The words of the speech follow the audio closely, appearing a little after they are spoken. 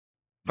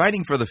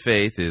Fighting for the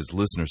Faith is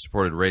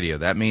listener-supported radio.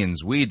 That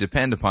means we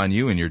depend upon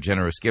you and your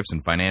generous gifts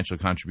and financial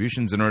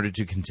contributions in order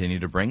to continue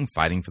to bring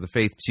Fighting for the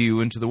Faith to you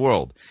and to the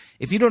world.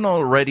 If you don't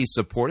already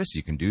support us,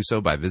 you can do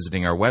so by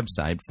visiting our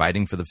website,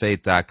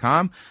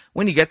 fightingforthefaith.com.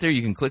 When you get there,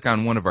 you can click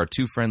on one of our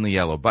two friendly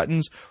yellow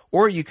buttons,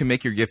 or you can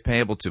make your gift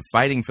payable to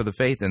Fighting for the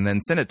Faith and then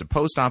send it to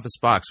Post Office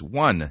Box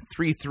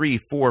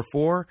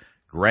 13344,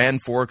 Grand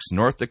Forks,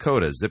 North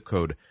Dakota, zip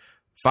code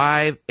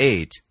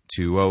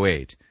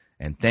 58208.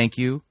 And thank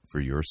you for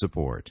your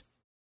support.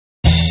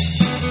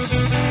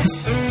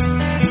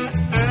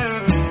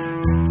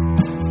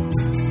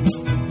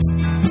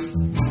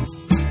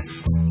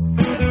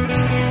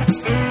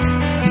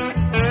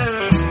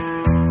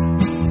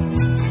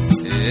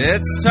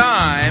 It's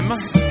time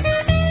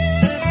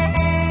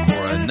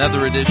for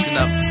another edition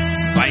of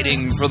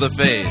Fighting for the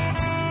Faith.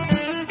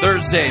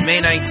 Thursday,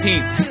 May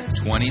 19th,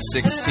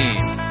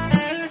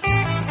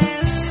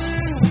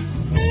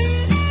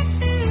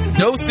 2016.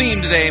 No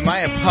theme today,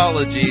 my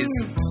apologies.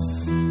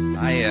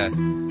 I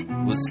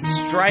was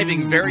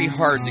striving very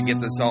hard to get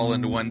this all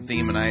into one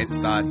theme, and I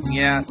thought,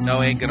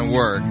 ain't gonna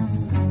work.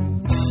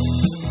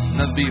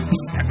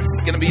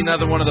 Gonna be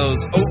another one of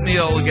those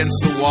oatmeal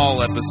against the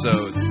wall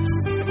episodes.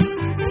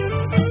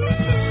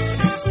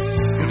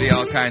 It's gonna be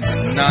all kinds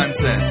of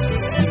nonsense.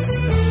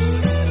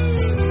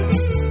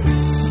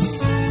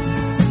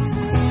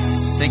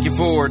 Thank you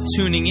for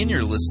tuning in.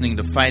 You're listening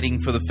to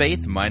Fighting for the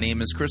Faith. My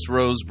name is Chris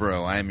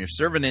Roseborough. I am your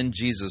servant in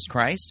Jesus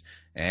Christ,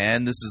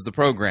 and this is the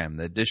program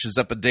that dishes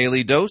up a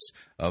daily dose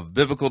of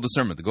biblical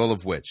discernment, the goal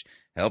of which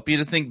help you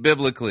to think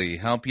biblically,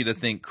 help you to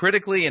think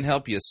critically, and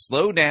help you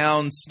slow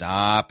down,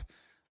 stop,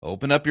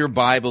 open up your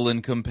Bible,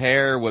 and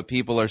compare what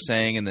people are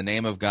saying in the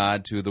name of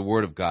God to the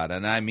Word of God.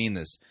 And I mean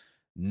this,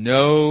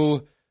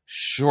 no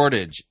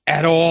shortage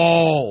at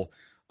all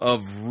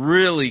of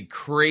really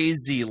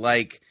crazy,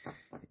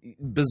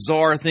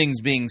 bizarre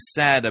things being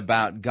said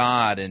about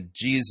God and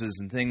Jesus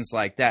and things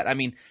like that. I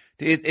mean,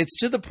 it's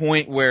to the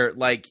point where,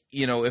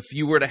 if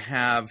you were to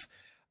have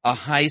a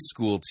high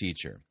school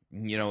teacher,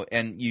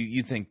 and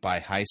you think by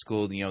high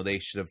school, they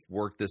should have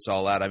worked this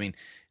all out. I mean,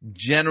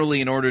 generally,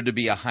 in order to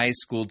be a high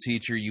school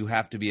teacher, you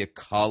have to be a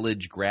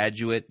college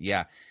graduate.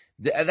 Yeah,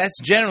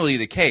 that's generally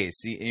the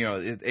case.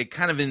 It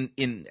kind of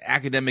in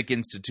academic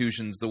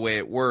institutions, the way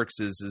it works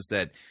is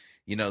that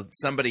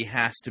somebody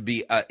has to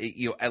be,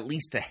 at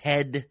least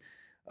ahead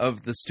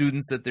of the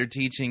students that they're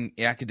teaching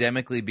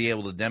academically, be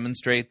able to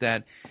demonstrate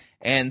that.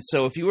 And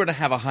so if you were to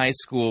have a high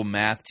school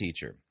math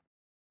teacher,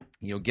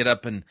 get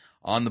up and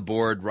on the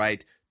board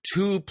write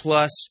 2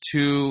 plus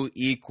 2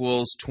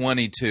 equals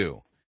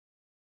 22.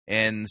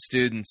 And the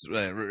students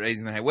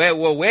raising their hand,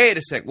 wait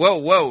a sec.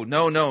 Whoa,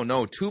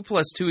 no. 2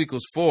 plus 2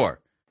 equals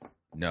 4.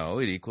 No,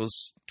 it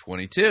equals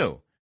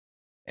 22.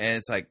 And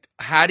it's like,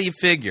 how do you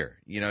figure?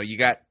 You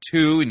got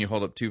 2 and you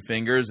hold up 2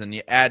 fingers, and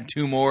you add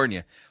 2 more and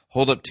you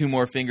hold up 2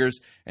 more fingers,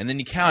 and then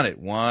you count it.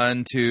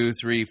 1, 2,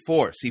 3,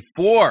 4. See,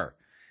 4.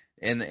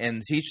 And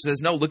the teacher says,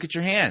 no, look at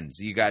your hands.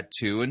 You got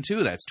 2 and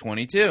 2. That's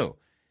 22.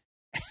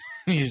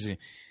 You say,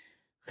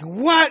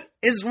 what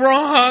is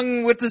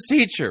wrong with this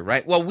teacher,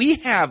 right? Well, we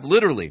have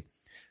literally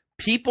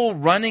people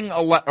running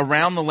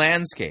around the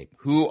landscape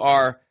who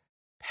are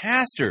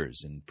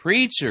pastors and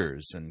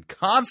preachers and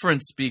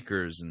conference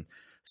speakers and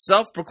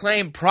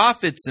self-proclaimed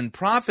prophets and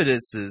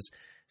prophetesses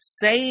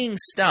saying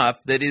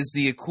stuff that is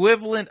the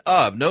equivalent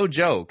of, no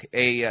joke,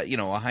 a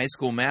high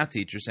school math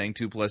teacher saying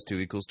 2 plus 2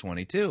 equals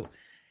 22.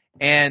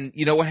 And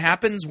you know what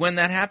happens when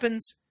that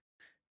happens?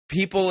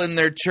 People in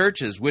their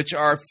churches, which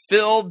are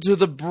filled to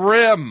the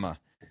brim,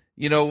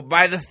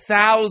 by the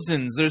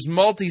thousands. There's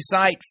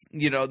multi-site,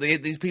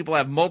 these people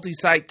have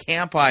multi-site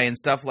campi and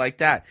stuff like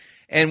that.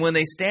 And when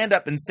they stand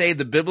up and say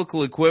the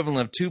biblical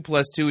equivalent of 2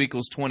 plus 2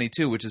 equals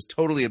 22, which is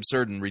totally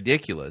absurd and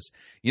ridiculous,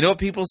 you know what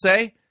people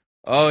say?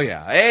 Oh,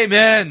 yeah.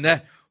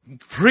 Amen.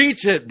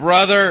 Preach it,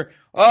 brother.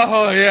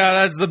 Oh, yeah,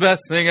 that's the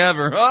best thing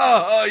ever.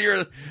 Oh,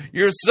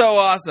 you're so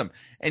awesome.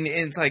 And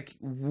it's like,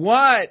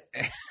 what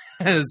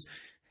has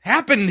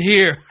happened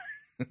here?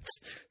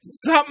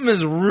 Something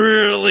is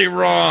really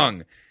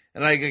wrong.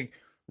 And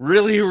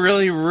really,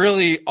 really,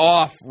 really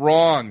off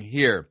wrong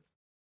here.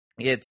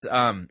 It's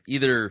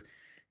either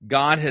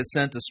God has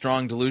sent a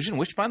strong delusion,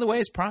 which, by the way,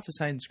 is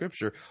prophesied in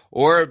Scripture,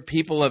 or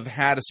people have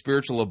had a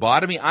spiritual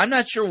lobotomy. I'm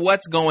not sure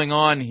what's going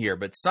on here,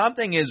 but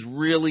something is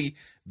really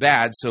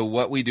bad. So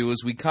what we do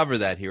is we cover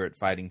that here at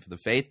Fighting for the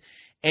Faith,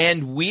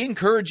 and we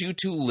encourage you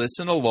to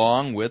listen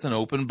along with an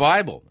open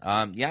Bible.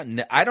 I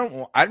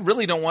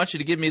really don't want you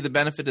to give me the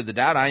benefit of the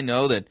doubt. I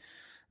know that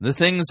the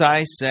things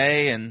I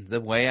say and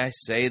the way I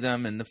say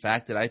them and the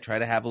fact that I try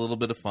to have a little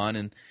bit of fun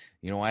and,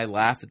 I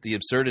laugh at the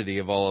absurdity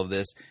of all of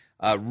this,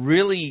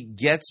 really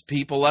gets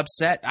people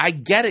upset. I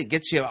get it.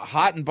 Gets you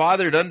hot and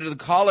bothered under the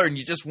collar, and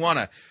you just want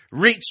to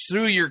reach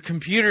through your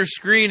computer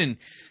screen and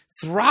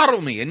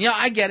throttle me. And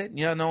I get it.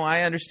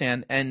 I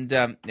understand. And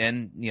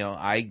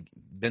I've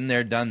been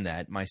there, done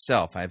that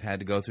myself. I've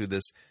had to go through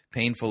this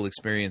painful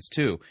experience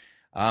too.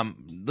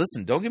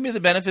 Listen, don't give me the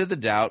benefit of the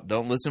doubt.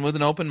 Don't listen with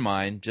an open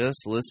mind.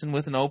 Just listen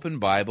with an open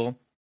Bible.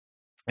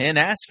 and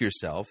ask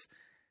yourself,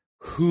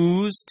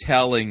 who's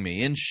telling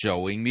me and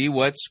showing me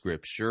what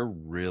Scripture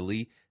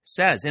really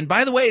says? And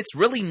by the way, it's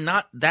really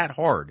not that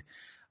hard.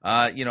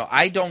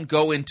 I don't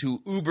go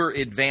into uber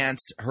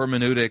advanced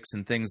hermeneutics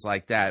and things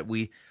like that.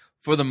 We,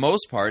 for the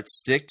most part,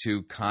 stick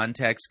to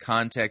context,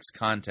 context,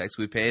 context.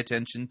 We pay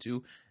attention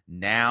to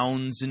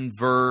nouns and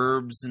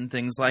verbs and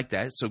things like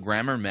that, so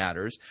grammar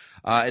matters.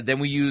 Then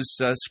we use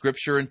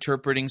Scripture,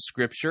 interpreting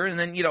Scripture, and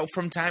then,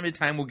 from time to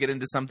time we'll get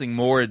into something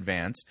more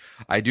advanced.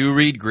 I do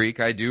read Greek,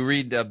 I do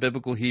read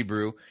Biblical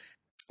Hebrew.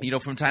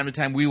 From time to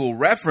time we will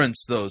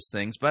reference those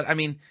things, but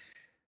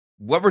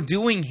what we're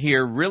doing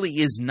here really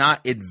is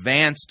not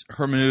advanced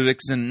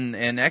hermeneutics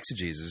and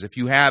exegesis. If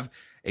you have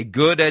a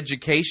good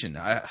education,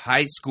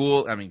 high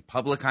school,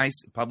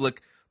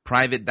 public,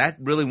 private, that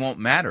really won't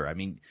matter.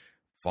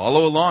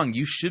 Follow along.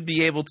 You should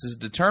be able to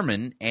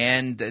determine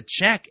and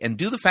check and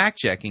do the fact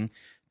checking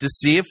to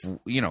see if,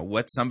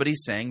 what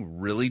somebody's saying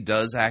really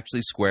does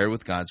actually square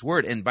with God's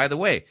word. And by the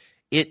way,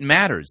 it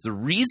matters. The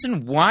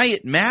reason why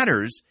it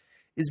matters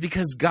is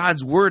because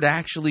God's word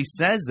actually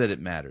says that it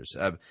matters.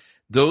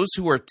 Those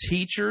who are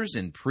teachers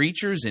and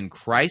preachers in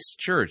Christ's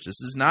church,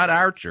 this is not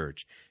our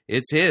church,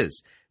 it's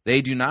His.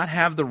 They do not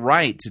have the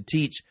right to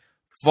teach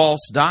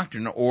false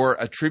doctrine or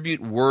attribute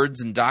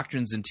words and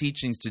doctrines and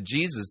teachings to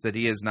Jesus that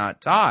He has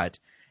not taught.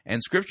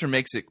 And Scripture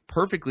makes it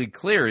perfectly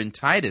clear in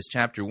Titus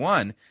chapter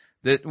 1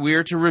 that we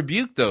are to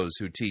rebuke those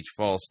who teach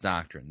false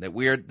doctrine,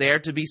 that they are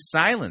to be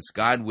silenced.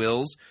 God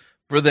wills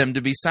for them to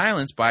be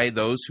silenced by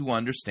those who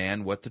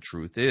understand what the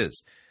truth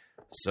is.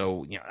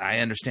 So, I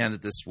understand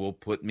that this will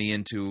put me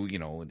into,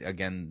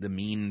 again, the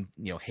mean,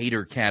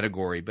 hater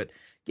category, but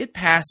get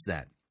past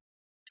that.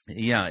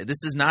 Yeah,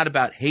 this is not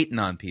about hating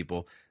on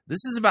people.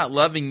 This is about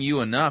loving you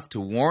enough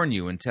to warn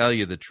you and tell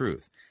you the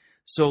truth.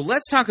 So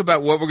let's talk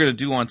about what we're going to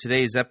do on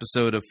today's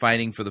episode of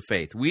Fighting for the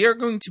Faith. We are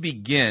going to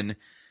begin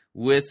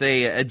with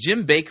a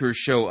Jim Bakker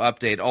show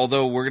update,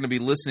 although we're going to be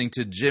listening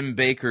to Jim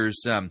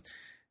Bakker's,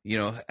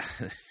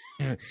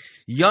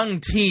 young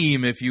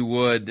team, if you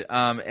would,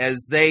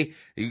 as they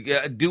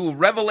do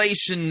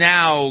Revelation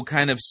Now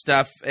kind of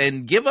stuff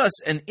and give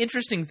us an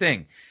interesting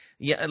thing.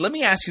 Yeah, let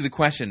me ask you the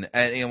question,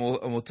 and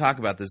we'll talk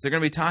about this. They're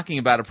going to be talking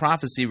about a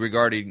prophecy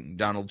regarding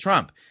Donald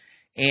Trump.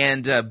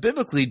 And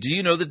biblically, do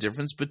you know the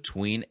difference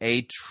between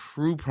a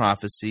true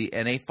prophecy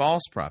and a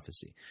false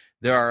prophecy?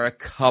 There are a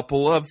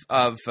couple of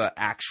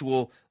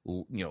actual,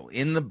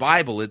 in the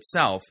Bible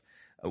itself,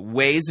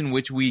 ways in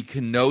which we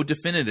can know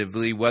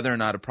definitively whether or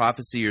not a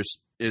prophecy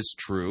is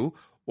true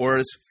or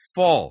is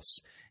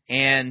false.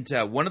 And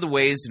one of the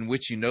ways in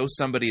which you know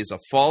somebody is a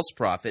false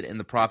prophet and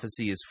the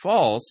prophecy is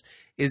false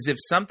is if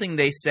something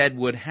they said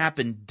would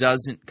happen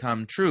doesn't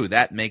come true.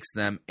 That makes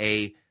them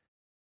a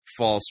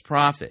false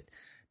prophet.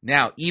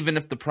 Now, even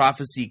if the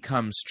prophecy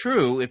comes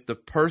true, if the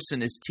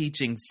person is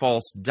teaching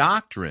false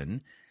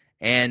doctrine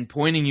and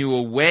pointing you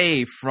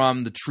away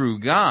from the true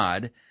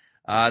God,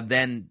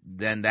 then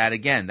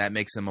that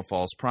makes them a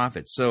false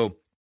prophet. So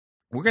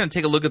we're going to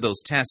take a look at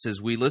those tests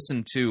as we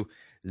listen to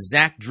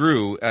Zach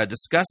Drew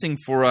discussing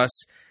for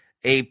us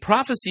a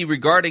prophecy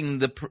regarding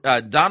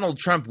the Donald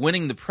Trump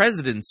winning the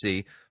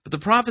presidency, but the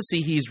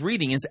prophecy he's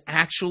reading is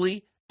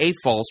actually a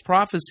false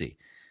prophecy.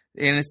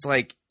 And it's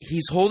like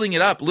he's holding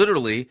it up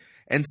literally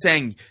and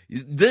saying,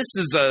 this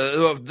is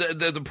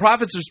the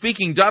prophets are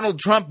speaking, Donald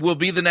Trump will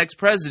be the next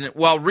president,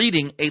 while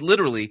reading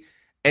literally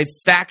a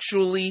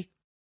factually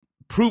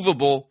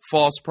provable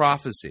false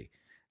prophecy.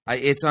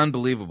 It's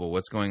unbelievable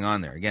what's going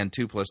on there. Again,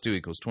 2 +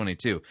 2 =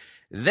 22.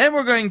 Then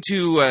we're going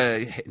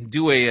to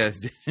do a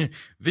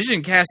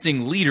vision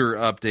casting leader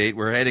update.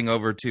 We're heading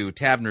over to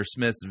Tavner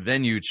Smith's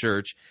Venue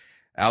Church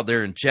out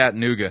there in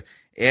Chattanooga,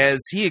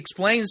 as he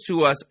explains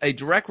to us a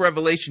direct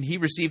revelation he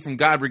received from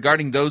God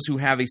regarding those who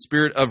have a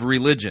spirit of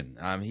religion.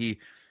 He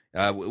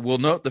will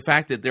note the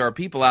fact that there are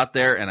people out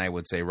there, and I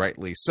would say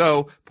rightly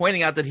so,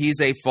 pointing out that he's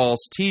a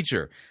false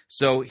teacher.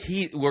 So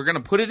we're going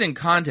to put it in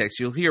context.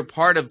 You'll hear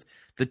part of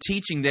the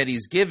teaching that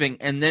he's giving,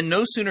 and then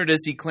no sooner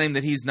does he claim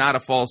that he's not a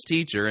false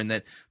teacher and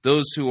that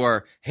those who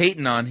are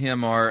hating on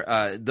him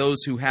are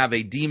those who have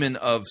a demon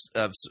of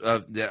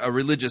a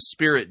religious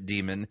spirit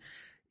demon.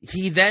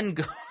 He then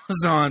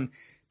goes on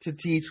to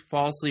teach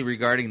falsely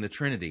regarding the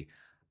Trinity.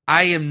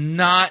 I am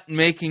not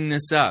making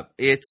this up.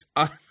 It's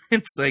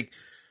like,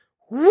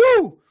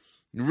 woo,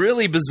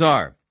 really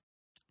bizarre.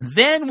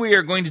 Then we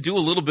are going to do a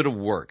little bit of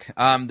work.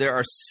 There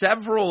are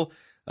several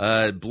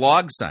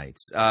blog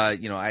sites.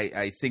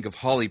 I think of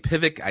Holly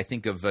Pivot. I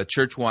think of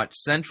Church Watch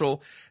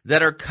Central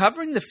that are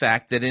covering the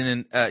fact that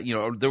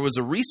there was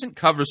a recent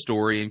cover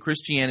story in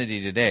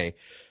Christianity Today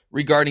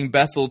regarding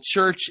Bethel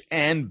Church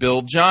and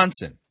Bill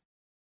Johnson.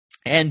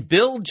 And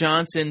Bill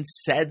Johnson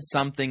said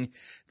something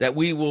that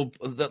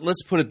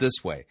let's put it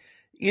this way,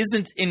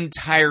 isn't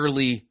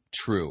entirely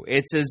true.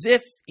 It's as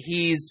if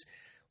he's,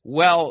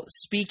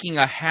 speaking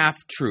a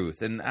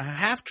half-truth. And a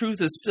half-truth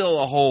is still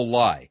a whole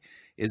lie,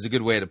 is a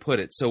good way to put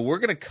it. So we're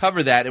going to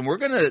cover that, and we're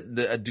going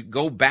to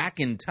go back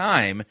in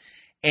time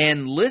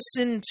and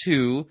listen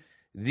to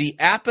the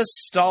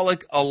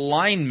apostolic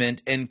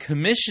alignment and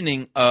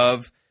commissioning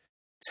of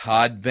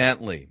Todd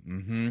Bentley.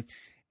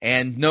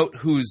 And note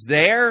who's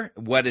there,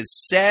 what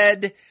is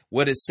said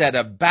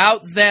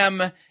about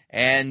them,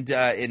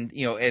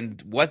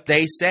 and what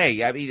they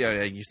say. I mean,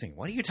 you think,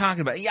 what are you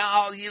talking about?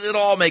 Yeah, it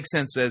all makes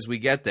sense as we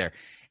get there.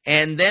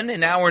 And then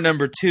in hour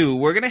number 2,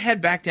 we're going to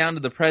head back down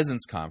to the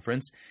Presence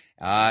Conference,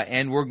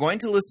 and we're going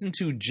to listen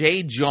to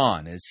J.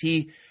 John as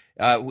he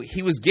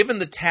was given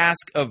the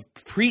task of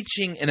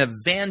preaching an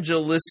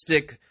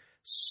evangelistic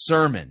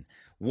sermon,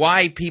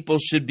 why people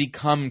should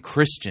become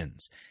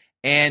Christians.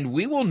 And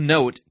we will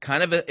note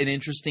kind of an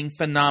interesting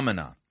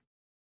phenomena,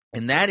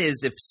 and that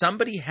is if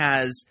somebody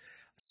has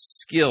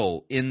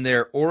skill in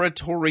their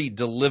oratory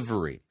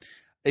delivery,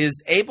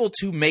 is able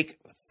to make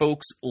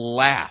folks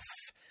laugh,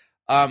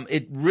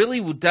 it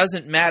really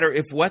doesn't matter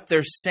if what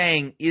they're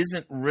saying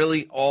isn't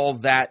really all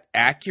that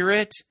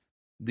accurate.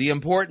 The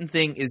important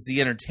thing is the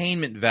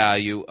entertainment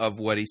value of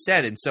what he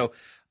said. And so,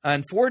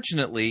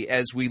 unfortunately,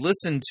 as we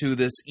listen to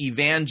this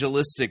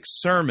evangelistic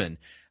sermon,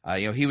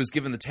 he was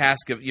given the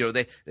task of,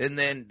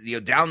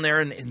 down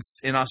there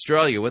in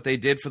Australia, what they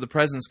did for the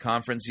Presence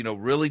Conference,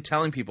 really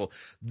telling people,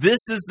 this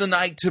is the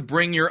night to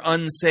bring your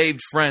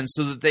unsaved friends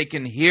so that they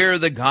can hear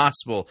the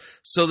gospel,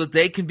 so that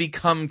they can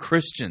become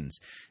Christians.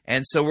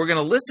 And so we're going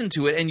to listen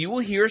to it, and you will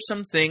hear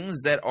some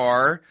things that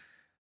are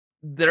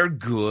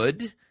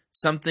good,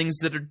 some things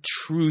that are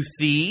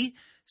truthy,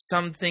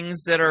 some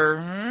things that are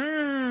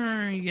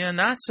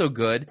not so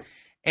good.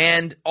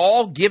 And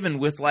all given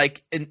with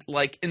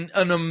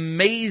an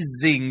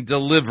amazing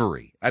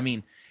delivery. I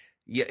mean,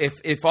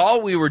 if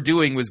all we were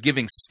doing was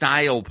giving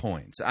style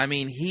points,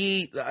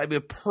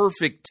 a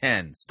perfect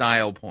 10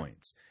 style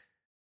points.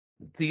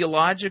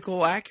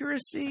 Theological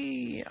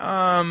accuracy,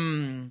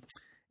 and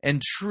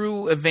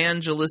true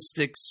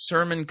evangelistic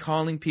sermon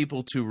calling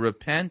people to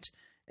repent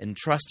and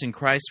trust in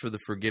Christ for the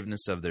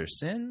forgiveness of their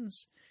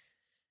sins.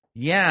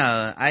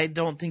 Yeah, I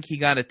don't think he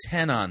got a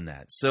 10 on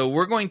that. So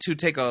we're going to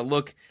take a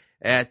look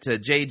at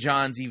J.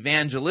 John's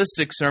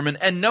evangelistic sermon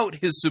and note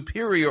his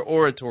superior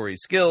oratory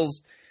skills,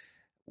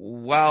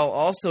 while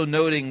also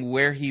noting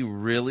where he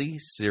really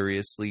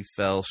seriously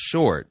fell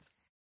short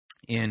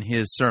in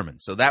his sermon.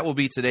 So that will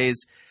be today's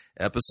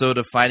episode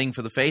of Fighting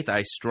for the Faith.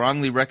 I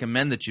strongly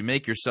recommend that you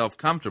make yourself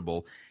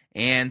comfortable.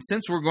 And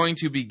since we're going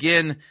to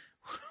begin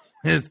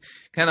with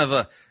kind of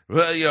a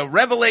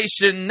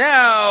revelation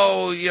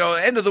now,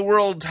 end of the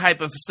world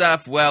type of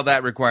stuff, well,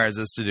 that requires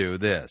us to do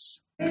this.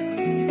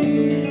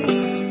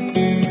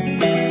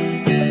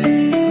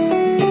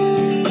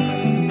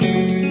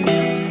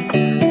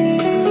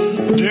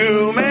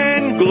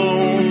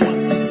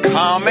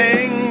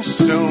 Coming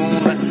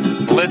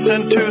soon,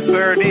 listen to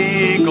Third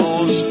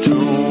Eagle's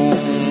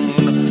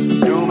tune.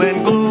 Doom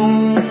and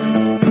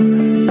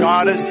gloom,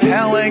 God is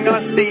telling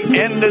us the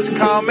end is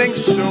coming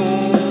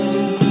soon.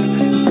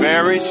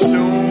 Very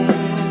soon,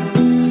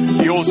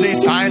 you'll see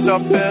signs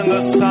up in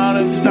the sun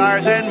and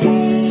stars and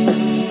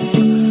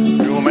moon.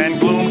 Doom and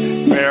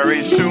gloom,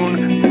 very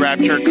soon,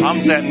 rapture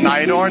comes at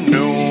night or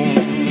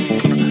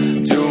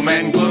noon. Doom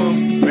and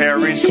gloom,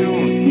 very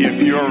soon,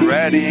 if you're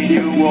ready,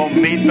 you will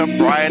meet the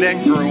bride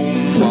and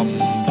groom. Bum,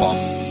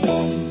 bum,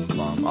 bum,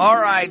 bum. All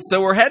right,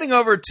 so we're heading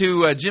over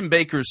to Jim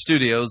Bakker's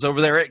studios over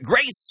there at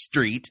Grace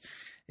Street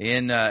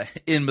in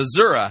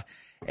Missouri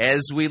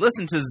as we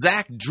listen to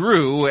Zach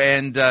Drew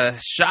and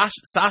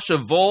Sasha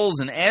Voles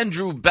and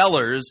Andrew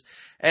Bellers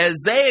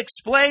as they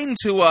explain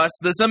to us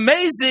this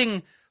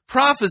amazing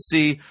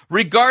prophecy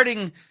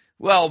regarding,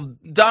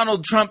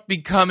 Donald Trump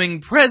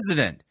becoming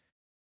president.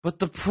 But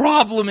the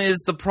problem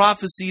is the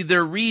prophecy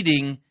they're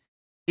reading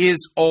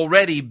is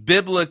already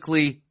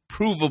biblically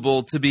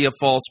provable to be a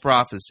false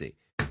prophecy.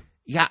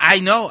 Yeah,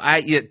 I know.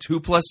 2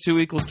 plus 2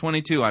 equals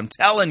 22. I'm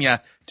telling you,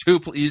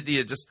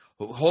 you just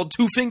hold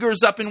 2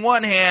 fingers up in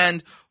one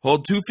hand,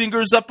 hold 2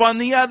 fingers up on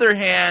the other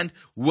hand.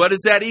 What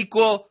does that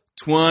equal?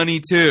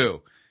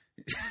 22.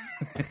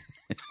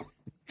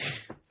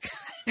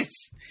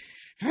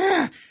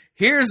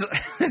 Here's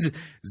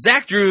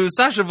Zach Drew,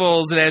 Sasha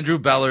Voles, and Andrew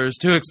Bellers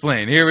to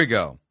explain. Here we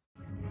go.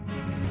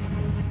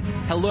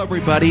 Hello,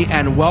 everybody,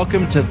 and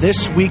welcome to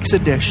this week's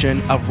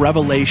edition of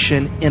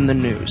Revelation in the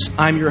News.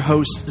 I'm your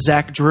host,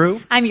 Zach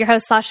Drew. I'm your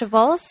host, Sasha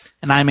Voles.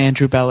 And I'm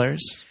Andrew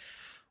Bellers.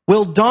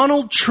 Will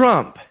Donald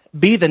Trump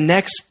be the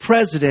next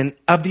president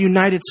of the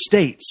United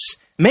States?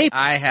 Maybe.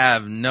 I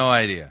have no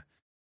idea.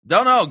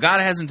 Don't know. God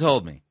hasn't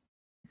told me.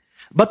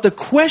 But the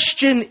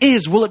question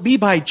is, will it be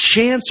by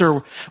chance,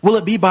 or will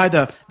it be by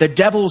the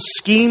devil's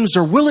schemes,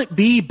 or will it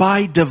be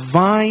by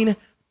divine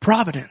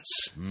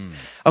providence?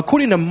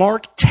 According to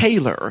Mark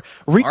Taylor.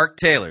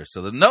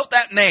 So note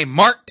that name,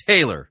 Mark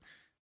Taylor.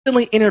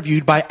 Recently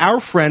interviewed by our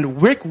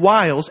friend Rick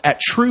Wiles at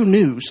True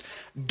News,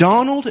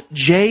 Donald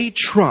J.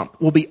 Trump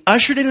will be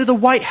ushered into the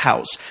White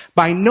House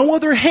by no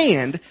other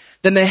hand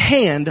than the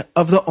hand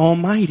of the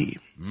Almighty.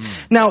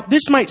 Now,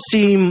 this might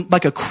seem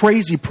like a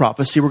crazy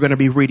prophecy we're going to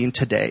be reading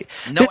today.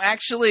 No,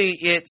 actually,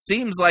 it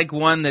seems like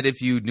one that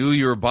if you knew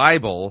your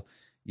Bible,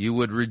 you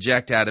would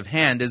reject out of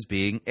hand as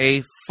being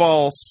a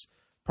false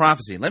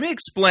prophecy. Let me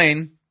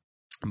explain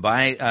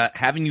by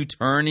having you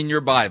turn in your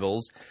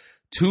Bibles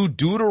to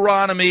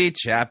Deuteronomy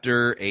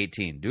chapter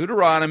 18.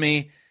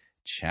 Deuteronomy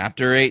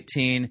chapter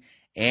 18,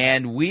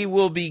 and we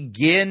will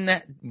begin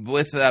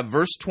with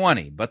verse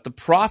 20. But the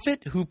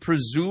prophet who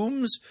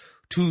presumes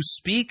to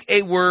speak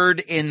a word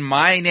in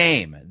my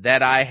name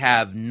that I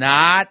have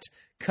not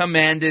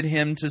commanded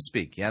him to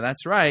speak. Yeah,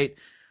 that's right.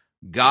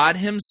 God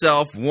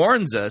himself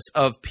warns us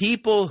of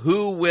people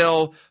who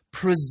will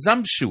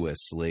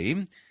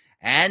presumptuously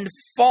and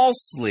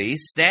falsely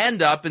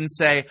stand up and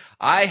say,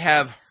 I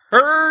have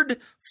heard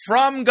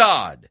from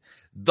God.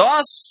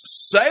 Thus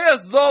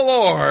saith the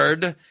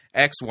Lord,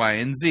 X, Y,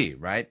 and Z,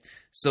 right?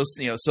 So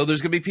there's going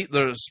to be people,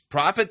 there's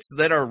prophets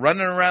that are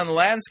running around the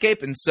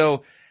landscape, and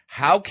so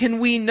how can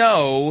we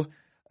know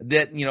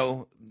that,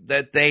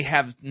 that they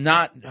have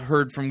not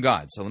heard from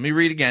God? So let me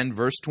read again,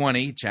 verse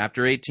 20,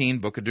 chapter 18,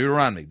 book of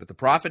Deuteronomy. But the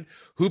prophet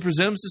who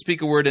presumes to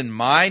speak a word in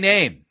my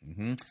name,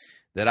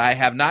 that I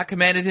have not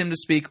commanded him to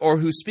speak, or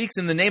who speaks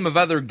in the name of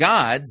other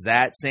gods,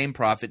 that same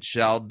prophet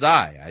shall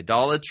die.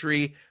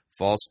 Idolatry,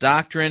 false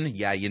doctrine,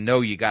 yeah,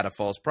 you got a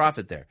false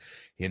prophet there.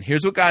 And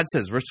here's what God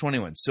says, verse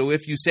 21. So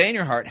if you say in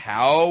your heart,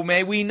 how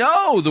may we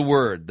know the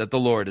word that the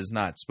Lord has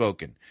not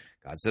spoken?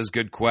 God says,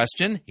 good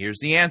question. Here's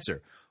the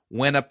answer.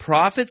 When a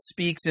prophet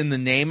speaks in the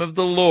name of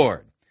the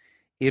Lord,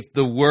 if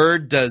the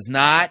word does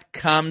not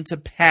come to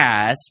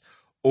pass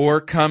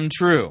or come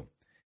true,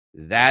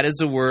 that is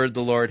a word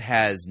the Lord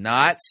has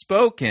not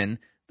spoken.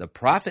 The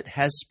prophet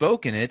has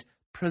spoken it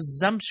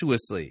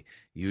presumptuously.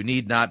 You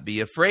need not be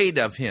afraid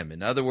of him.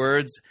 In other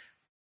words,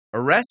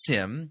 arrest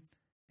him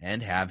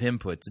and have him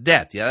put to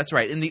death. Yeah, that's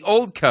right. In the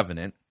Old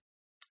Covenant,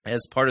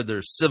 as part of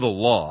their civil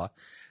law,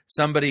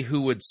 somebody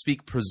who would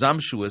speak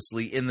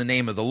presumptuously in the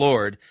name of the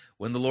Lord,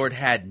 when the Lord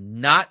had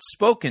not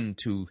spoken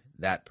to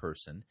that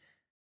person,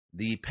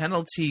 the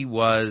penalty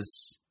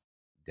was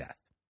death.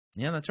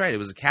 Yeah, that's right. It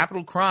was a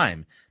capital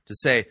crime to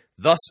say,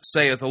 thus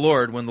saith the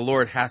Lord, when the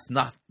Lord hath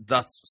not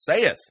thus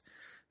saith.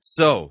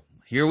 So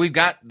here we've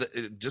got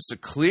just a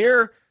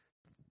clear,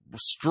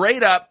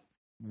 straight up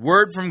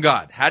word from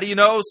God. How do you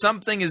know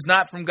something is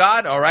not from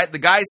God? All right, the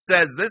guy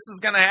says this is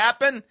going to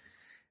happen.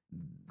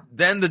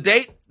 Then the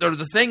date or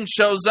the thing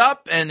shows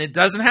up and it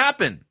doesn't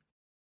happen.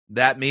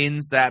 That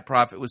means that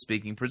prophet was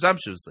speaking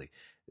presumptuously.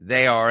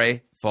 They are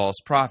a false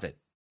prophet.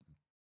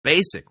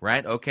 Basic,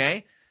 right?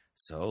 Okay.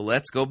 So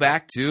let's go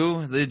back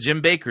to the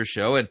Jim Bakker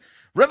show and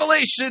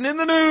Revelation in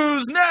the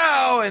news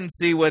now and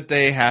see what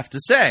they have to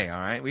say. All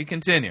right, we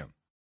continue.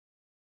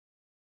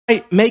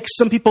 It makes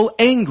some people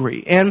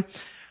angry, and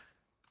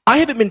I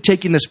haven't been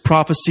taking this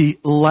prophecy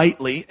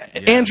lightly.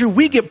 Yeah. Andrew,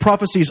 we get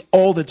prophecies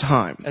all the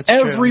time. That's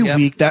every true.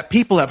 week that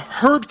people have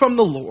heard from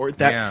the Lord,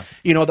 that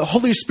the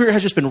Holy Spirit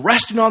has just been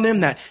resting on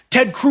them, that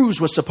Ted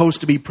Cruz was supposed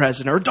to be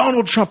president, or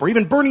Donald Trump, or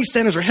even Bernie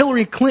Sanders, or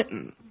Hillary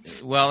Clinton.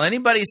 Well,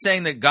 anybody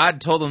saying that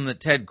God told them that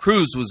Ted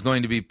Cruz was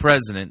going to be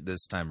president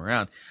this time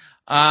around,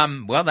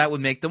 well, that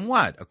would make them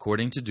what?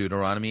 According to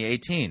Deuteronomy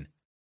 18,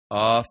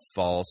 a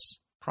false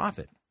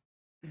prophet.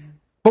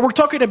 But we're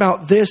talking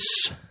about this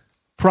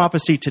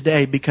prophecy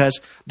today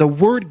because the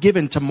word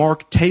given to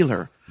Mark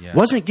Taylor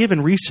wasn't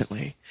given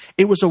recently.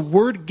 It was a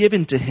word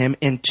given to him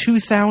in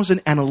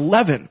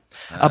 2011.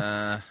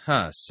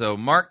 So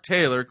Mark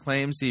Taylor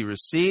claims he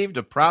received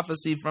a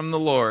prophecy from the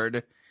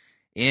Lord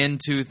in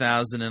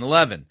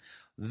 2011.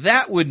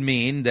 That would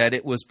mean that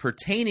it was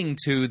pertaining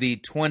to the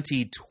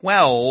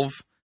 2012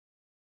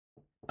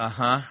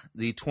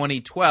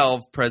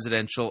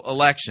 presidential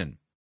election.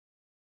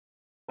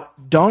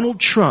 Donald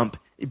Trump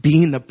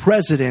being the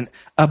president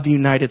of the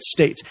United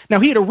States. Now,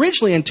 he had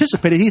originally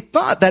anticipated, he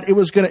thought that it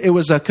was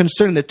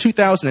concerning the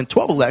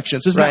 2012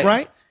 elections. Isn't that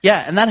right?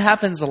 Yeah, and that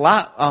happens a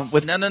lot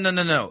with...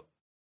 No.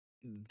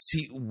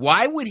 See,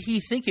 why would he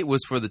think it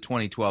was for the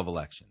 2012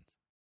 elections?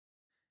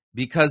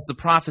 Because the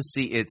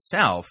prophecy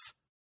itself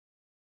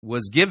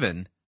was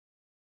given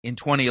in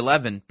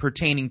 2011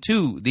 pertaining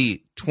to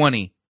the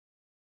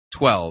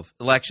 2012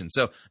 election.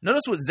 So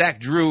notice what Zach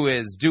Drew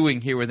is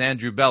doing here with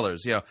Andrew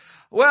Bellers. He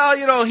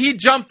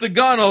jumped the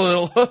gun a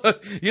little.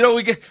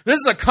 This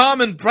is a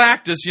common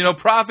practice.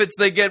 Prophets,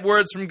 they get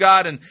words from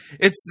God, and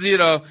it's,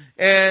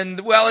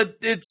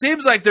 it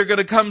seems like they're going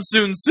to come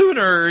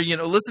sooner.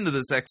 Listen to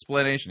this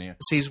explanation here.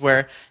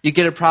 Where you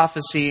get a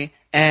prophecy,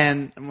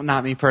 and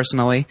not me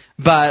personally,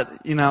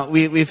 but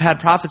we've had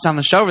prophets on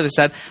the show where they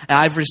said,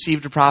 I've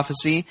received a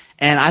prophecy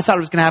and I thought it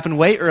was going to happen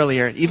way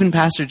earlier. Even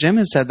Pastor Jim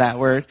has said that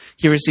word.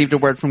 He received a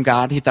word from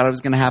God. He thought it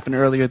was going to happen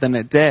earlier than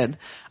it did,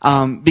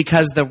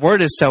 because the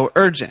word is so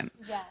urgent.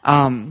 Yes.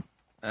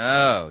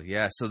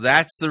 So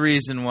that's the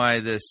reason why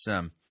this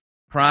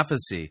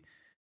prophecy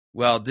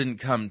didn't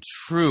come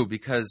true,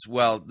 because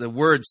the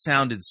word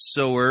sounded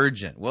so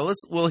urgent.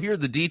 We'll hear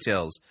the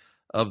details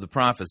of the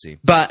prophecy.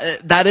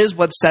 But that is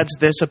what sets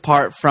this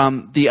apart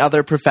from the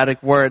other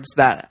prophetic words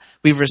that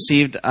we've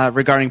received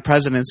regarding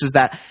presidents, is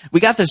that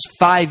we got this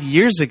 5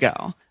 years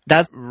ago.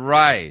 That's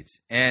right.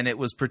 And it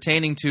was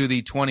pertaining to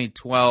the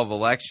 2012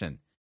 election.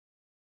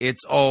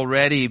 It's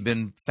already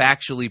been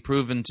factually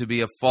proven to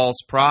be a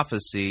false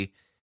prophecy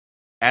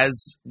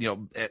as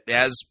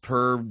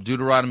per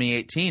Deuteronomy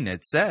 18,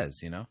 it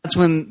says, That's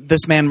when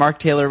this man, Mark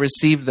Taylor,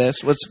 received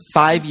this. Was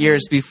 5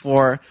 years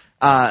before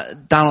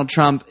Donald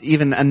Trump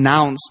even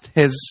announced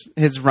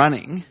his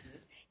running.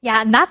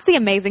 Yeah, and that's the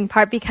amazing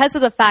part because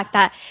of the fact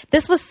that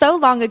this was so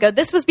long ago.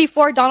 This was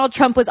before Donald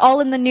Trump was all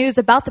in the news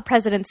about the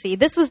presidency.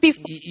 This was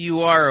before.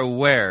 You are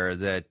aware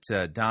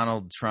that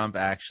Donald Trump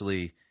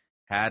actually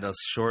had a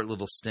short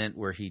little stint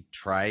where he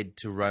tried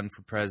to run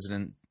for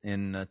president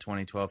in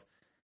 2012.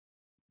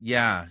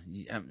 Yeah,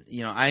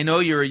 I know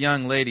you're a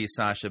young lady,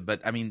 Sasha,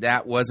 but I mean,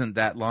 that wasn't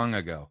that long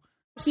ago.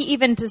 He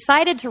even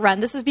decided to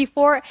run. This is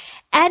before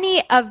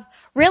any of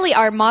really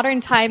our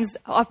modern times.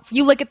 If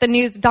you look at the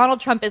news, Donald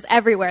Trump is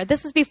everywhere.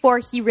 This is before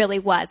he really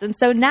was. And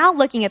so now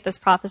looking at this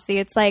prophecy,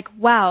 it's like,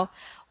 wow,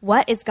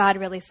 what is God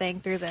really saying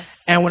through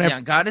this?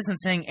 And God isn't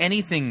saying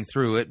anything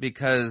through it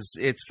because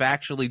it's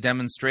factually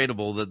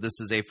demonstrable that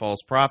this is a false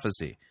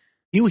prophecy.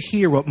 You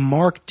hear what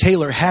Mark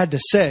Taylor had to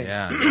say,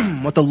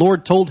 what the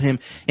Lord told him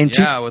in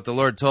what the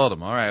Lord told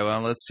him. All right,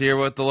 well, let's hear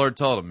what the Lord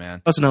told him,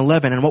 man.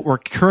 2011, and what we're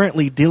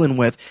currently dealing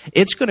with.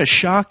 It's going to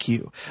shock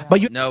you.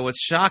 But No,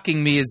 what's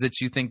shocking me is that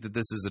you think that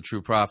this is a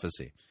true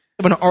prophecy.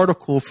 I have an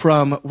article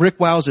from Rick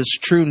Wiles'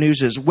 True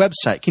News'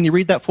 website. Can you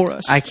read that for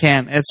us? I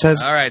can. It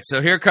says, all right,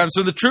 so here comes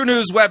from the True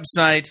News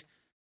website.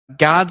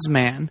 God's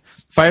man,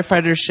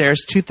 firefighter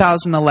shares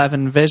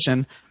 2011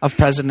 vision of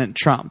President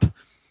Trump.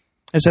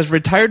 It says,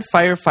 retired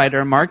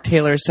firefighter Mark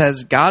Taylor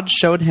says God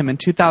showed him in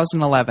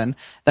 2011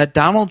 that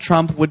Donald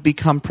Trump would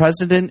become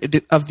president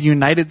of the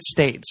United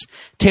States.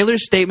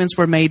 Taylor's statements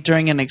were made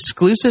during an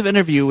exclusive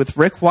interview with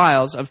Rick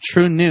Wiles of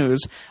True News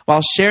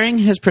while sharing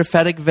his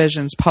prophetic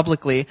visions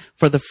publicly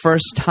for the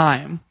first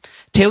time.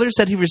 Taylor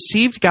said he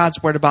received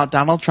God's word about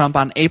Donald Trump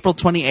on April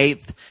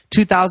 28th,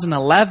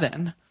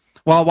 2011,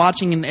 while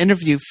watching an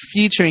interview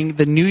featuring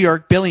the New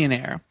York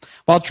billionaire.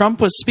 While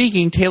Trump was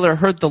speaking, Taylor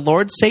heard the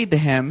Lord say to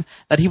him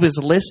that he was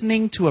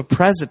listening to a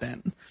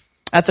president.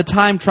 At the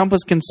time, Trump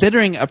was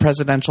considering a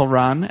presidential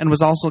run and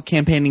was also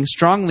campaigning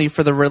strongly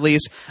for the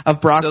release of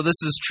Barack So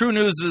this is True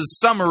News'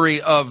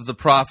 summary of the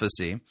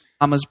prophecy.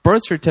 Obama's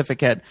birth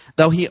certificate,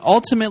 though he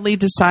ultimately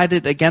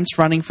decided against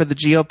running for the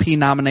GOP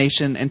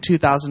nomination in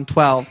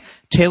 2012.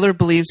 Taylor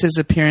believes his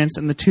appearance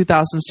in the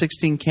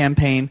 2016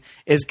 campaign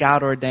is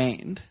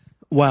God-ordained.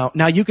 Wow.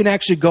 Now you can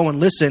actually go and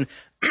listen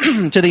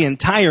to the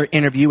entire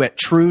interview at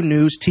True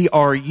News,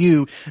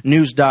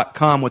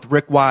 TRUnews.com with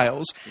Rick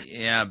Wiles.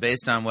 Yeah,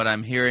 based on what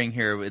I'm hearing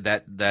here,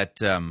 that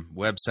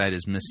website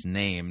is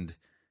misnamed.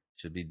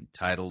 Should be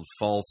titled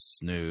False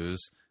News.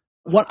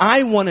 What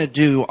I want to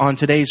do on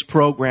today's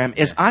program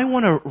is I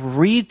want to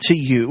read to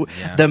you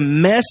the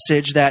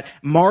message that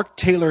Mark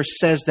Taylor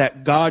says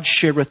that God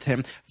shared with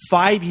him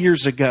 5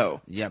 years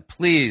ago. Yeah,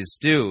 please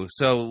do.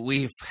 So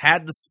we've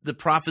had the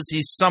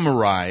prophecy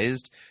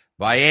summarized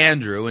by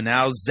Andrew, and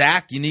now,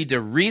 Zach, you need to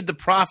read the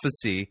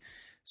prophecy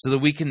so that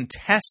we can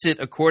test it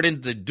according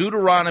to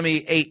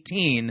Deuteronomy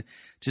 18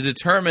 to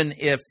determine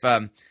if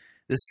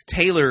this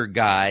Taylor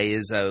guy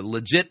is a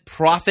legit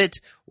prophet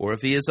or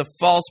if he is a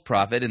false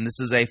prophet, and this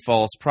is a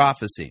false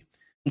prophecy.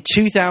 In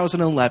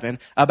 2011,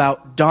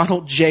 about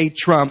Donald J.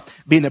 Trump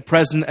being the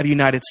president of the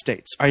United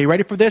States. Are you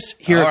ready for this?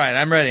 All right,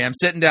 I'm ready. I'm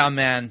sitting down,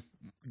 man.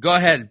 Go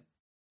ahead.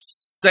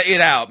 Say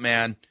it out,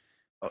 man.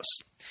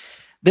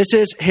 This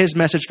is his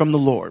message from the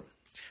Lord.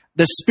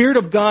 The Spirit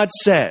of God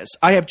says,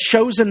 I have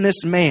chosen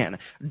this man,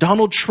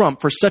 Donald Trump,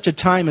 for such a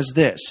time as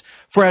this.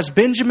 For as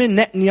Benjamin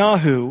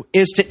Netanyahu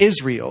is to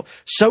Israel,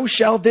 so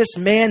shall this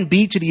man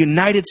be to the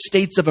United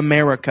States of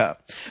America.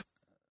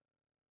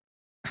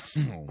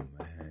 Oh,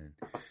 man.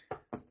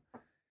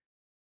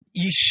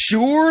 You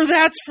sure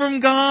that's from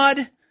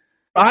God?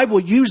 I will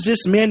use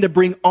this man to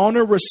bring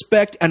honor,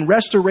 respect, and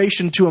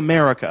restoration to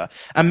America.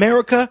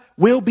 America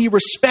will be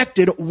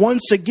respected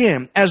once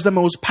again as the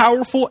most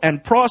powerful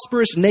and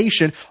prosperous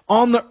nation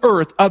on the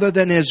earth other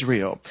than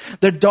Israel.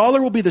 The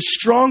dollar will be the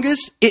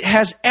strongest it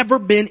has ever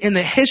been in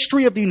the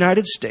history of the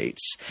United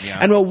States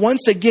and will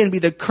once again be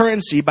the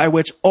currency by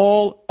which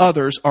all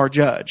others are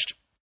judged.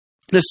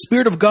 The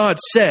Spirit of God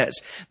says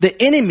the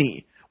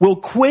enemy will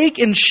quake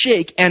and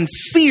shake and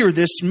fear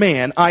this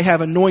man I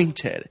have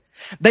anointed.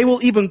 They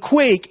will even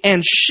quake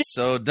and shake.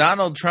 So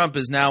Donald Trump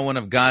is now one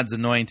of God's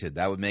anointed.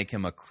 That would make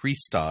him a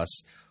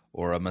Christos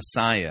or a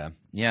Messiah.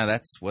 Yeah,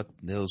 that's what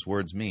those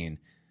words mean.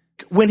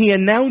 When he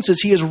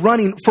announces he is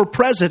running for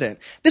president.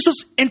 This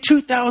was in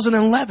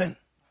 2011.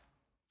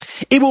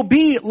 It will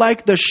be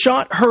like the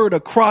shot heard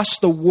across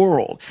the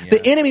world. The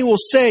enemy will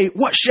say,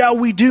 what shall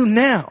we do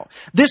now?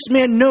 This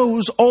man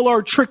knows all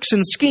our tricks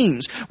and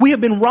schemes. We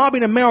have been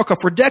robbing America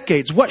for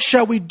decades. What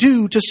shall we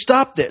do to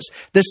stop this?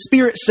 The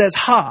Spirit says,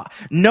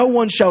 no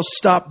one shall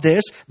stop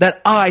this that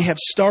I have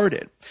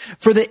started.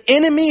 For the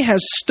enemy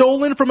has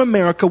stolen from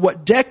America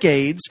what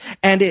decades,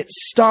 and it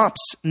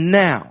stops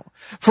now.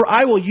 For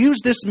I will use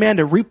this man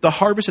to reap the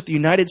harvest that the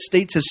United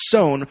States has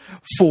sown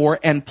for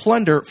and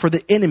plunder for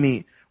the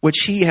enemy,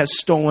 which he has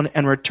stolen,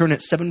 and return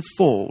it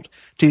sevenfold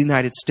to the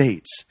United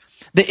States.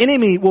 The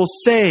enemy will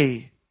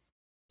say,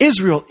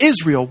 Israel,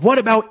 Israel, what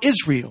about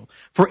Israel?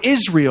 for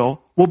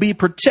Israel will be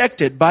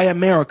protected by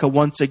America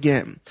once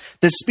again.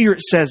 The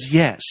Spirit says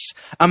yes.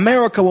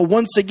 America will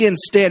once again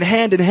stand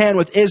hand in hand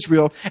with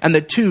Israel, and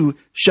the two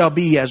shall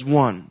be as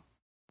one.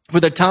 For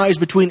the ties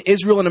between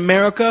Israel and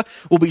America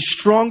will be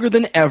stronger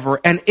than ever,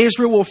 and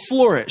Israel will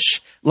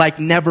flourish like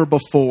never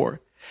before.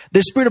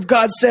 The Spirit of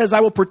God says, I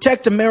will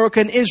protect America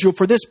and Israel,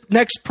 for this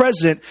next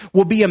president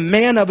will be a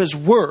man of his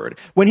word.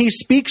 When he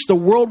speaks, the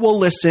world will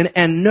listen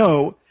and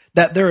know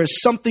that there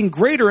is something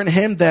greater in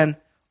him than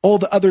all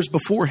the others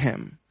before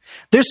him.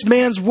 This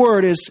man's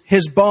word is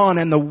his bond,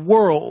 and the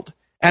world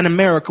and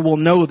America will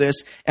know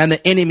this, and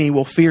the enemy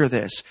will fear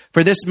this.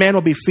 For this man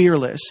will be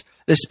fearless.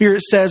 The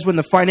Spirit says, when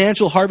the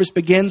financial harvest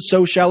begins,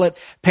 so shall it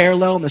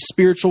parallel in the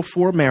spiritual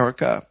for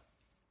America.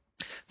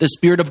 The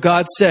Spirit of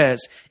God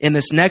says, in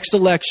this next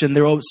election,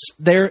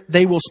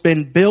 they will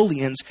spend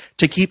billions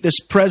to keep this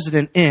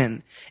president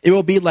in. It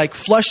will be like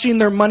flushing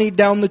their money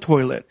down the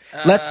toilet.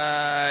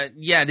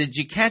 Yeah, did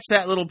you catch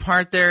that little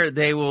part there?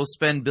 They will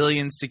spend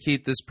billions to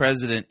keep this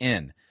president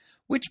in.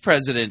 Which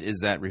president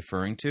is that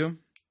referring to?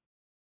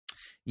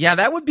 Yeah,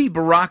 that would be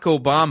Barack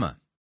Obama.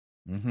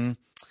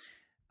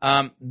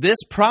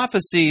 This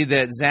prophecy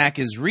that Zach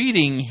is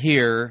reading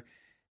here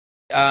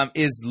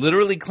is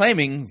literally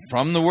claiming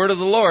from the word of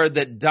the Lord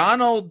that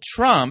Donald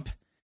Trump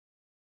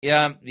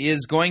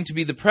is going to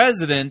be the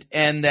president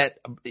and that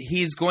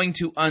he's going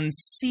to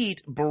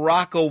unseat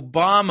Barack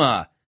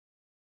Obama.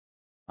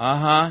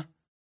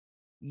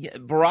 Yeah,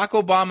 Barack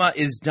Obama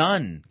is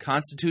done.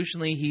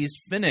 Constitutionally, he's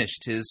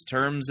finished. His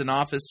terms in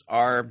office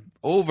are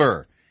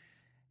over.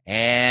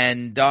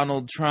 And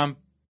Donald Trump,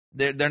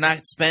 they're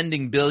not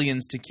spending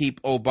billions to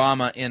keep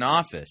Obama in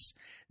office.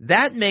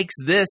 That makes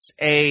this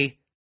a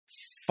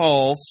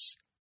false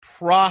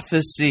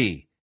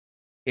prophecy.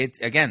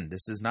 Again,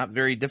 this is not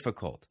very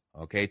difficult.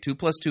 Okay, 2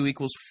 + 2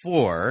 =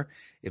 4.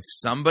 If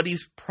somebody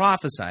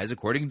prophesies,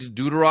 according to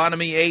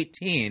Deuteronomy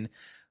 18,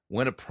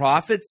 when a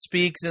prophet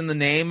speaks in the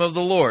name of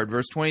the Lord,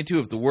 verse 22,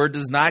 if the word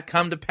does not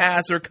come to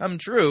pass or come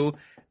true,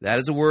 that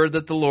is a word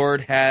that the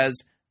Lord has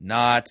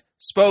not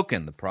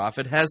spoken. The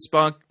prophet has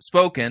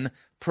spoken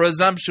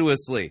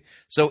presumptuously.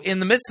 So in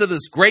the midst of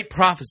this great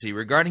prophecy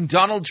regarding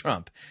Donald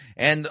Trump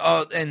and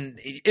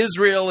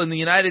Israel and the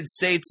United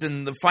States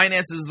and the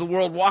finances of the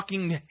world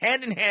walking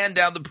hand in hand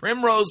down the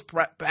primrose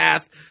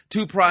path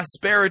to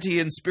prosperity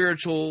and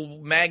spiritual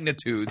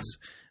magnitudes,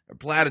 or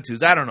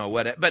platitudes, I don't know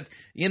what, but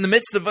in the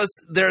midst of us,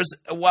 there's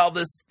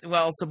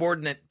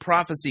subordinate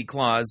prophecy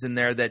clause in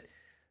there that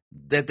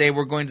they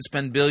were going to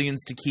spend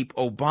billions to keep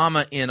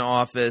Obama in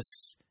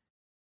office,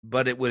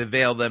 but it would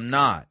avail them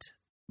not.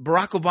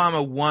 Barack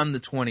Obama won the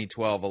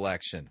 2012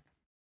 election.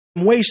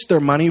 Waste their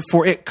money,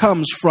 for it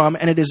comes from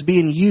and it is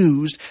being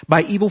used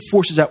by evil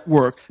forces at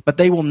work, but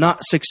they will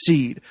not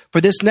succeed. For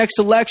this next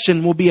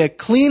election will be a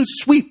clean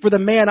sweep for the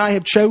man I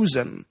have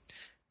chosen.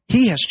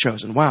 He has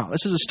chosen. Wow,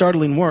 this is a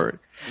startling word.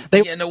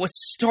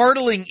 What's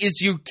startling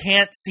is you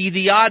can't see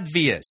the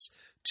obvious.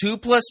 2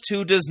 +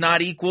 2 does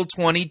not equal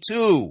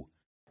 22.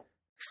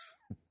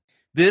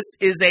 This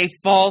is a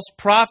false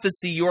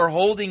prophecy you're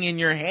holding in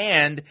your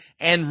hand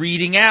and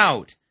reading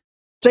out.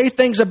 Say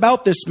things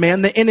about this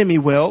man, the enemy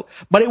will,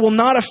 but it will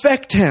not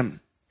affect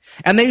him.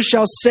 And they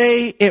shall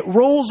say, it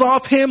rolls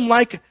off him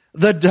like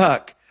the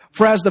duck.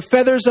 For as the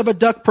feathers of a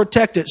duck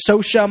protect it,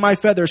 so shall my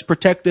feathers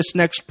protect this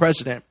next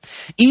president.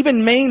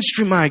 Even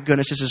mainstream, my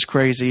goodness, this is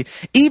crazy.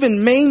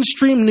 Even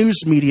mainstream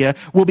news media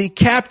will be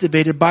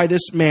captivated by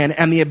this man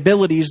and the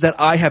abilities that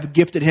I have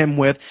gifted him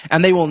with,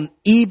 and they will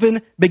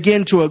even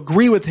begin to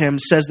agree with him,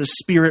 says the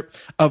Spirit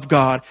of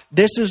God.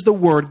 This is the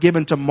word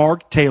given to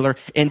Mark Taylor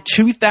in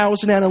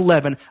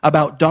 2011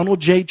 about Donald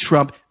J.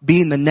 Trump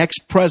being the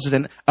next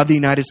president of the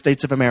United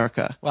States of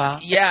America. Wow.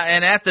 Yeah,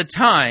 and at the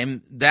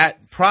time,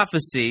 that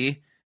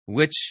prophecy,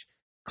 which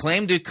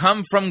claimed to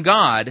come from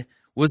God,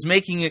 was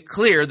making it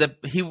clear that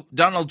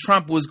Donald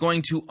Trump was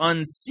going to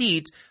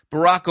unseat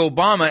Barack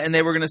Obama, and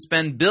they were going to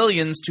spend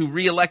billions to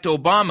reelect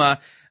Obama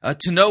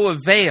to no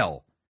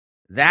avail.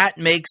 That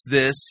makes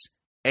this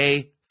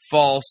a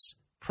false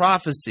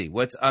prophecy.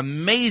 What's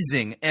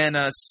amazing and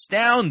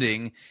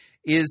astounding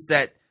is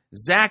that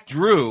Zach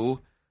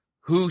Drew,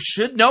 who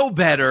should know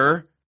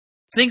better,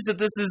 thinks that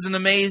this is an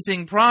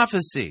amazing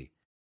prophecy.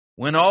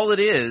 When all it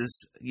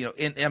is,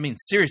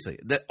 seriously,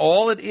 that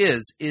all it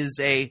is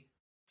a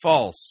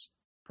false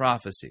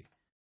prophecy.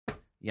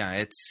 Yeah,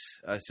 it's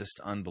just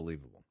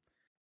unbelievable.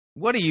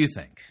 What do you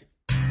think?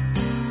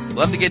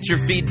 Love to get your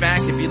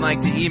feedback. If you'd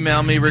like to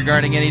email me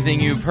regarding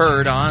anything you've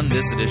heard on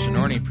this edition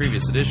or any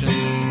previous editions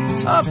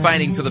of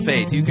Fighting for the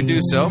Faith, you can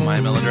do so. My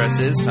email address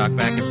is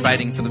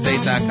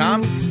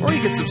talkback@fightingforthefaith.com, or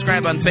you can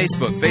subscribe on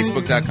Facebook,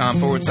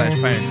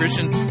 facebook.com/Pirate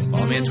Christian.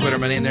 Follow me on Twitter,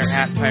 my name there,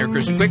 @Pirate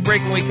Christian. Quick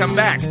break when we come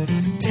back.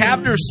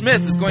 Tavner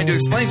Smith is going to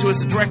explain to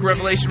us a direct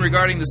revelation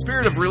regarding the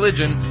spirit of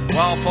religion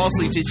while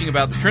falsely teaching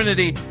about the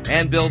Trinity,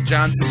 and Bill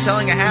Johnson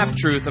telling a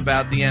half-truth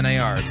about the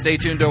NAR. Stay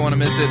tuned, don't want to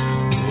miss it.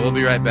 We'll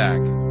be right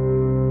back.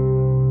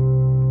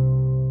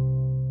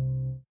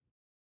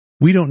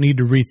 We don't need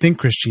to rethink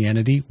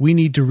Christianity, we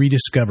need to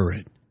rediscover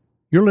it.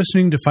 You're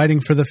listening to Fighting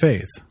for the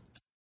Faith.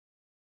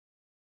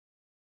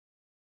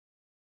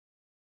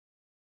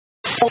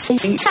 You're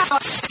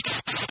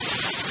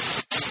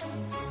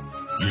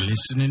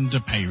listening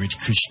to Pirate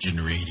Christian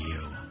Radio.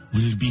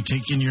 We'll be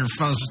taking your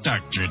false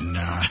doctrine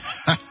now.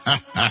 A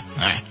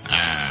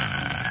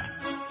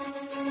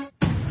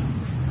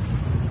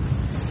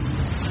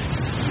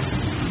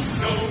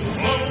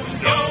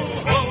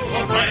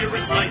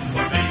pirate's life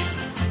for me.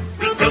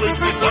 We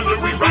pillage, we plunder,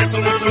 we rifle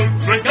and loot.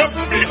 Drink up,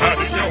 me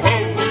hearty, yo ho.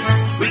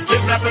 We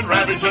kidnap and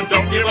ravage and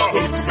don't give a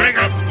hoot. Bring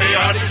up, me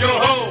hearty, yo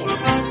ho.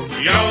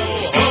 Yo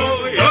ho,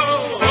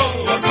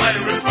 a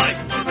pirate's life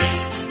for me.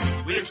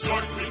 We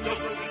extort, we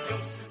pilfer, we kill,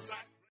 we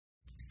sack.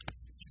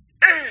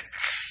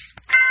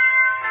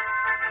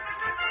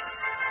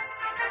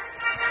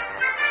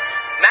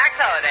 Max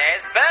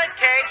Holliday's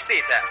Birdcage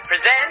Theater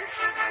presents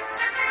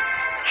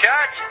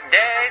Church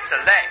Day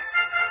Soleil.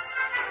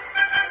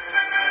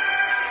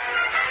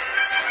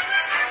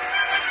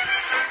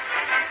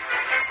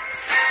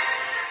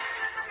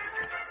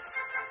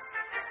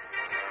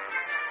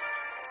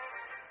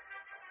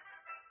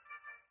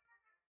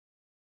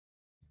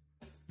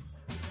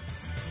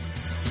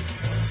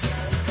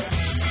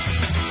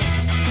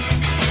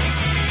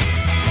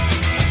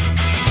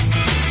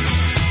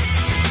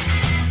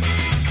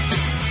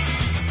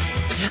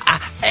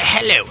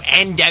 Hello,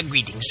 and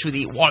greetings to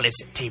the Wallace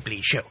Tapley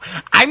Show.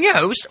 I'm your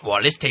host,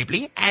 Wallace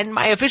Tapley, and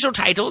my official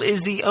title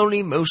is the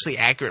only mostly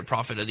accurate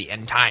prophet of the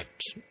end times.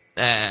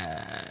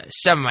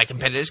 Some of my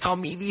competitors call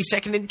me the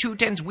second and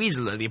two-tenths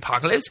weasel of the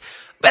apocalypse,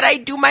 but I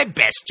do my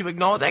best to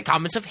ignore their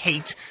comments of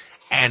hate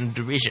and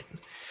derision.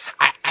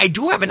 I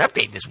do have an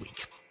update this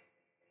week.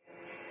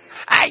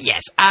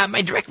 Yes,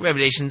 my direct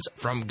revelations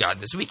from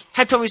God this week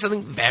have told me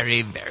something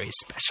very, very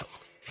special.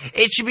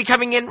 It should be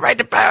coming in right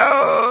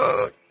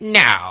about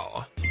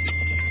now.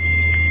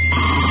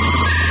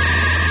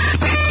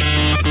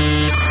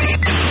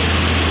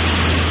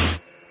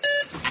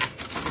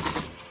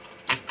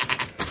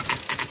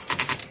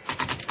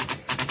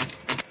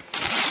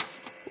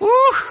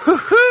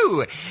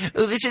 Ooh,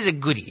 this is a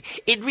goodie.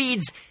 It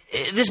reads,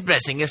 this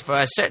blessing is for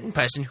a certain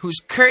person who's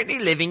currently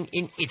living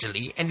in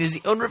Italy and is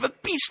the owner of a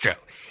bistro.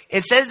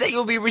 It says that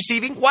you'll be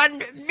receiving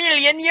 1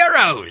 million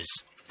euros.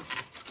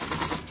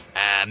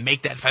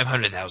 Make that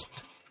 500,000.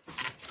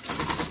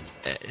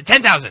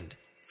 10,000.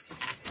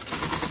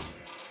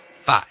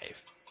 5.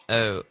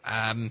 Oh,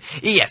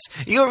 yes,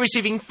 you're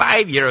receiving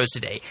 5 euros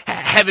today.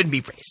 Heaven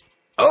be praised.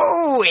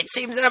 Oh, it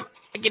seems that I'm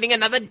getting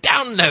another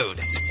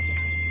download.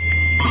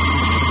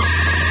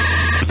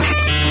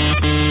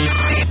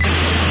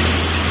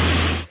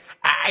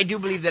 I do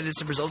believe that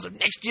it's a result of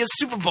next year's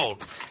Super Bowl.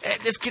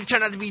 This could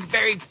turn out to be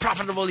very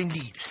profitable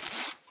indeed.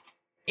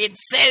 It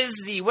says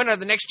the winner of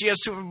the next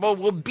year's Super Bowl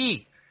will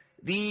be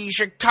the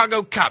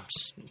Chicago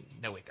Cubs.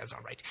 No, wait, that's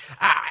not right.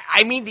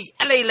 I mean the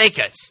LA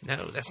Lakers.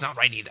 No, that's not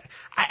right either.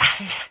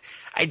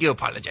 I do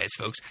apologize,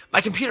 folks. My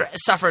computer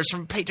suffers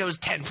from Plato's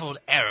tenfold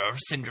error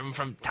syndrome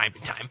from time to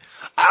time.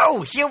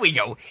 Oh, here we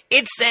go.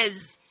 It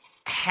says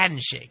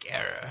handshake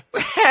error.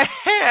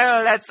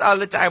 Well, that's all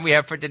the time we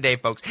have for today,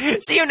 folks.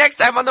 See you next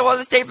time on the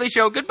Wallace Tapley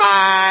Show.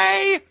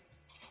 Goodbye!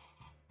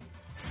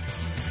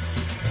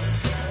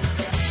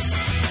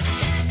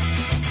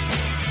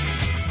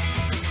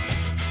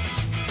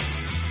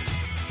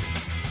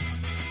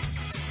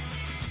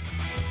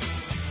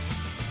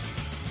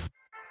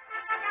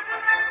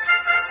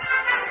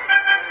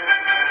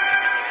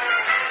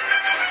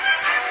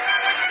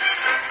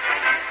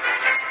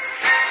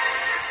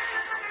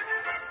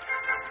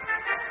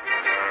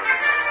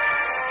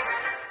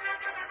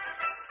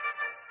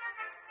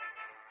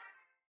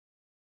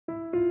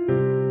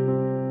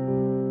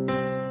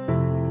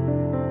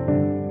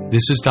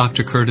 This is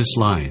Dr. Curtis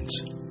Lyons.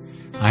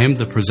 I am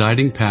the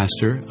presiding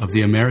pastor of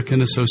the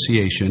American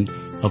Association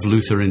of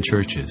Lutheran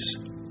Churches.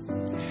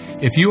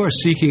 If you are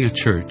seeking a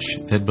church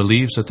that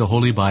believes that the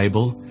Holy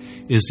Bible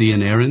is the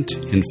inerrant,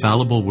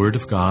 infallible Word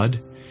of God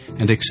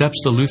and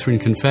accepts the Lutheran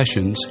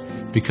confessions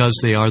because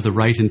they are the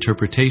right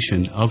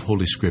interpretation of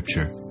Holy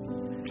Scripture,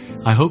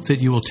 I hope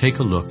that you will take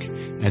a look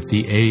at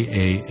the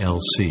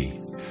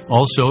AALC.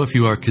 Also, if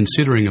you are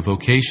considering a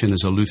vocation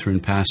as a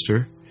Lutheran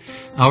pastor,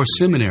 our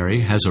seminary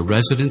has a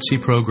residency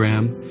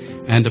program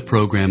and a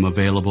program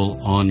available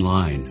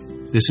online.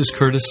 This is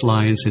Curtis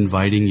Lyons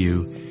inviting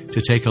you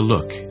to take a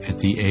look at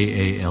the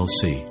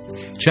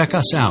AALC. Check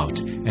us out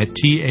at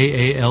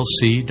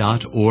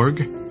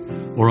taalc.org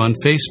or on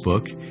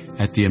Facebook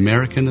at the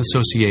American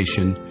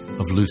Association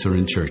of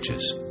Lutheran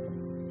Churches.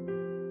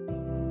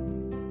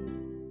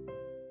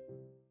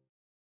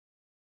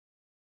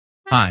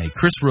 Hi,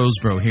 Chris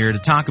Rosebrough here to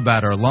talk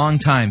about our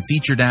longtime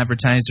featured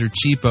advertiser,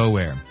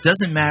 Cheapo Air.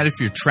 Doesn't matter if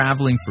you're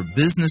traveling for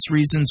business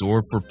reasons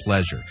or for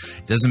pleasure.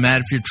 Doesn't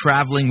matter if you're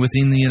traveling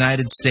within the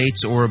United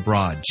States or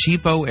abroad.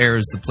 Cheapo Air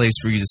is the place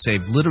for you to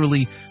save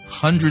literally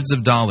hundreds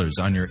of dollars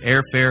on your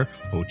airfare,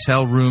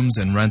 hotel rooms,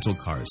 and rental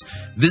cars.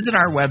 Visit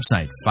our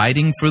website,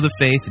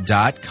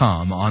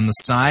 fightingforthefaith.com. On the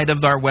side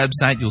of our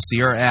website, you'll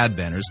see our ad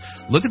banners.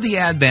 Look at the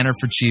ad banner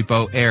for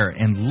Cheapo Air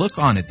and look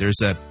on it.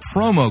 There's a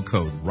promo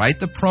code. Write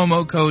the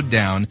promo code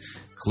down.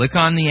 click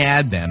on the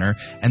ad banner,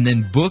 and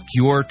then book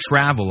your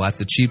travel at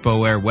the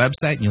Cheapo Air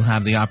website, and you'll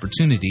have the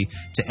opportunity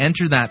to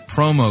enter that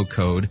promo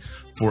code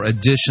for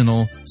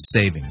additional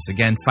savings.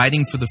 Again,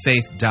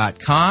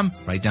 fightingforthefaith.com.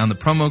 Write down the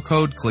promo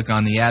code, click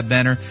on the ad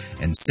banner,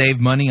 and save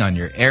money on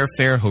your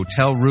airfare,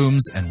 hotel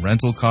rooms, and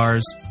rental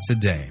cars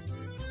today.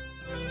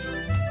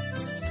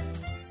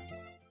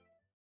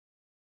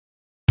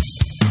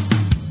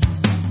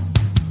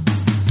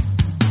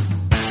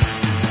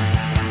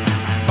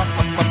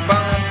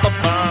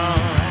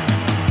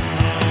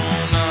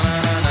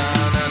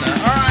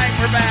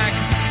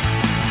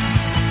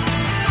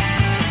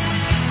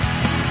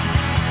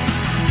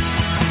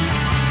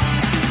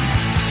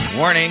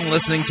 Warning,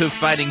 listening to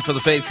Fighting for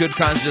the Faith could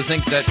cause you to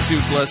think that 2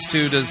 plus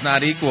 2 does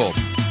not equal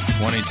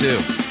 22.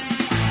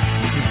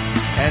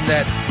 And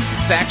that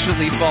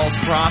factually false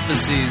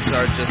prophecies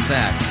are just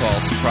that,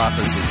 false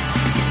prophecies.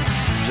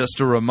 Just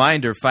a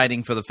reminder,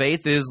 Fighting for the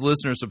Faith is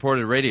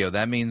listener-supported radio.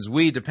 That means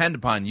we depend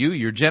upon you,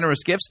 your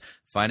generous gifts,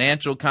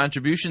 financial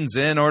contributions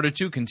in order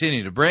to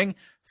continue to bring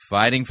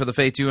Fighting for the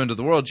Faith to you into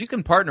the world. You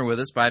can partner with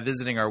us by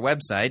visiting our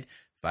website,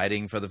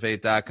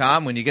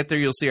 fightingforthefaith.com. When you get there,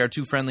 you'll see our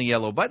 2 friendly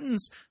yellow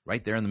buttons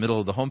right there in the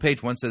middle of the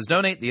homepage. One says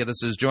donate, the other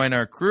says join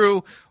our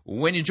crew.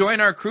 When you join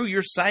our crew,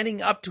 you're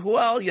signing up to,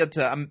 well, you have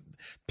to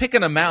pick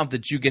an amount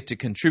that you get to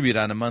contribute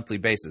on a monthly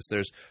basis.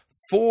 There's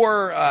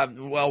 4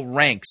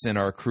 ranks in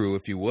our crew,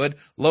 if you would.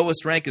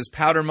 Lowest rank is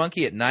Powder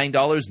Monkey at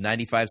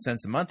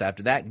 $9.95 a month.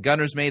 After that,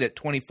 Gunner's Mate at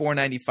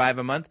 $24.95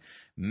 a month.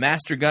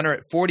 Master Gunner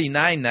at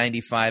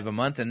 $49.95 a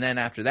month. And then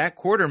after that,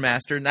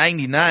 Quartermaster,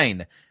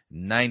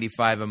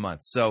 $99.95 a month.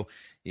 So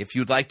if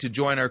you'd like to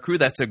join our crew,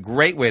 that's a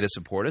great way to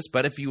support us.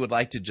 But if you would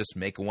like to just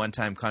make a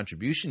one-time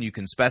contribution, you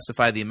can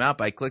specify the amount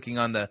by clicking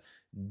on the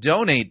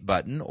donate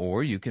button,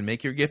 or you can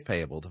make your gift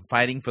payable to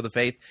Fighting for the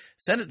Faith.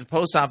 Send it to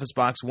Post Office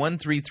Box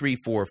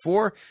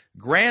 13344,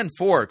 Grand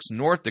Forks,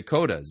 North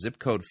Dakota, zip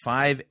code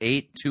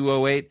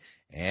 58208.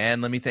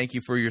 And let me thank you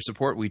for your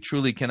support. We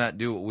truly cannot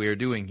do what we are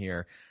doing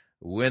here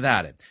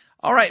without it.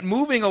 All right,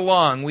 moving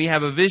along, we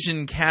have a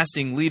vision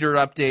casting leader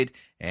update,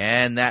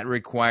 and that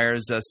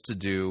requires us to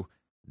do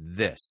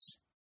this.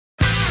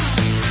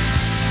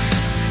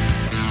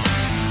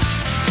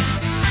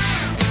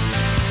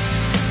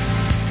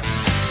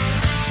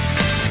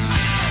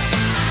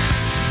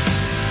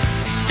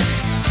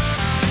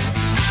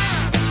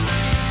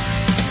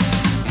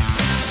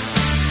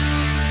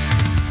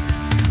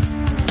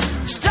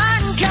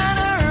 Starting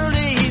kinda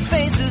early,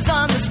 faces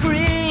on the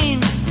screen,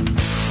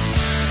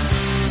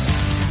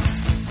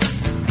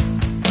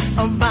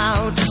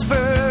 about to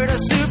spurt a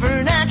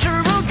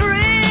supernatural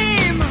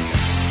dream.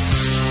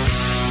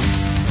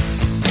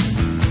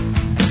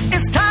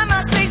 It's time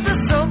I speak the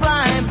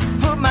sublime,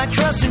 put my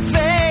trust in faith.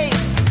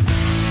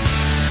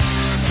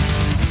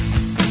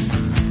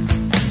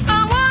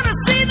 I want to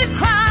see the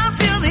crowd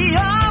feel the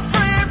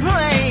offering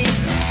play.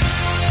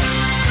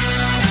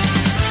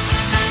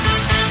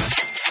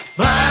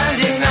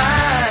 Blinding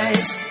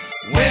eyes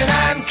when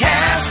I'm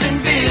casting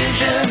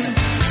vision.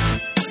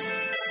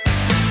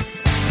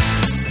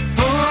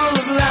 Full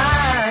of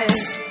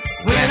lies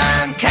when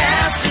I'm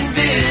casting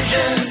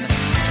vision.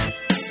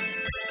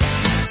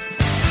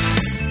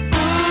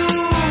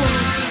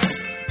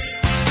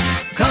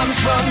 Comes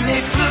from me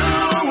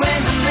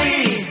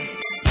fluently.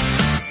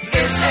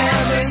 It's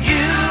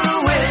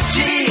L-U-N-G.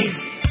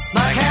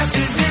 My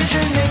casted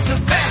vision is the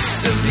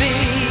best of me.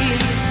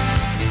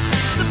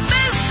 The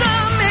best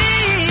of me.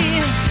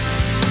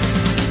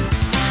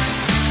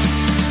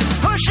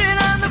 Pushing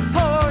on the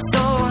poor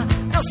soul,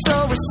 they'll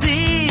sow a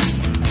seed.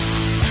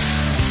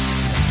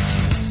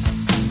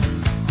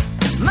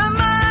 My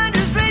mind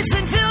is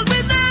racing, filled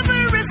with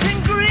avarice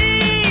and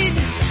greed.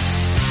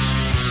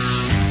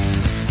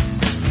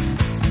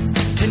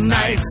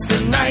 Tonight's the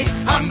night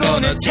I'm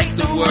gonna take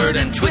the word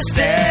and twist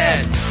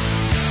it.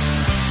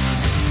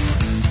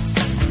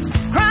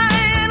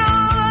 Crying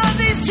all of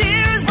these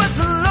tears, but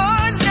the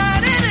Lord's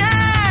not in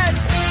it.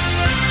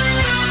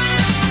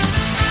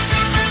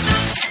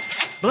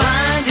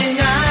 Blinding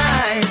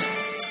eyes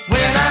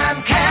when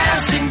I'm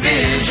casting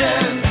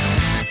vision.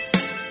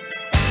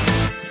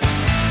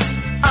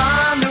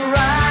 On the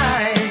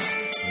rise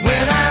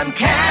when I'm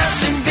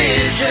casting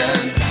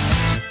vision.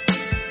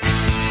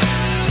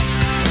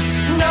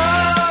 No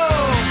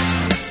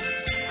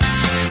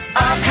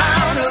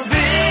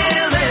accountability.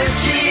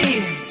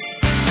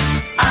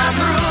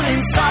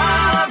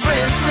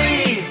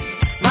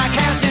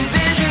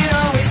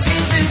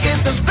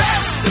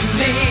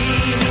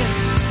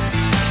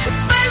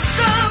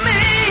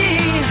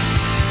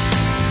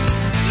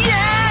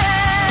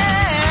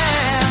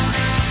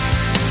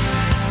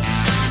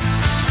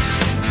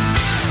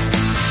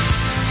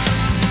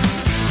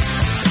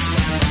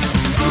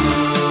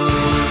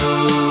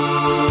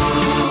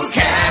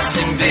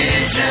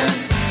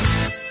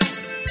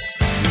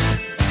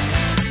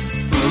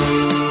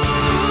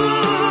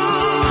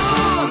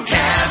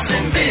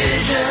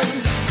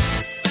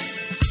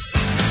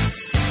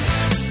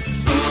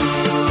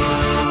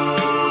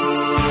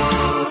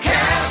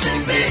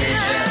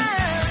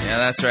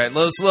 That's right.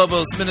 Los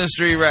Lobos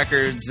Ministry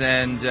Records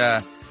and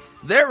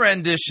their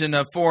rendition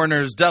of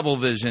Foreigner's Double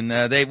Vision.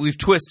 We've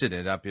twisted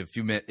it up, if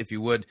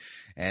you would,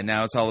 and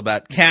now it's all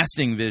about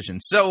casting vision.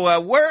 So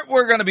what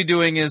we're going to be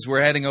doing is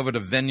we're heading over to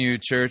Venue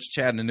Church,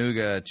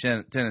 Chattanooga,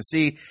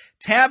 Tennessee.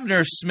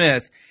 Tavner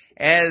Smith,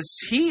 as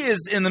he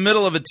is in the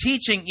middle of a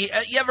teaching. You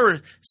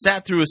ever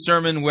sat through a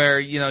sermon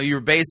where you're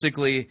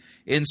basically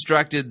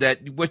instructed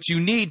that what you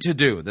need to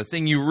do, the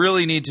thing you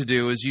really need to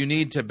do, is you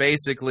need to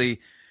basically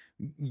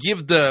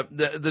give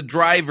the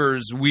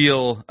driver's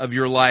wheel of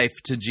your life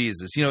to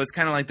Jesus. It's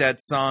kind of like that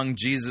song,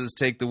 Jesus,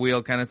 Take the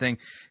Wheel kind of thing.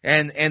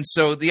 And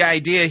so the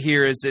idea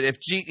here is that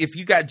if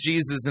you got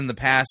Jesus in the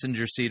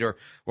passenger seat or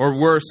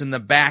worse, in the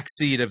back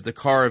seat of the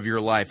car of your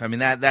life, I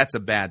mean, that's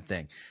a bad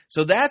thing.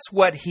 So that's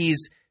what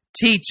he's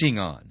teaching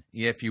on,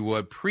 if you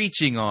would,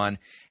 preaching on.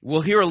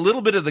 We'll hear a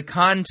little bit of the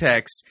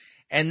context,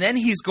 and then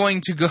he's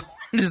going to go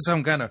into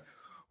some kind of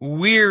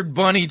weird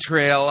bunny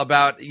trail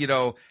about,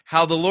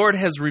 how the Lord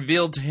has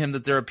revealed to him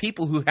that there are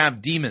people who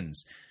have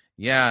demons.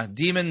 Yeah,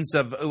 demons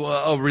of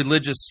a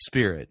religious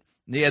spirit.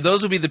 Yeah,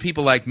 those will be the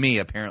people like me,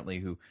 apparently,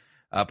 who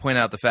point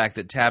out the fact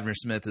that Tavner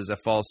Smith is a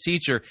false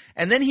teacher.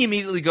 And then he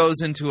immediately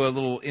goes into a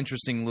little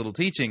interesting little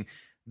teaching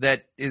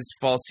that is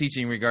false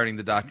teaching regarding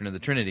the doctrine of the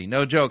Trinity.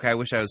 No joke, I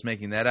wish I was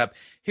making that up.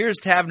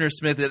 Here's Tavner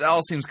Smith. It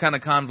all seems kind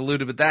of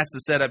convoluted, but that's the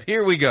setup.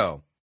 Here we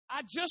go.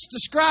 I just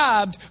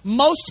described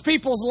most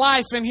people's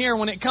life in here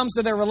when it comes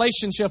to their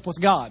relationship with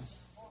God.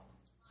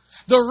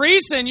 The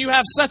reason you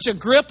have such a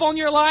grip on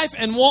your life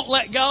and won't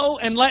let go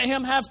and let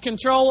Him have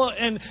control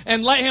and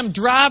let Him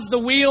drive the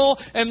wheel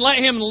and let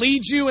Him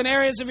lead you in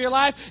areas of your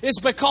life is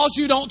because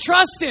you don't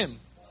trust Him.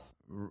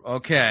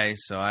 Okay,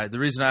 so the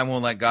reason I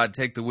won't let God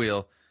take the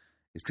wheel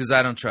is because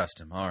I don't trust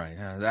Him. All right,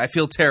 I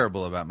feel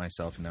terrible about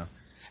myself now.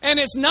 And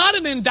it's not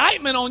an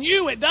indictment on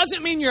you. It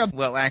doesn't mean you're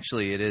Well,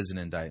 actually, it is an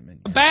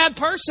indictment. a bad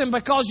person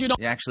because you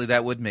don't... Actually,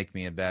 that would make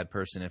me a bad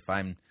person if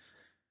I'm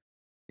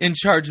in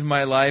charge of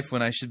my life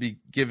when I should be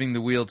giving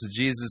the wheel to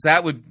Jesus.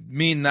 That would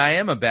mean I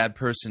am a bad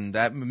person.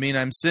 That would mean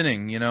I'm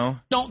sinning,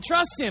 Don't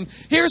trust Him.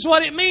 Here's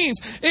what it means.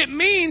 It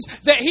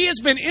means that He has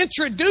been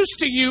introduced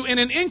to you in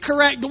an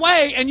incorrect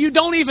way and you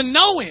don't even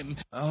know Him.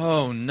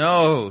 Oh,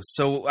 no.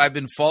 So I've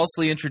been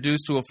falsely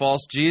introduced to a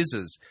false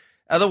Jesus.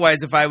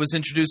 Otherwise, if I was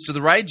introduced to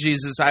the right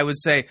Jesus, I would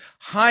say,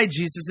 "Hi,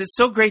 Jesus, it's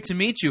so great to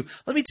meet you.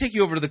 Let me take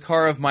you over to the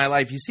car of my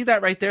life. You see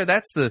that right there?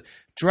 That's the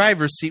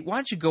driver's seat. Why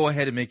don't you go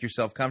ahead and make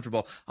yourself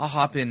comfortable? I'll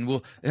hop in.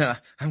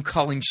 I'm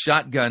calling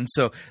shotgun,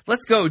 so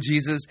let's go,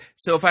 Jesus."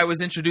 So if I was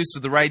introduced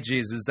to the right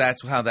Jesus,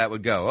 that's how that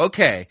would go.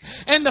 Okay.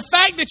 And the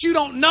fact that you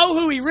don't know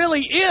who He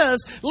really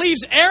is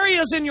leaves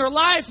areas in your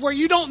life where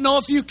you don't know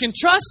if you can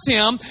trust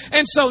Him.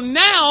 And so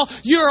now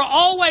you're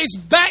always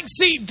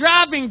backseat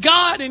driving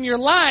God in your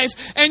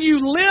life and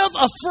you live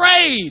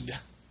afraid.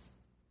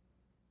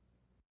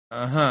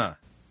 Uh-huh.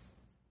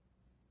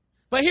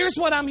 But here's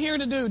what I'm here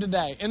to do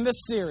today in this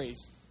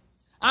series.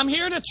 I'm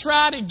here to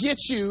try to get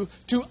you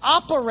to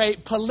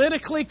operate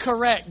politically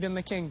correct in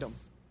the kingdom.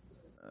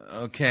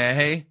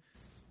 Okay.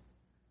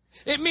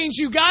 It means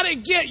you got to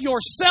get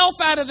yourself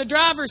out of the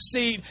driver's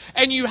seat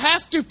and you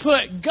have to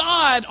put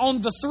God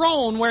on the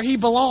throne where He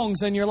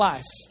belongs in your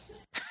life.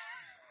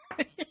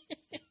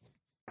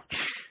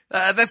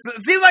 It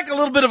seems like a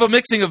little bit of a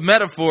mixing of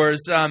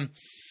metaphors.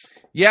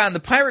 Yeah, in the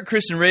Pirate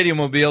Christian Radio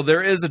Mobile,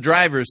 there is a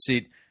driver's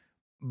seat,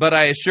 but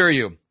I assure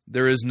you,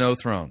 there is no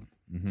throne.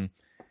 Mm-hmm.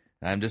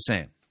 I'm just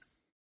saying.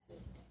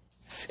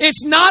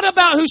 It's not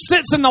about who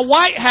sits in the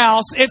White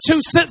House, it's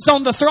who sits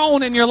on the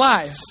throne in your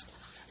life.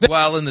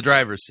 While in the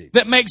driver's seat.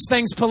 That makes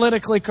things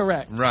politically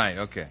correct. Right,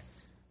 okay.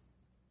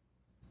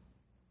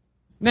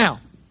 Now,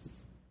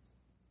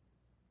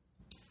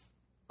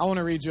 I want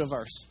to read you a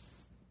verse.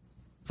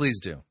 Please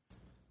do.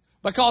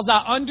 Because I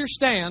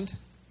understand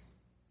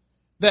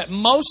that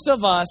most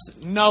of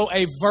us know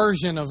a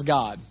version of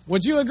God.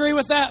 Would you agree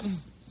with that?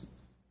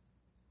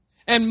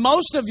 And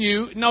most of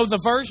you know the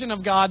version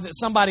of God that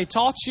somebody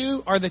taught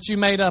you or that you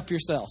made up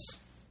yourself.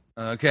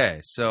 Okay,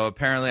 so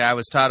apparently I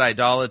was taught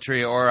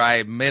idolatry or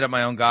I made up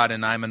my own God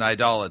and I'm an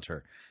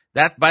idolater.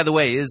 That, by the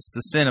way, is the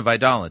sin of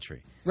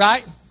idolatry.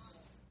 Right?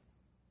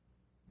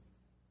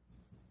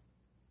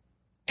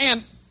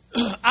 And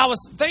I was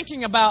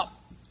thinking about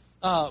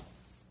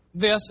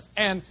this,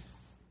 and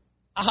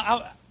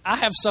I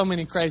have so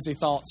many crazy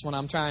thoughts when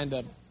I'm trying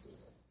to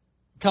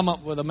come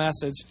up with a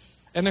message.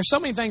 And there's so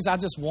many things I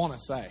just want to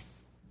say.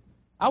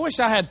 I wish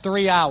I had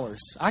 3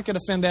 hours. I could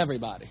offend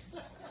everybody.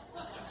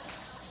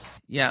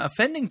 Yeah,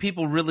 offending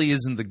people really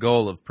isn't the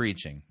goal of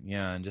preaching.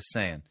 Yeah, I'm just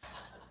saying.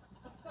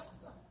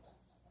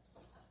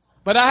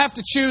 But I have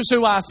to choose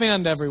who I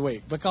offend every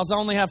week because I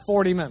only have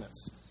 40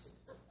 minutes.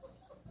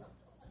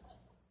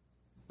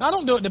 I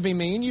don't do it to be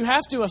mean. You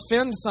have to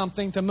offend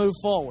something to move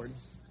forward.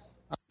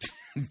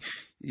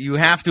 You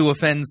have to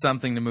offend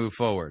something to move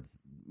forward.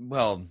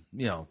 Well,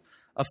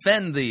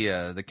 offend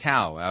the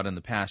cow out in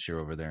the pasture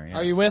over there. Yeah.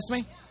 Are you with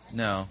me?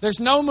 No. There's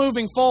no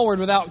moving forward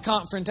without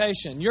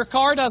confrontation. Your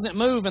car doesn't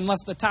move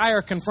unless the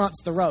tire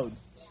confronts the road.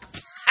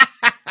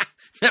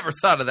 Never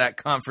thought of that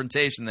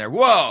confrontation there.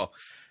 Whoa,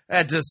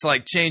 that just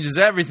like changes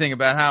everything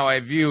about how I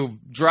view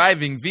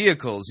driving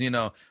vehicles, you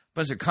know.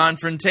 Bunch of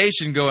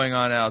confrontation going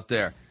on out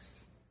there.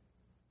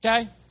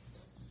 Okay?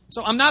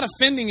 So I'm not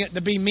offending it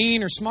to be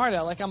mean or smart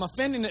aleck. I'm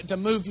offending it to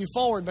move you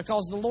forward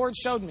because the Lord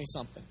showed me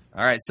something.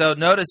 All right, so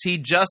notice he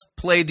just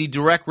played the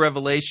direct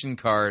revelation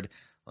card.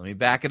 Let me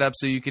back it up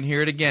so you can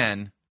hear it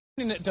again.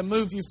 It to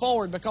move you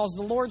forward because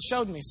the Lord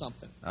showed me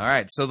something. All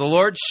right, so the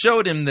Lord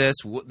showed him this.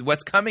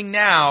 What's coming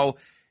now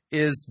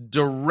is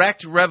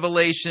direct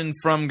revelation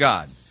from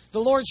God.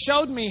 The Lord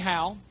showed me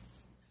how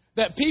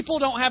that people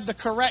don't have the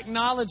correct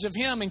knowledge of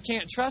Him and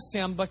can't trust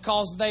Him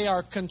because they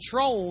are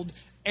controlled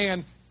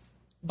and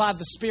by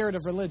the spirit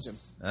of religion.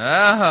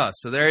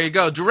 So there you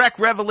go. Direct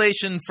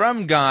revelation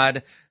from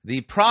God.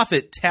 The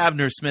prophet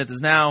Tavner Smith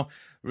has now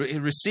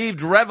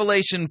received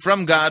revelation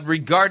from God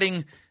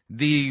regarding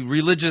the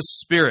religious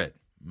spirit.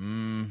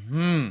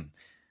 Yeah,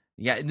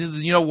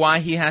 you know why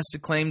he has to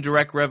claim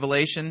direct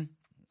revelation?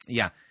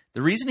 Yeah,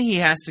 the reason he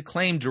has to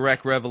claim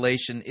direct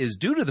revelation is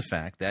due to the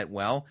fact that,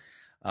 well,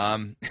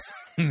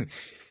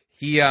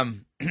 he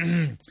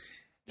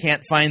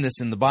can't find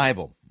this in the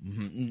Bible.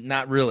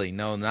 Not really.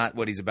 No, not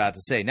what he's about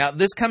to say. Now,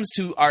 this comes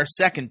to our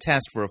second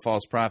test for a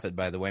false prophet,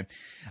 by the way.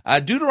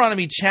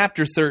 Deuteronomy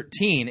chapter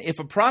 13. If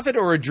a prophet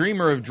or a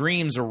dreamer of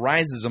dreams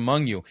arises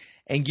among you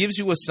and gives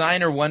you a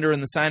sign or wonder,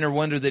 and the sign or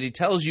wonder that he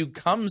tells you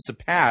comes to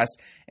pass,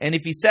 and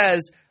if he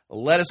says,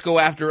 let us go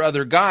after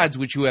other gods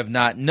which you have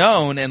not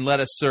known, and let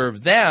us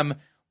serve them,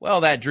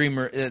 well, that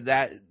dreamer,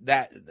 that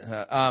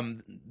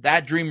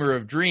dreamer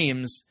of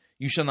dreams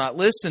you shall not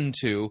listen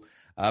to,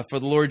 for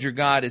the Lord your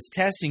God is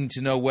testing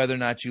to know whether or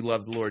not you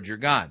love the Lord your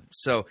God.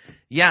 So,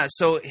 yeah,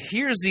 so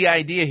here's the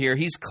idea here.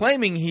 He's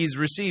claiming he's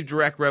received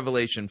direct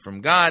revelation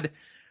from God,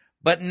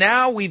 but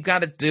now we've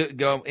got to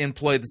go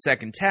employ the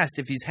second test.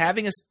 If he's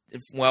having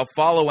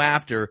follow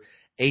after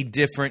a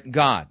different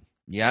God.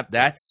 Yep,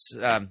 that's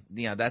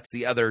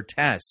the other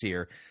test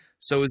here.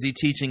 So is he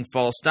teaching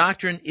false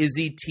doctrine? Is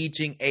he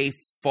teaching a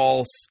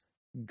false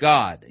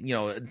God?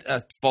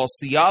 A false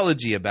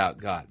theology about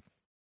God?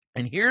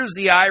 And here's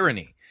the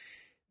irony.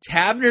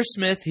 Tavner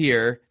Smith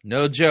here,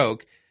 no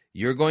joke,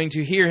 you're going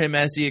to hear him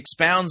as he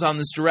expounds on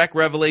this direct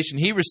revelation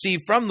he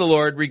received from the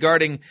Lord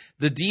regarding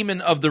the demon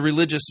of the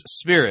religious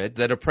spirit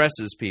that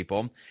oppresses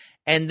people.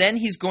 And then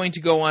he's going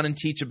to go on and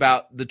teach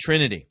about the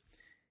Trinity.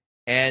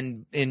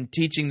 And in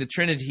teaching the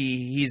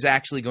Trinity, he's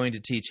actually going to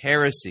teach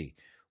heresy,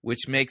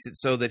 which makes it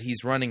so that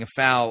he's running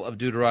afoul of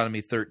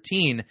Deuteronomy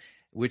 13,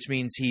 which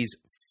means he's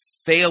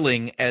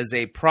failing as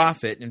a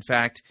prophet. In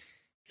fact,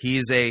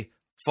 he's a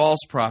false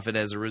prophet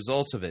as a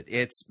result of it.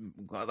 It's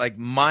like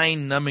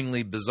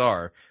mind-numbingly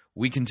bizarre.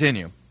 We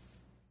continue.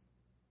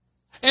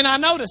 And I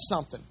noticed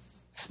something.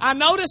 I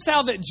noticed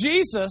how that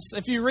Jesus,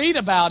 if you read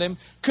about him,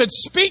 could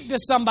speak to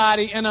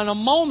somebody and in a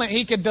moment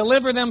he could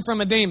deliver them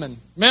from a demon.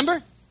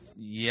 Remember?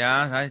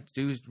 Yeah, I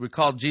do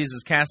recall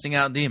Jesus casting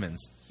out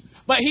demons.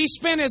 But he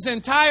spent his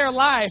entire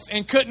life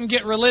and couldn't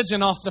get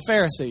religion off the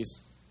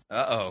Pharisees.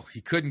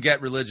 He couldn't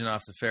get religion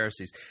off the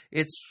Pharisees.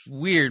 It's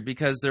weird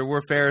because there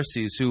were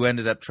Pharisees who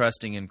ended up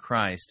trusting in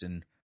Christ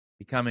and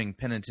becoming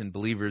penitent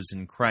believers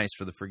in Christ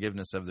for the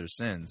forgiveness of their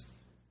sins.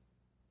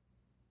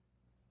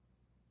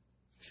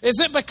 Is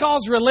it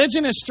because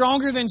religion is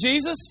stronger than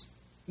Jesus?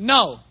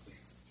 No.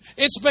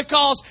 It's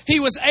because he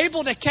was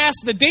able to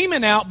cast the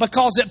demon out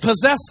because it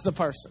possessed the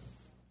person.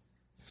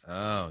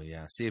 Oh,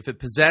 yeah. See, if it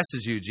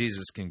possesses you,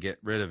 Jesus can get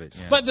rid of it.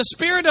 Yeah. But the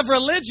spirit of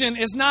religion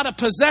is not a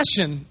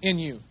possession in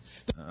you.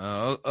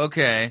 Oh,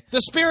 okay.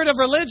 The spirit of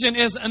religion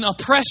is an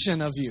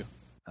oppression of you.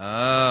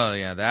 Oh,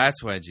 yeah.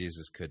 That's why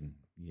Jesus couldn't,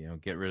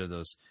 get rid of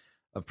those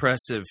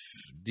oppressive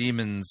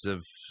demons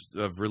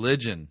of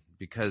religion,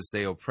 because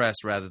they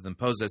oppress rather than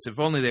possess. If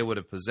only they would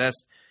have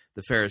possessed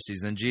the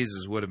Pharisees, then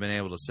Jesus would have been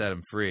able to set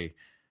them free.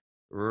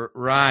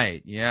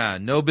 Right, yeah.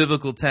 No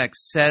biblical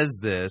text says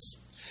this.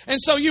 And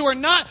so you are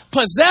not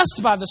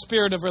possessed by the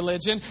spirit of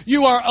religion.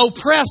 You are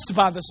oppressed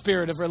by the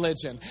spirit of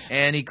religion.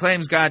 And he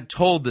claims God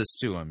told this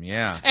to him,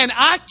 yeah. And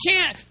I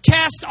can't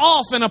cast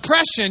off an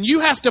oppression. You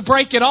have to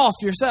break it off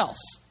yourself.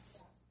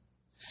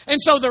 And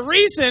so the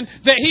reason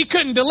that he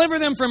couldn't deliver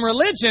them from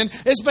religion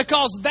is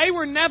because they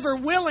were never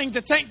willing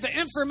to take the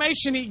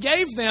information he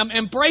gave them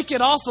and break it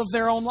off of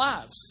their own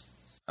lives.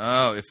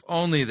 Oh, if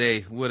only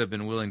they would have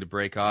been willing to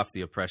break off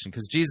the oppression,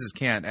 because Jesus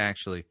can't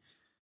actually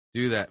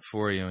do that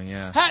for you,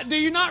 yeah. Do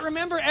you not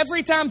remember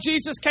every time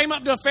Jesus came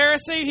up to a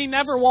Pharisee, he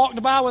never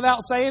walked by without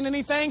saying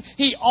anything?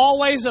 He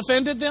always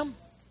offended them?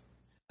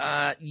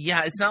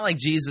 Yeah, it's not like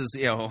Jesus,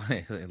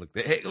 hey,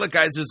 look,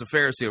 guys, there's a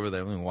Pharisee over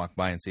there. Let me walk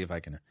by and see if I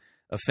can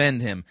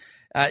offend him.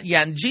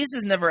 And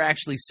Jesus never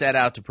actually set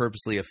out to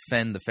purposely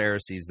offend the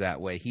Pharisees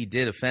that way. He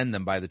did offend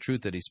them by the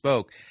truth that he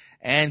spoke,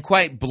 and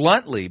quite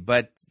bluntly,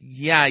 but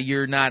yeah,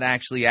 you're not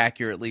actually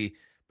accurately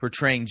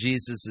portraying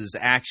Jesus'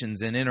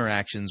 actions and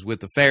interactions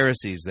with the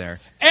Pharisees there.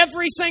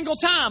 Every single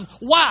time.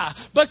 Why?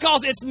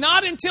 Because it's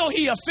not until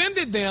he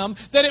offended them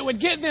that it would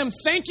get them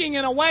thinking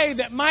in a way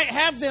that might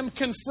have them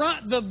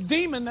confront the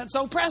demon that's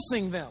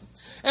oppressing them.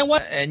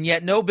 And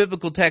yet no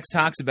biblical text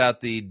talks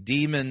about the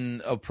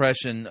demon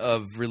oppression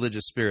of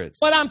religious spirits.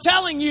 What I'm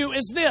telling you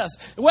is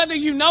this, whether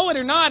you know it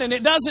or not, and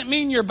it doesn't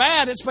mean you're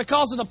bad, it's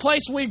because of the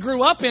place we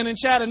grew up in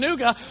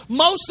Chattanooga,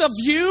 most of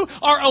you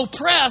are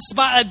oppressed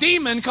by a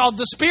demon called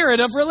the spirit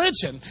of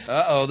religion.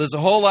 Uh-oh, there's a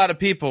whole lot of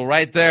people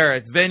right there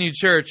at Venue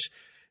Church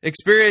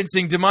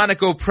experiencing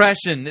demonic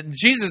oppression.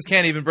 Jesus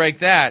can't even break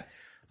that.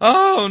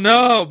 Oh,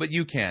 no, but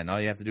you can. All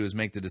you have to do is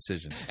make the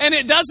decision. And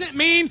it doesn't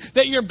mean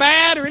that you're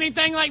bad or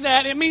anything like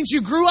that. It means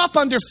you grew up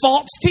under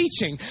false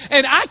teaching.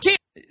 And I can't...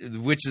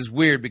 Which is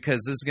weird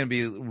because this is going to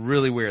be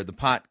really weird. The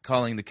pot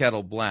calling the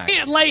kettle black.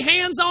 Can't lay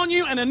hands on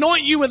you and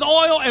anoint you with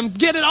oil and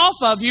get it off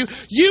of you.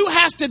 You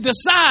have to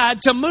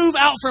decide to move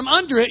out from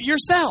under it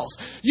yourself.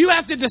 You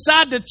have to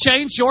decide to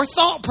change your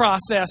thought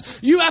process.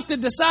 You have to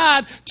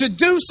decide to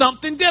do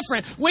something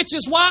different, which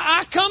is why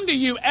I come to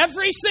you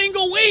every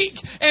single week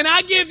and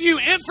I give you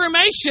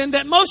information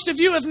that most of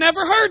you have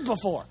never heard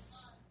before.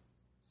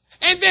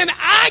 And then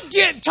I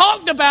get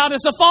talked about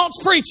as a false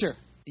preacher.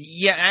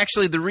 Yeah,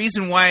 actually, the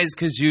reason why is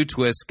because you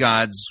twist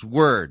God's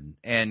word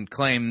and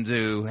claim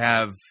to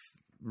have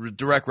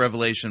direct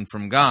revelation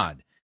from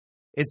God.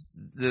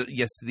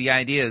 The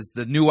idea is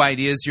the new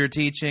ideas you're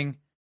teaching,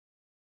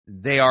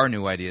 they are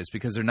new ideas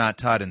because they're not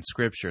taught in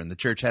Scripture, and the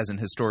church hasn't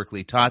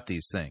historically taught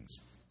these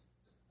things.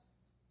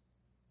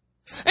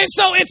 And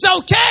so it's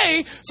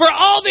okay for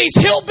all these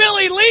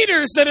hillbilly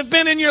leaders that have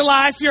been in your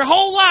life, your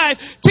whole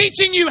life,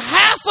 teaching you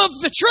half of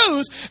the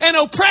truth and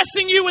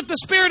oppressing you with the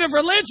spirit of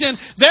religion.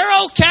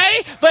 They're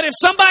okay, but if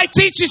somebody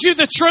teaches you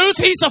the truth,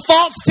 he's a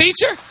false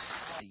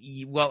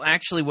teacher? Well,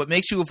 actually, what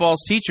makes you a false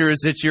teacher is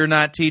that you're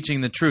not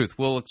teaching the truth.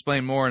 We'll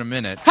explain more in a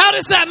minute. How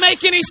does that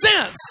make any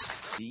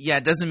sense? Yeah,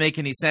 it doesn't make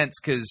any sense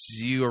because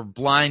you are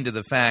blind to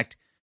the fact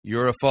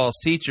you're a false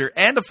teacher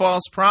and a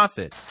false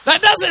prophet.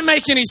 That doesn't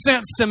make any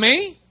sense to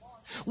me.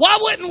 Why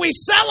wouldn't we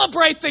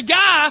celebrate the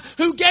guy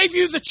who gave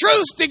you the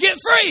truth to get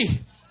free?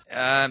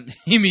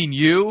 You mean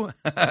you?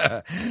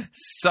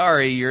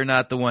 Sorry, you're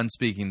not the one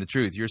speaking the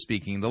truth. You're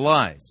speaking the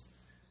lies.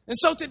 And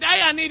so today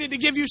I needed to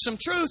give you some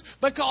truth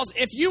because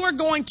if you are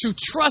going to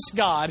trust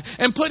God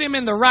and put him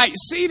in the right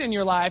seat in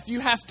your life,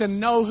 you have to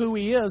know who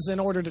he is in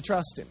order to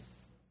trust him.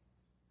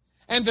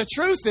 And the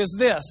truth is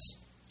this.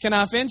 Can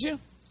I offend you?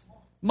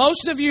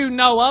 Most of you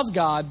know of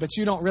God, but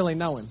you don't really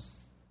know him.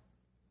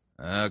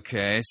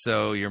 Okay,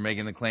 so you're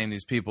making the claim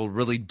these people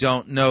really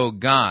don't know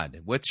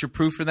God. What's your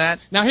proof for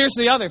that? Now, here's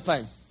the other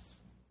thing.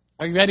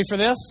 Are you ready for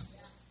this?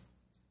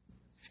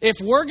 If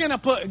we're going to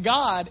put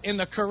God in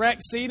the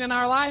correct seat in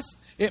our life,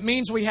 it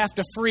means we have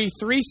to free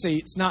 3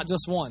 seats, not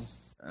just 1.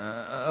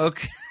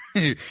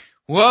 Okay.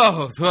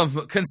 Whoa,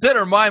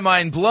 consider my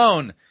mind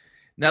blown.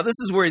 Now, this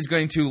is where he's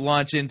going to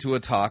launch into a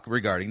talk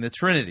regarding the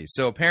Trinity.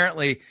 So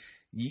apparently,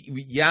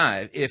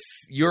 yeah, if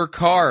your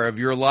car of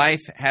your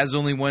life has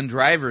only 1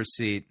 driver's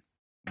seat,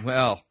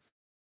 well,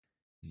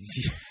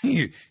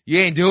 you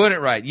ain't doing it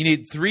right. You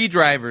need 3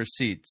 driver's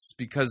seats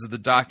because of the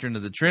doctrine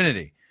of the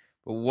Trinity.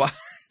 But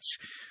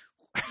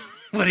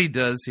what he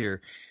does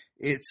here,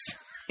 it's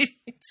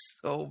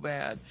so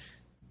bad.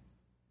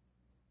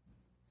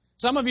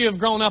 Some of you have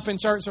grown up in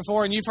church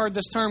before, and you've heard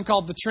this term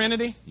called the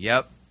Trinity.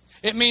 Yep.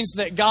 It means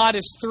that God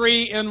is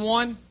 3 in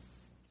 1.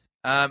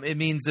 It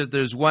means that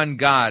there's one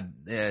God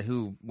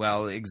who,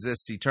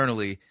 exists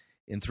eternally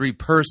in 3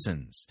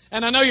 persons.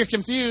 And I know you're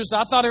confused.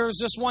 I thought it was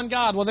just one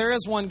God. Well, there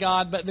is one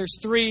God, but there's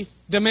 3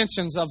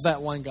 dimensions of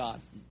that one God.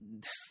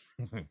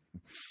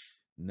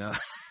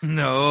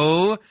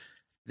 No.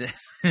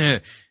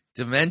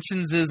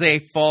 Dimensions is a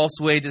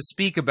false way to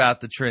speak about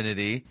the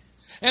Trinity.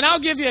 And I'll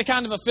give you a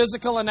kind of a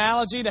physical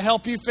analogy to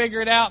help you figure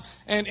it out.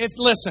 And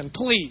listen,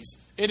 please.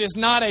 It is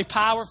not a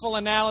powerful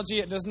analogy.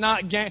 It does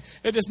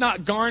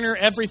not garner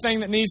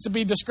everything that needs to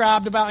be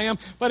described about him.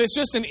 But it's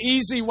just an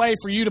easy way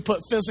for you to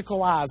put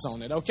physical eyes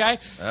on it, okay?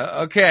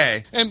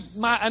 Okay. And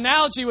my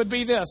analogy would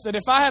be this, that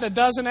if I had a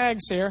dozen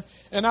eggs here,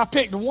 and I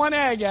picked 1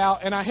 egg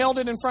out, and I held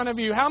it in front of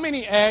you, how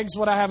many eggs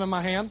would I have in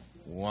my hand?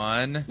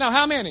 1. No,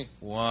 how many?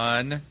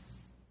 1.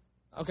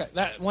 Okay,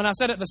 when I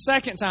said it the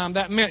second time,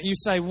 that meant you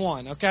say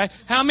 1, okay?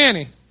 How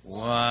many?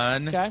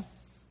 1. Okay.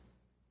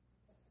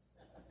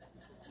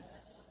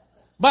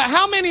 But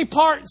how many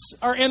parts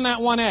are in that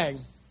 1 egg?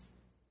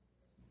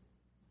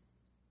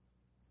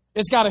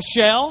 It's got a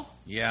shell.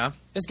 Yeah.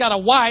 It's got a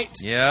white.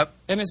 Yep.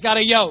 And it's got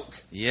a yolk.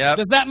 Yep.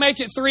 Does that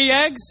make it 3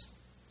 eggs?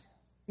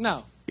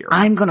 No.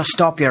 I'm going to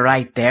stop you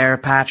right there,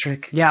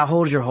 Patrick. Yeah,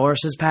 hold your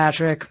horses,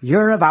 Patrick.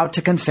 You're about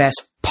to confess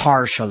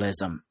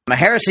partialism. A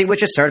heresy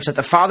which asserts that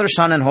the Father,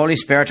 Son, and Holy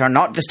Spirit are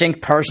not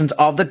distinct persons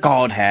of the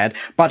Godhead,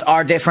 but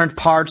are different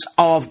parts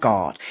of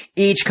God,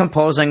 each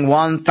composing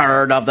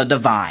 1/3 of the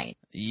divine.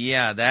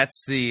 Yeah,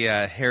 that's the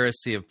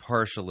heresy of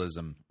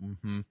partialism.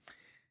 Mm-hmm.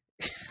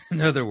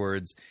 In other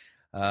words,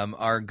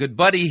 our good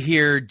buddy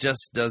here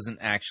just doesn't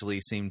actually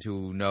seem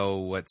to know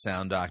what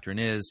sound doctrine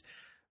is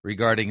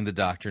regarding the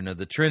doctrine of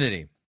the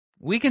Trinity.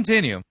 We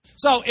continue.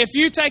 So if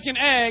you take an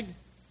egg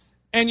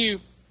and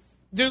you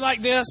do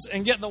like this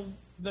and get the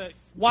the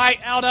white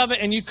out of it,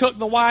 and you cook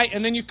the white,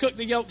 and then you cook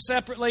the yolk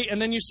separately,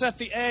 and then you set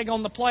the egg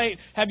on the plate.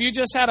 Have you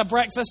just had a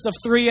breakfast of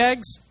 3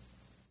 eggs?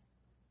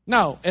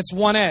 No, it's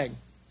 1 egg.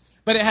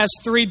 But it has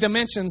 3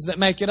 dimensions that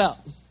make it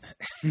up.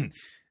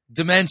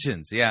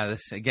 Dimensions, yeah.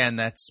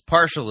 That's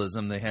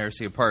partialism, the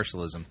heresy of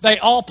partialism. They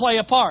all play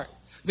a part.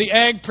 The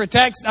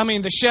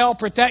shell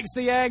protects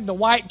the egg, the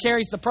white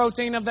carries the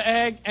protein of the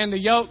egg, and the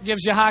yolk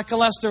gives you high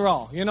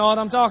cholesterol. You know what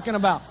I'm talking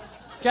about,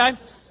 okay?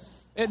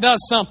 It does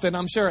something,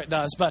 I'm sure it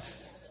does. But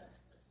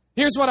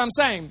here's what I'm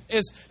saying,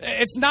 is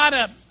it's not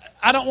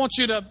I don't want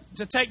you to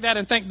take that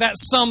and think that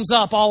sums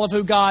up all of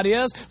who God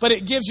is, but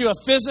it gives you a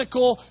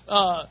physical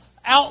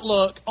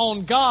outlook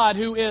on God,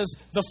 who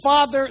is the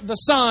Father, the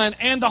Son,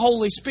 and the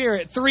Holy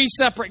Spirit. 3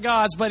 separate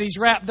gods, but he's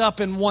wrapped up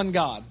in one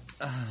God.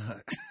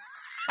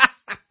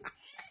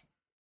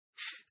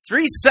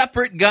 3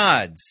 separate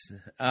gods.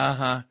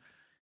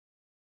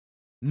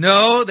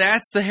 No,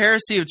 that's the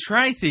heresy of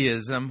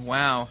tritheism.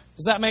 Wow.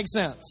 Does that make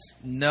sense?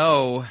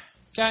 No.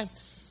 Okay.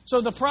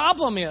 So the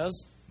problem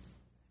is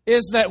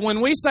that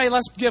when we say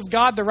let's give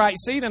God the right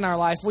seat in our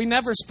life, we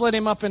never split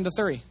him up into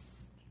 3.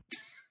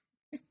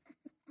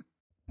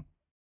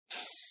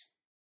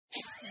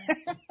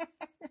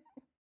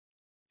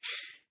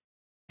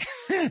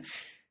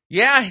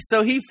 Yeah,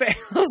 so he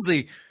fails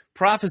the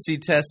prophecy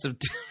test of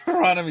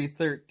Deuteronomy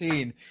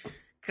 13.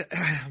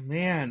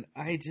 Man,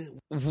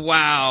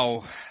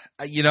 wow.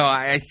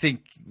 I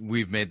think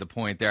we've made the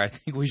point there. I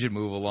think we should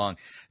move along.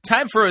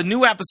 Time for a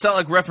new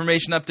Apostolic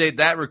Reformation update.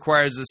 That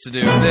requires us to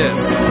do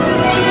this.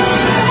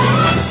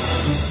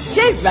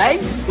 Chief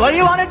mate, what do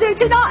you want to do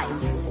tonight?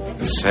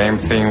 The same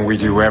thing we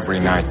do every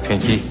night,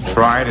 Pinky.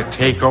 Try to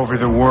take over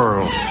the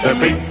world. The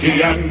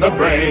Pinky and the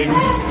Brain.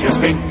 Yes,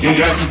 Pinky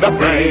and the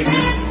Brain.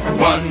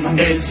 One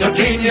is a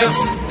genius,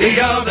 the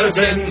other's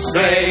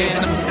insane.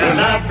 They're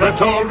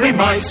laboratory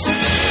mice.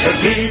 Their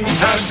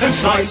genes have been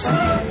spliced.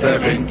 They're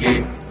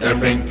Pinky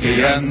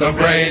and the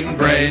Brain.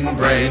 Brain.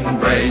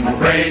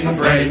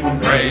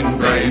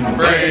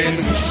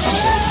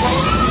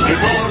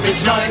 Before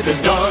each night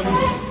is done,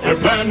 their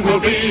plan will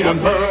be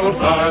unfurled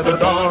by the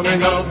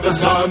dawning of the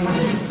sun.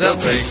 They'll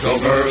take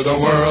over the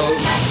world.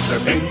 They're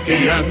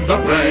Pinky and the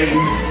Brain.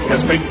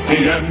 Yes,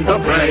 Pinky and the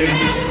Brain.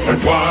 Their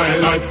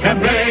twilight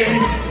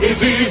campaign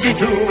is easy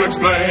to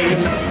explain.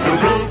 To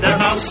prove their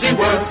mousy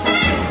worth,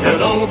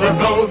 they'll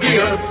overthrow the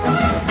earth.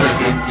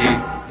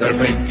 They're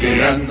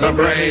Pinky and the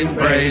Brain.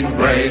 Brain.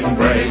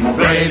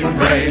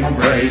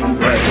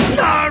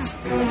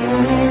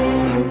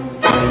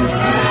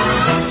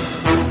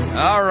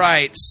 All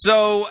right,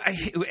 so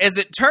as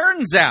it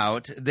turns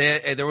out,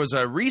 there was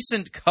a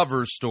recent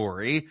cover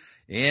story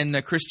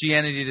in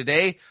Christianity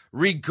Today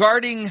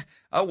regarding,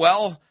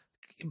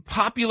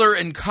 popular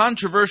and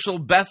controversial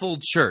Bethel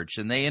Church,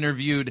 and they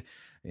interviewed,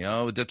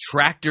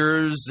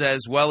 detractors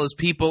as well as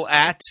people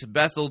at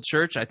Bethel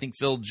Church. I think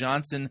Phil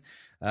Johnson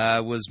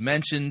was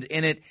mentioned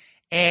in it,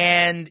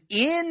 and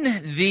in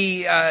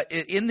the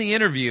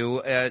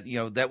interview,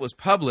 that was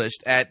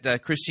published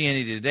at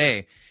Christianity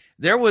Today,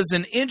 there was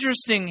an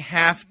interesting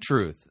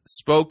half-truth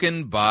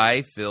spoken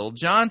by Phil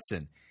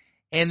Johnson.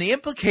 And the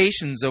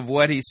implications of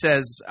what he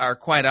says are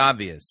quite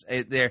obvious.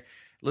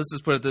 Let's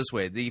just put it this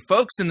way. The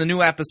folks in the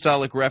New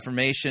Apostolic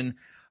Reformation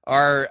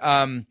are,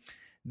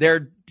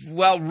 they're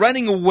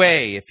running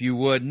away, if you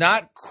would,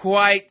 not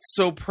quite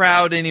so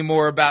proud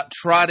anymore about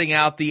trotting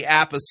out the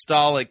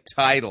apostolic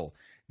title.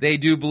 They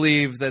do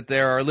believe that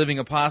there are living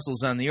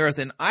apostles on the earth.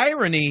 And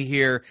irony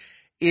here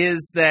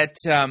is that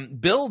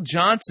Bill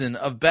Johnson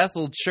of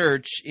Bethel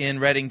Church in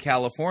Redding,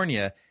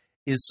 California,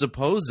 is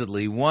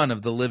supposedly one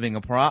of the living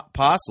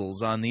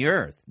apostles on the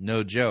earth.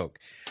 No joke.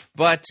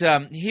 But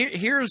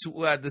here's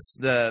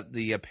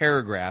the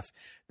paragraph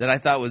that I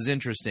thought was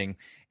interesting,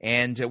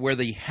 and where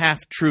the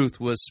half-truth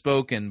was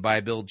spoken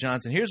by Bill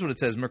Johnson. Here's what it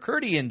says.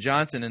 McCurdy and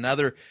Johnson and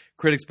other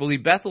critics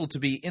believe Bethel to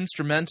be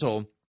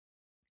instrumental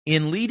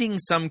in leading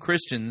some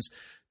Christians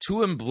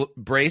to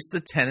embrace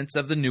the tenets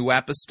of the New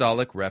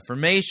Apostolic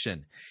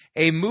Reformation,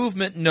 a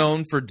movement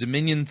known for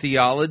dominion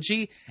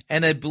theology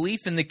and a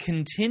belief in the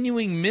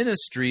continuing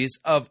ministries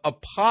of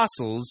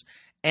apostles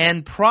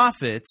and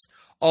prophets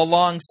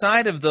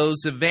alongside of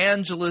those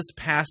evangelists,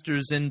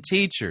 pastors, and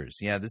teachers.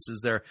 Yeah, this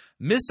is their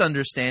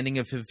misunderstanding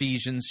of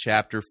Ephesians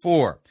chapter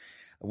 4,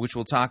 which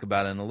we'll talk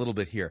about in a little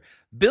bit here.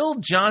 Bill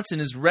Johnson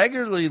is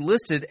regularly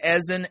listed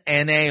as an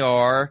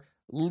NAR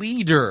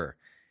leader.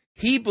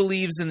 He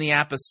believes in the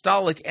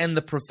apostolic and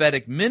the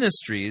prophetic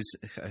ministries,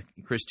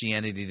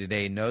 Christianity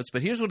Today notes,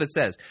 but here's what it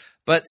says.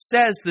 But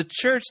says the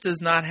church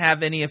does not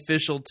have any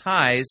official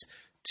ties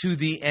to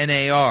the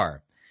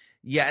NAR.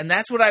 Yeah, and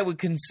that's what I would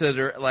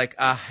consider like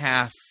a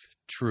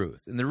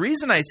half-truth. And the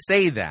reason I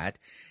say that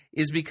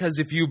is because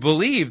if you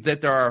believe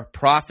that there are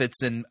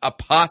prophets and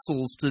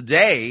apostles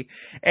today,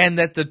 and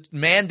that the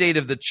mandate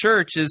of the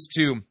church is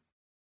to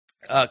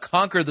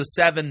conquer the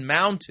 7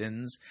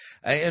 mountains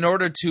in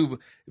order to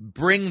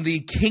bring the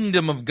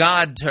kingdom of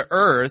God to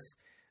earth,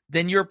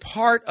 then you're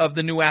part of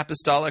the New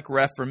Apostolic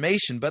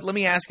Reformation. But let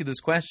me ask you this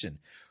question.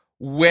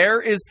 where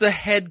is the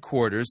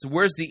headquarters?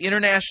 Where's the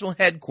international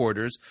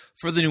headquarters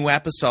for the New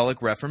Apostolic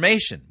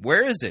Reformation?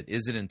 Where is it?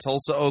 Is it in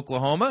Tulsa,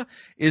 Oklahoma?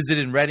 Is it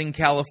in Redding,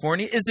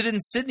 California? Is it in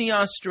Sydney,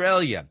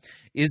 Australia?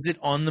 Is it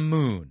on the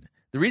moon?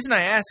 The reason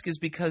I ask is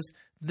because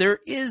there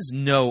is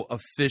no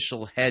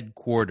official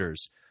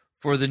headquarters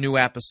for the New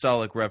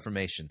Apostolic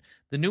Reformation.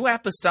 The New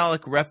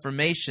Apostolic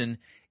Reformation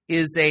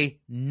is a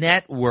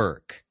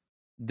network.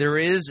 There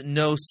is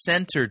no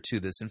center to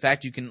this. In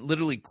fact, you can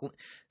literally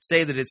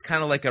say that it's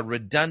kind of like a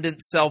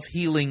redundant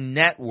self-healing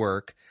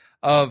network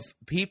of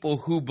people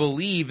who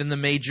believe in the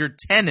major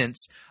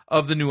tenets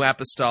of the New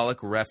Apostolic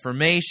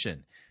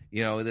Reformation.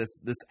 You know, this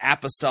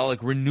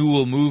apostolic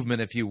renewal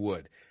movement, if you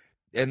would.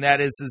 And that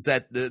is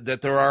that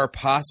there are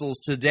apostles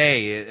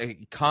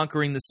today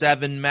conquering the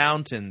 7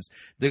 mountains,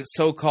 the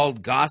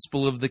so-called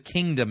gospel of the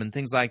kingdom and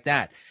things like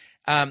that.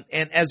 And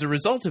as a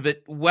result of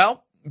it,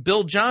 well,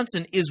 Bill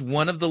Johnson is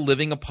one of the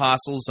living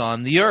apostles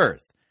on the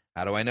earth.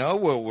 How do I know?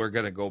 Well, we're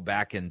going to go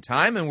back in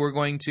time, and we're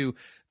going to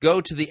go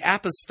to the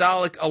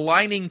apostolic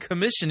aligning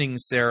commissioning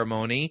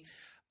ceremony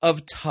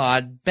of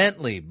Todd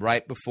Bentley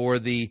right before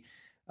the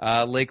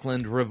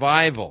Lakeland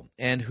revival,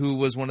 and who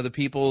was one of the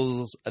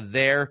people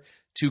there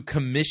to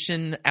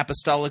commission,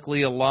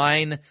 apostolically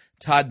align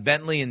Todd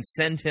Bentley and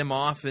send him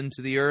off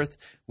into the earth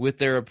with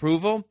their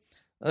approval?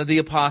 The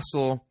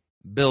apostle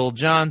Bill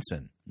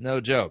Johnson.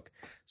 No joke.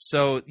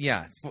 So,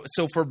 yeah.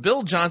 So for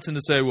Bill Johnson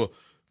to say, well,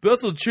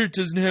 Bethel Church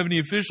doesn't have any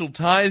official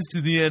ties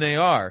to the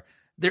NAR,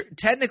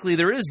 technically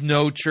there is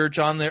no church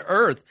on the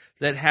earth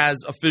that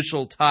has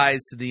official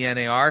ties to the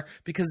NAR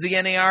because the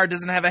NAR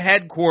doesn't have a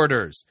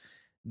headquarters.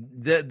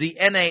 The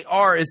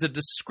NAR is a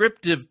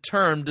descriptive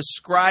term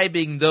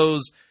describing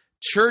those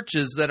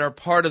churches that are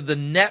part of the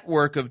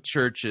network of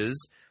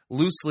churches,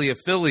 loosely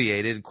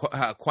affiliated,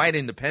 quite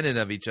independent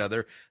of each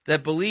other,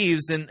 that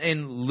believes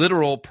in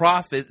literal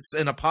prophets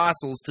and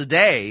apostles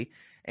today,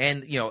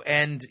 and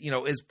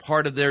is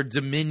part of their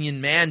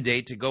dominion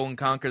mandate to go and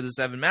conquer the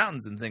 7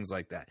 mountains and things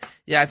like that.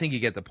 Yeah, I think you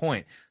get the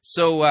point.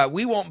 So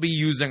we won't be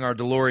using our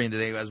DeLorean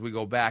today as we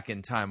go back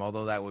in time,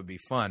 although that would be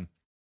fun.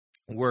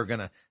 We're going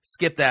to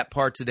skip that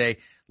part today.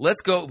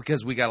 Let's go,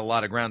 because we got a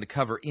lot of ground to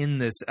cover in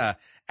this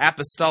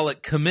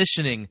apostolic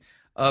commissioning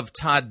of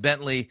Todd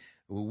Bentley.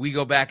 We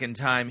go back in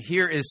time.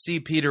 Here is C.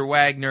 Peter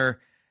Wagner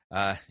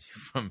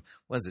from,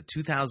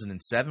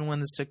 2007 when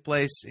this took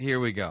place? Here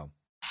we go.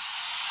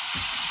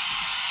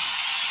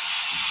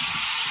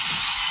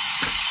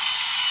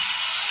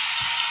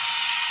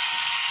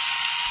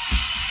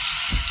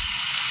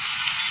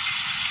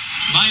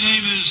 My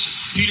name is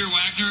Peter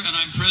Wagner, and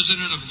I'm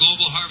president of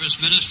Global Harvest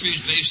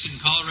Ministries based in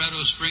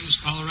Colorado Springs,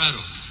 Colorado.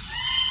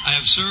 I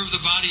have served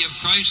the body of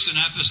Christ in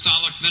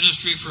apostolic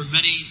ministry for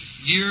many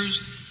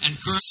years and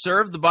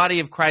served the body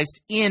of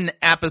Christ in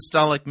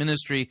apostolic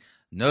ministry.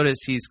 Notice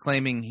he's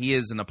claiming he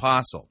is an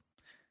apostle.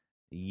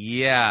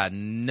 Yeah,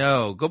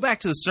 no. Go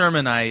back to the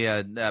sermon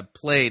I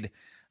played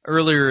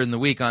earlier in the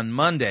week on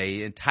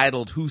Monday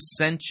entitled, Who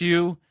Sent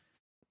You?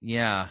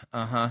 Yeah,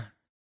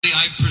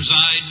 I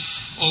preside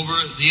over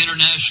the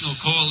International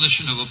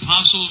Coalition of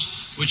Apostles,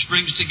 which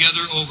brings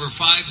together over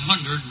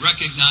 500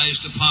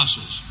 recognized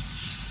apostles.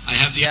 I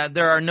have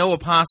there are no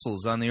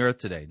apostles on the earth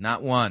today,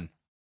 not one.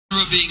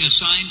 Of being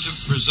assigned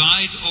to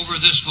preside over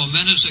this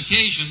momentous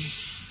occasion,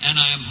 and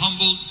I am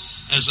humbled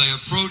as I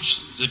approach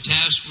the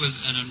task with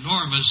an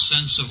enormous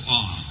sense of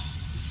awe.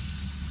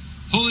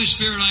 Holy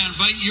Spirit, I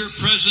invite your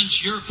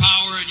presence, your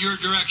power, and your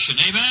direction.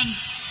 Amen?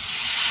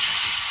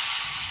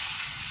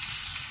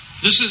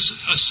 This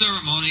is a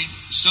ceremony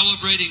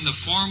celebrating the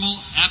formal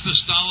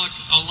apostolic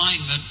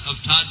alignment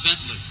of Todd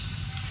Bentley.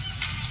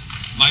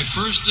 My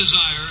first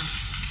desire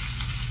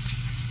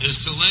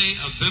is to lay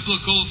a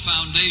biblical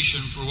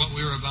foundation for what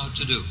we are about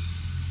to do.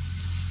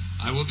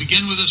 I will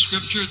begin with a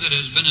scripture that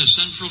has been a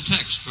central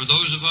text for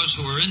those of us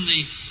who are in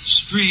the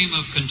stream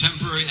of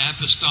contemporary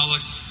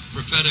apostolic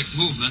prophetic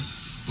movement,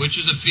 which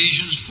is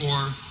Ephesians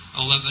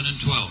 4:11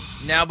 and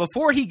 12. Now,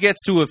 before he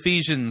gets to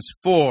Ephesians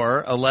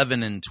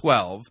 4:11 and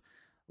 12,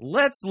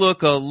 let's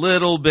look a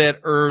little bit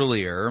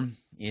earlier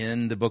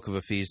in the book of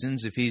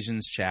Ephesians,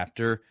 Ephesians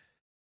chapter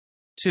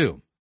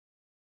 2.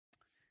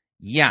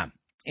 Yeah.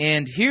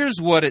 And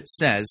here's what it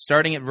says,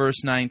 starting at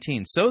verse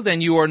 19. So then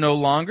you are no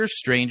longer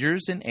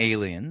strangers and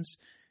aliens.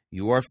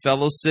 You are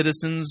fellow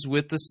citizens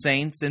with the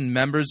saints and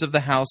members of the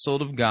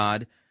household of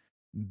God,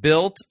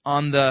 built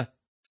on the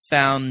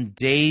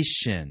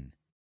foundation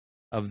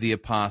of the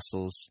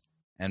apostles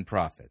and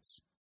prophets.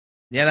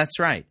 Yeah, that's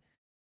right.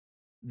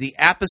 The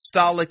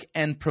apostolic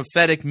and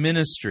prophetic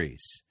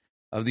ministries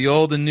of the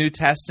Old and New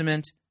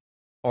Testament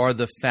are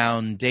the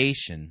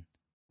foundation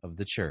of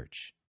the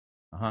church.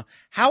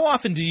 How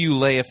often do you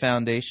lay a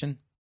foundation?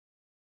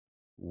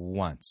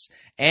 Once.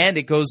 And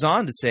it goes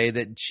on to say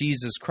that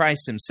Jesus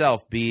Christ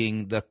himself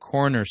being the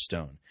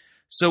cornerstone.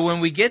 So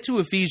when we get to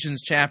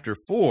Ephesians chapter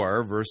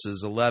 4,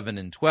 verses 11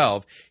 and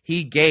 12,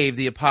 he gave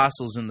the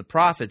apostles and the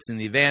prophets and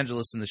the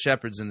evangelists and the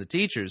shepherds and the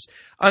teachers.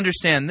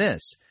 Understand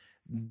this,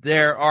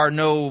 there are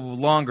no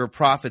longer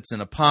prophets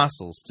and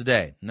apostles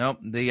today. Nope,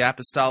 the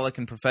apostolic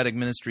and prophetic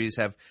ministries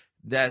have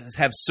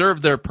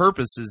served their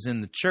purposes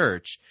in the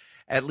church,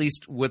 at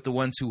least with the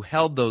ones who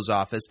held those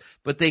office,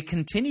 but they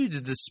continue to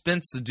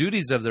dispense the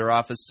duties of their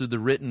office through the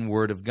written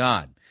word of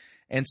God.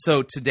 And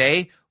so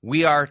today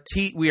we are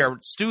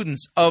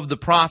students of the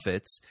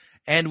prophets,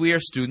 and we are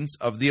students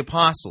of the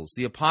apostles.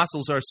 The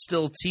apostles are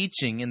still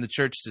teaching in the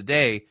church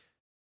today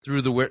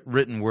through the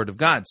written word of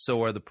God.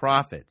 So are the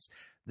prophets.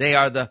 They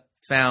are the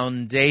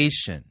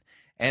foundation.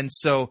 And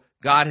so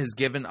God has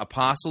given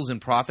apostles and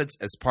prophets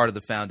as part of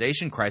the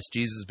foundation, Christ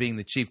Jesus being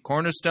the chief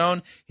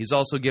cornerstone. He's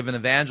also given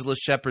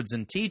evangelists, shepherds,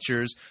 and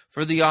teachers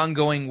for the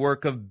ongoing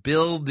work of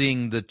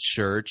building the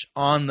church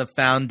on the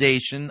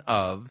foundation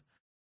of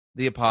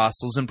the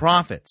apostles and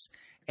prophets.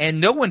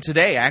 And no one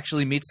today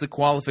actually meets the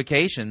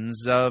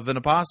qualifications of an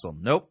apostle.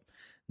 Nope.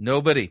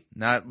 Nobody.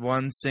 Not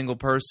one single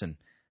person.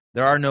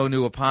 There are no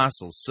new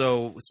apostles.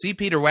 So C.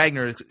 Peter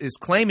Wagner is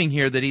claiming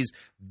here that he's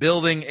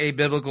building a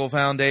biblical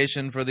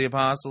foundation for the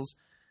apostles.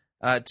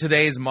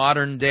 Today's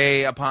modern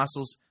day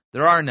apostles,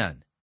 there are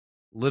none.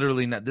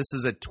 Literally none. This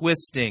is a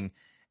twisting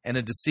and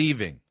a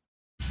deceiving.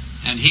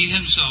 And he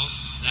himself,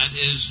 that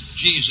is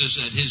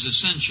Jesus at his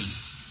ascension,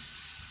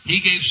 he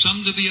gave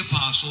some to be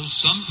apostles,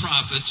 some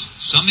prophets,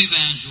 some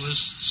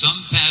evangelists,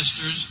 some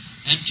pastors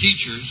and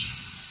teachers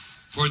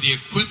for the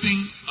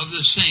equipping of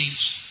the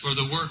saints for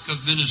the work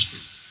of ministry.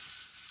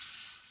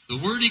 The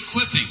word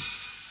equipping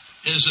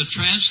is a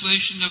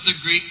translation of the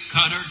Greek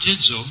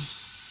katartizo,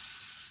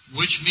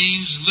 which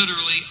means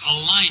literally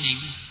aligning,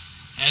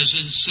 as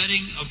in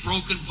setting a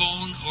broken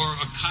bone or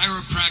a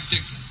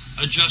chiropractic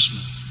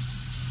adjustment.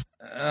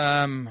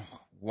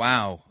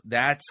 Wow,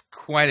 that's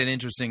quite an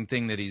interesting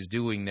thing that he's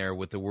doing there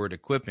with the word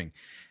equipping.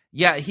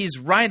 Yeah, he's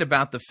right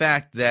about the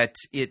fact that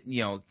it,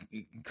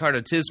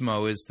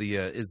 katartismo is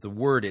the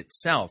word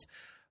itself,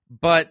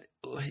 but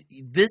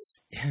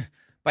this,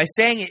 by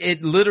saying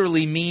it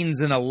literally means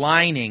an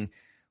aligning,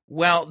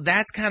 well,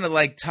 that's kind of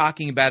like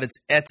talking about its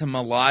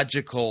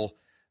etymological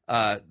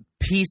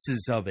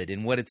pieces of it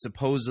and what it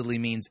supposedly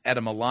means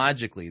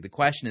etymologically. The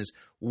question is,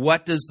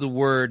 what does the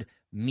word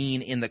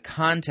mean in the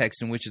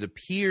context in which it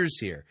appears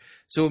here?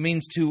 So it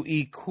means to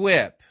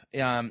equip,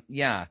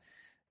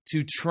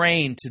 to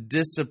train, to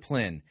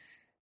discipline.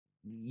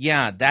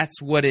 Yeah,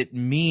 that's what it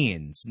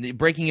means.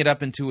 Breaking it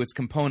up into its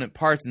component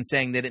parts and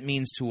saying that it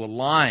means to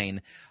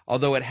align,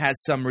 although it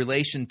has some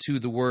relation to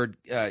the word,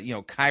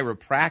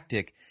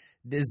 chiropractic,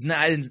 is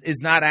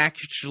not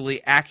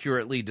actually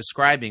accurately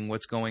describing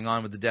what's going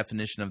on with the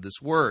definition of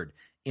this word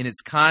in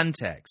its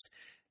context.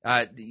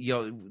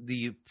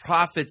 The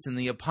prophets and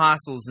the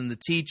apostles and the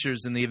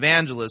teachers and the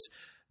evangelists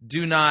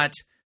do not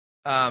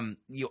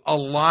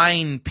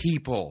align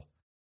people.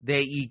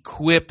 They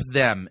equip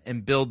them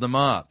and build them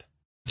up.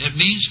 It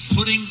means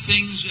putting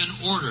things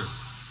in order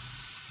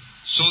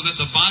so that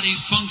the body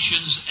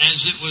functions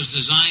as it was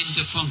designed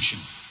to function.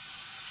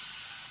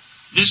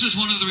 This is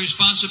one of the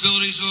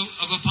responsibilities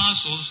of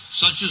apostles,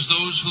 such as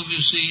those whom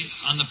you see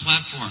on the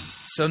platform.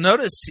 So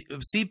notice,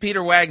 C.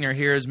 Peter Wagner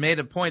here has made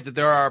a point that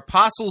there are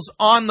apostles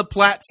on the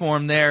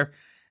platform there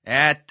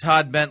at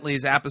Todd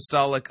Bentley's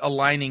Apostolic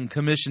Aligning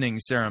Commissioning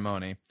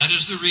Ceremony. That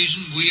is the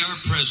reason we are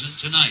present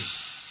tonight.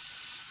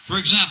 For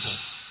example,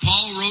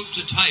 Paul wrote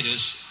to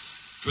Titus,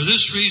 "For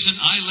this reason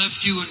I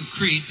left you in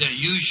Crete, that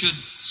you should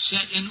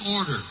set in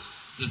order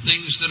the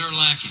things that are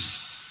lacking."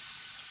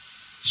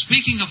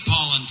 Speaking of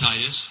Paul and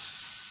Titus,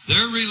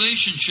 their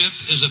relationship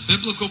is a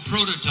biblical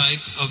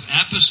prototype of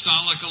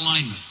apostolic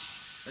alignment.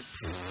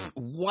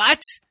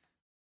 What?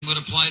 Would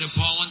apply to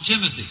Paul and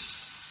Timothy.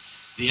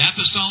 The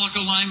apostolic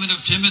alignment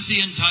of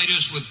Timothy and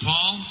Titus with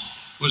Paul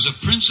was a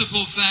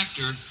principal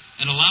factor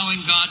in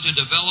allowing God to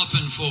develop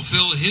and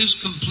fulfill his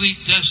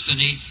complete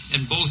destiny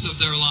in both of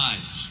their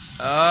lives.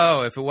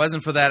 Oh, if it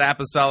wasn't for that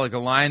apostolic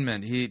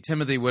alignment,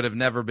 Timothy would have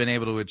never been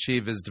able to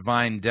achieve his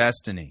divine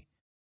destiny.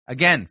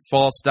 Again,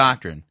 false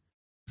doctrine.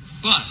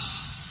 But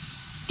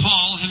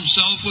Paul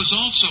himself was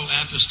also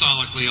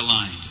apostolically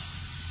aligned.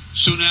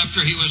 Soon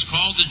after he was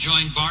called to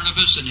join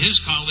Barnabas and his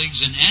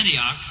colleagues in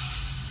Antioch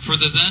for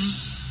the then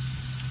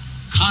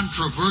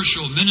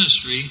controversial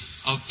ministry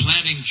of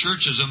planting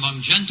churches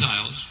among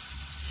Gentiles,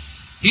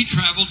 he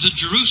traveled to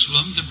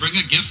Jerusalem to bring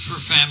a gift for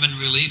famine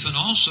relief and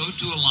also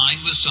to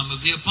align with some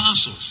of the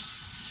apostles.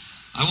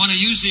 I want to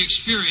use the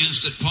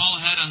experience that Paul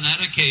had on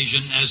that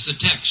occasion as the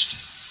text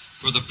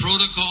for the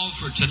protocol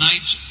for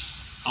tonight's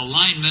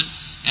alignment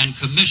and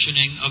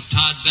commissioning of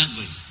Todd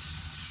Bentley.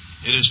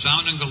 It is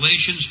found in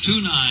Galatians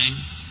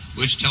 2:9,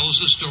 which tells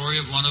the story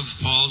of one of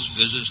Paul's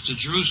visits to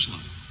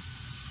Jerusalem.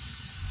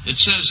 It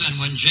says, "And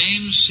when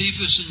James,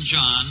 Cephas, and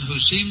John, who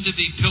seemed to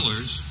be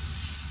pillars,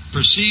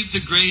 perceived the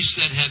grace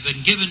that had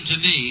been given to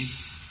me,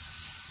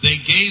 they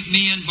gave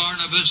me and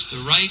Barnabas the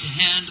right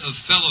hand of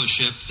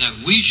fellowship, that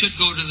we should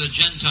go to the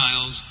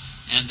Gentiles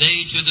and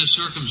they to the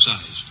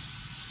circumcised."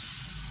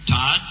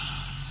 Todd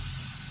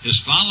is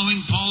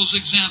following Paul's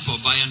example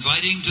by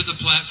inviting to the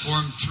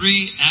platform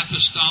three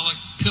apostolic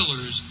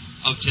pillars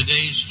of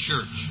today's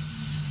church: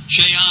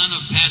 Cheyenne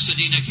of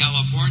Pasadena,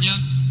 California,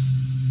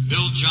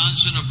 Bill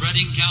Johnson of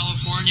Redding,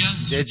 California.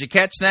 Did you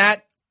catch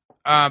that?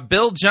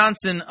 Bill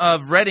Johnson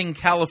of Redding,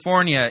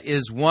 California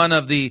is one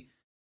of the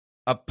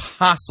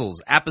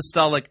apostles,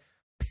 apostolic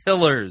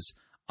pillars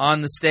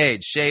on the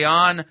stage.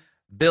 Cheyenne,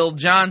 Bill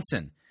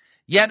Johnson.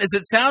 Yet, does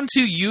it sound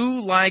to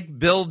you like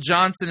Bill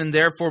Johnson and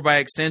therefore by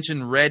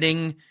extension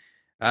Redding,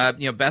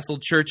 Bethel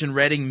Church in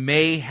Redding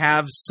may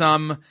have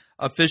some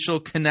official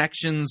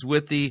connections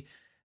with the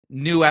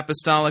New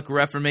Apostolic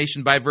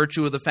Reformation by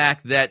virtue of the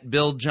fact that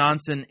Bill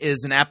Johnson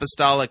is an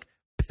apostolic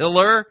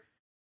pillar?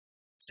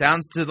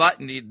 Sounds to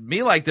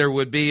me like there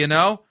would be,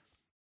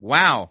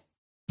 Wow.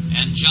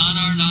 And John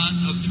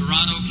Arnott of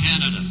Toronto,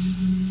 Canada,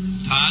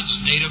 Todd's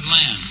native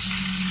land.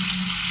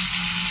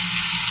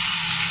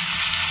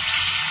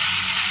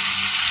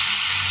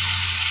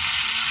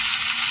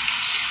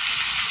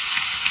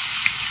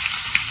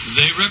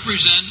 They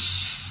represent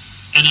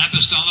an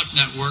apostolic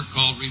network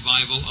called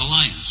Revival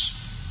Alliance.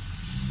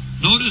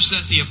 Notice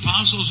that the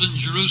apostles in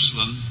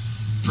Jerusalem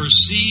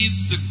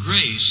perceived the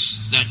grace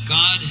that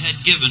God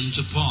had given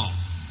to Paul.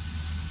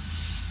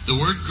 The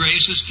word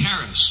grace is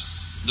charis,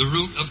 the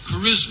root of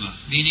charisma,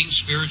 meaning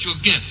spiritual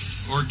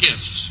gift or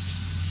gifts.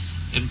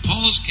 In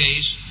Paul's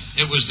case,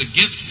 it was the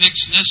gift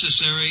mix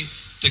necessary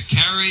to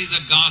carry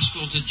the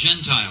gospel to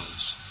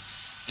Gentiles.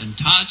 In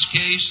Todd's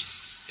case,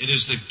 it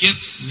is the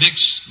gift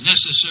mix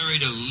necessary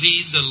to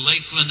lead the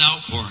Lakeland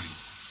outpouring.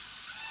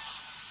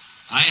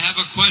 I have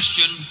a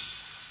question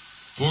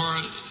for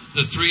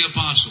the three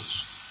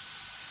apostles.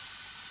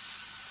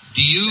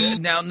 Do you...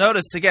 Now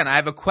notice again, I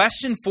have a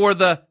question for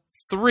the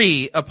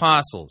three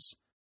apostles.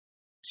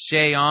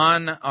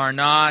 Cheyenne,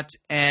 Arnott,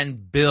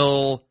 and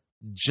Bill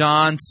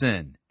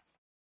Johnson.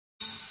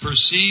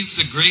 Perceive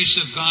the grace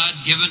of God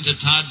given to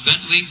Todd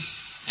Bentley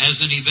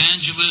as an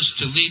evangelist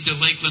to lead the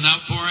Lakeland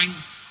outpouring?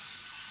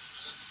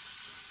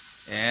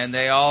 And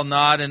they all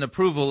nod in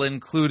approval,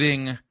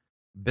 including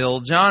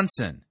Bill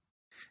Johnson.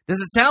 Does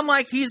it sound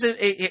like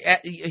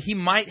he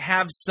might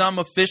have some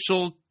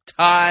official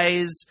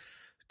ties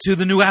to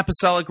the New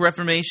Apostolic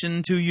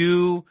Reformation to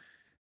you?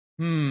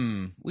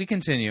 We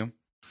continue.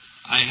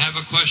 I have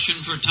a question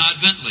for Todd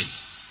Bentley.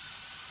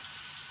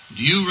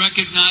 Do you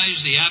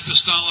recognize the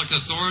apostolic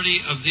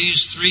authority of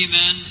these three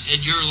men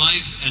in your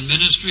life and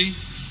ministry?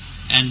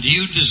 And do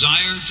you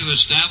desire to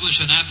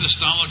establish an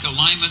apostolic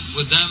alignment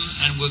with them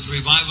and with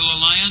Revival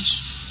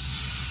Alliance?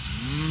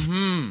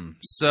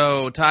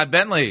 So Todd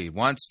Bentley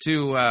wants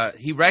to,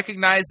 he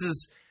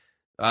recognizes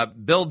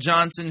Bill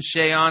Johnson,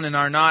 Cheyenne, and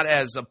Arnott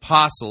as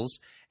apostles,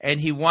 and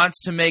he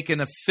wants to make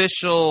an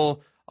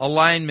official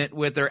alignment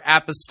with their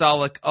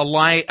apostolic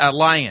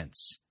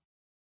alliance.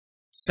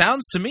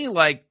 Sounds to me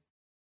like,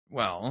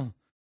 well,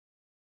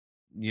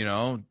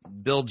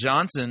 Bill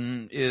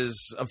Johnson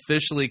is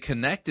officially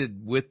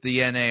connected with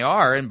the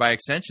NAR, and by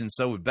extension,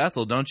 so would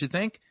Bethel, don't you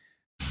think?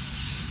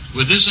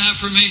 With this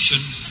affirmation,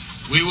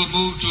 we will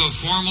move to a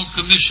formal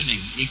commissioning,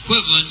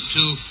 equivalent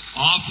to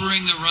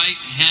offering the right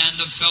hand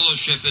of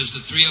fellowship as the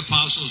three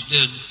apostles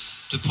did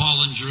to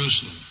Paul in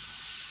Jerusalem.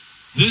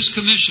 This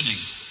commissioning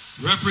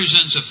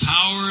represents a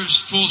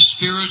powerful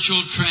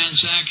spiritual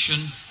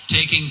transaction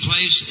taking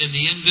place in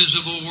the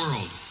invisible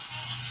world.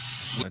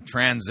 A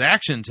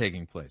transaction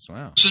taking place,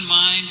 wow. In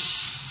mind,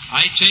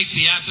 I take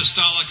the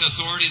apostolic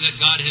authority that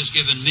God has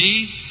given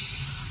me,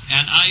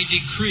 and I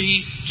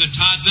decree to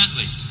Todd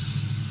Bentley,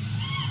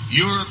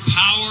 your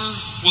power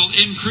will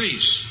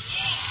increase.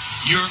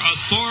 Your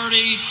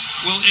authority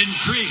will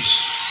increase.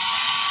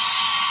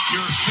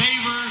 Your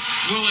favor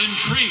will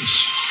increase.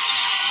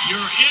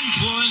 Your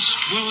influence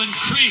will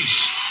increase.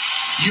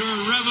 Your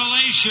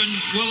revelation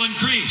will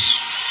increase.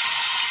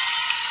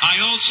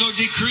 I also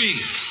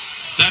decree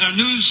that a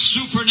new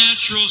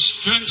supernatural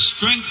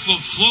strength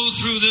will flow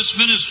through this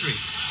ministry.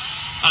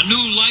 A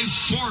new life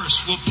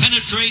force will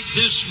penetrate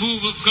this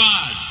move of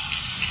God.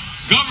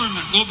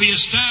 Government will be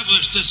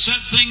established to set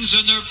things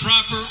in their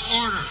proper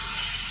order.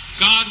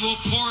 God will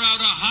pour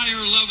out a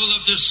higher level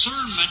of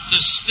discernment to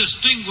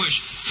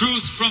distinguish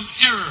truth from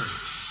error.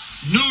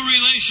 New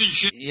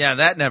relationship. Yeah,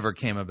 that never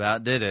came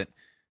about, did it?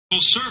 Will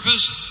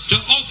surface to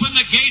open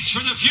the gates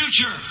for the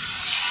future.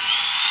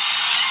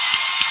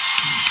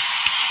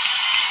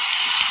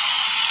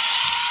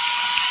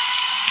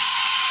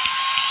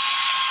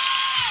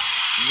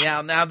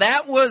 Yeah, now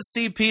that was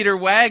C. Peter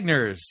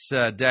Wagner's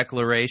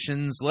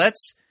declarations.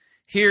 Let's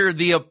hear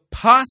the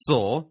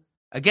apostle.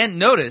 Again,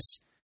 notice,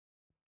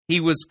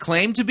 he was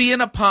claimed to be an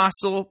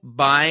apostle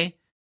by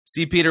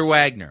C. Peter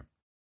Wagner.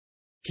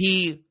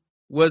 He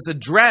was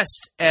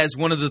addressed as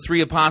one of the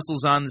three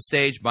apostles on the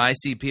stage by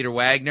C. Peter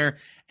Wagner,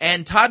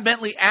 and Todd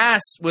Bentley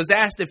was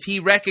asked if he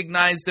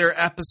recognized their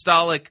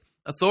apostolic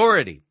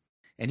authority,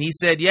 and he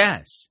said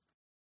yes.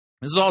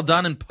 This is all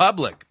done in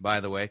public,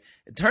 by the way.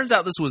 It turns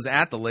out this was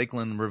at the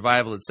Lakeland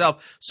Revival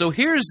itself. So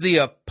here's the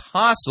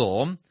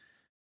apostle,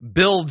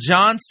 Bill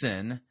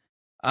Johnson,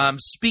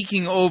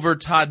 speaking over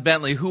Todd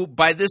Bentley, who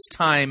by this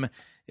time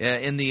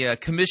in the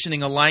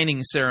commissioning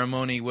aligning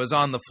ceremony was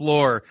on the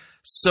floor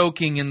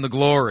soaking in the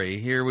glory.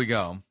 Here we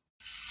go.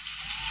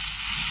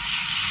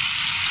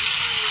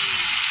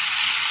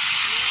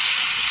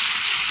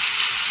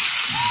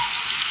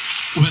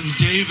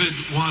 David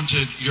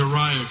wanted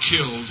Uriah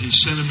killed, he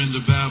sent him into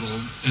battle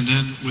and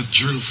then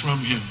withdrew from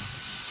him.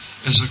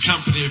 As a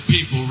company of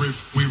people,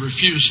 we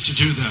refuse to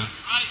do that.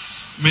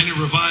 Many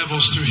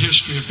revivals through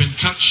history have been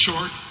cut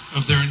short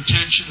of their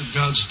intention, of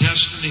God's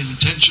destiny and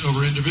intention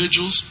over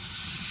individuals,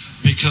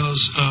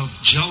 because of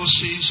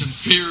jealousies and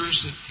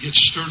fears that get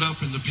stirred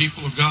up in the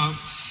people of God.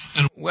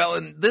 And well,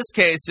 in this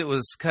case, it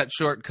was cut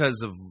short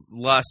because of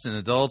lust and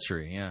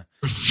adultery, yeah.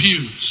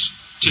 Refuse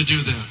to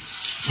do that.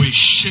 We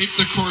shape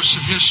the course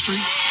of history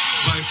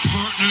by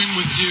partnering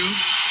with you,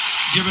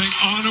 giving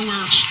honor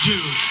where it's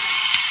due.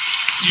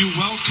 You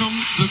welcome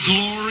the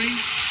glory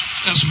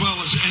as well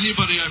as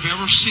anybody I've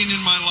ever seen in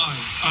my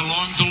life. I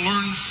long to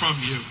learn from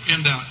you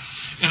in that.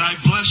 And I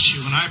bless you,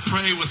 and I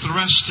pray with the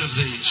rest of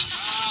these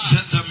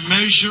that the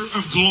measure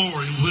of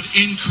glory would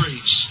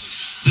increase,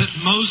 that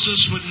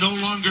Moses would no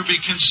longer be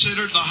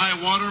considered the high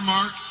water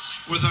mark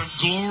where the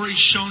glory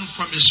shone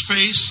from his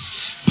face,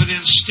 but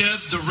instead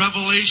the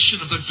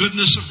revelation of the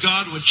goodness of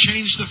God would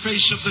change the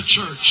face of the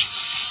church,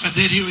 and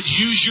that he would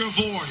use your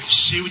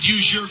voice, he would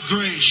use your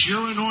grace,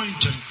 your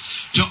anointing,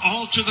 to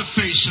alter the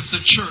face of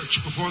the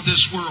church before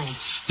this world,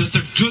 that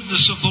the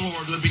goodness of the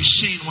Lord would be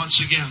seen once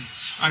again.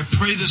 I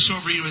pray this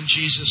over you in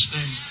Jesus'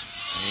 name.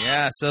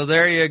 Yeah, so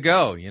there you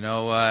go. You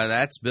know,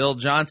 that's Bill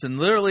Johnson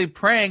literally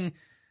praying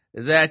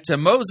that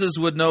Moses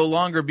would no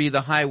longer be the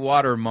high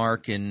water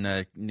mark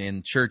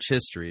in church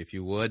history, if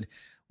you would,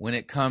 when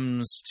it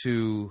comes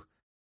to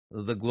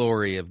the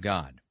glory of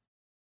God.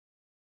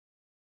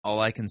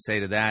 All I can say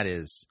to that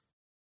is,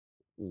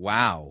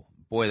 wow,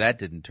 boy, that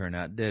didn't turn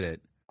out, did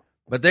it?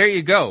 But there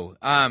you go.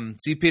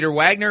 See, Peter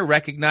Wagner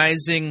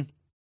recognizing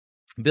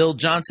Bill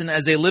Johnson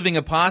as a living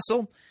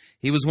apostle.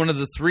 He was one of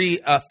the 3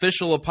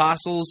 official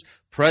apostles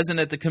present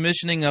at the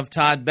commissioning of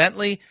Todd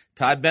Bentley.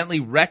 Todd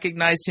Bentley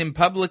recognized him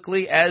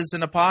publicly as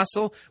an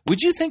apostle.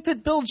 Would you think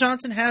that Bill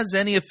Johnson has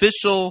any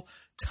official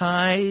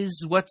ties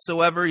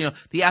whatsoever? You know,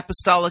 the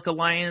Apostolic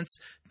Alliance.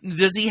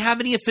 Does he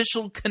have any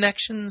official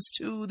connections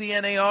to the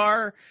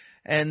NAR?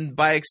 And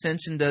by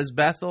extension, does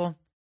Bethel?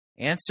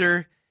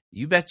 Answer,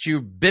 you bet your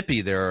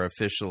bippy there are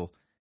official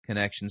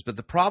connections. But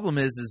the problem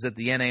is that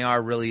the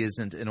NAR really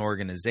isn't an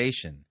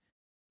organization.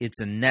 It's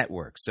a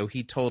network. So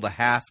he told a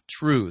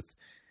half-truth,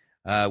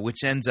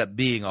 which ends up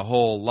being a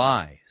whole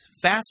lie.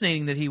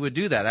 Fascinating that he would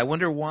do that. I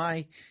wonder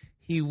why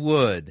he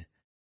would.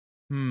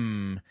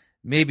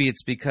 Maybe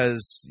it's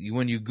because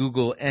when you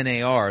Google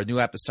NAR, New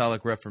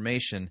Apostolic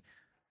Reformation,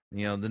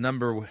 you know,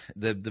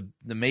 the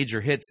major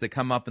hits that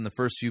come up in the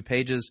first few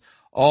pages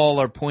all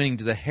are pointing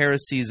to the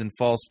heresies and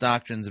false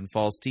doctrines and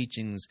false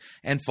teachings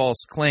and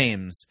false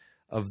claims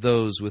of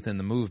those within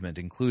the movement,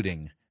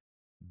 including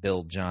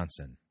Bill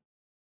Johnson.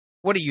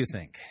 What do you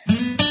think?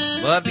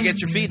 We'll have to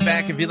get your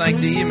feedback if you'd like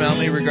to email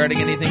me regarding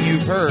anything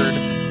you've heard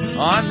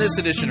on this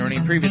edition or any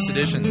previous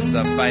editions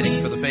of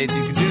Fighting for the Faith.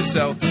 You can do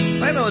so.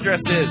 My email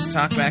address is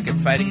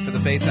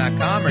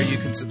talkback@fightingforthefaith.com, or you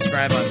can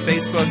subscribe on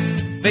Facebook,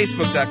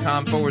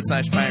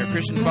 facebook.com/Fire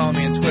Christian. Follow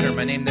me on Twitter.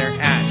 My name there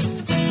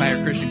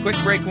 @Fire Christian. Quick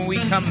break. When we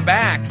come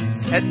back,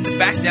 heading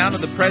back down to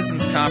the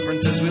Presence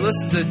Conference as we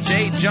listen to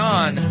J.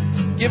 John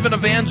give an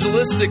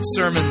evangelistic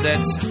sermon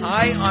that's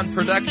high on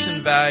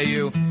production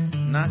value,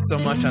 not so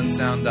much on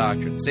sound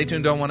doctrine. Stay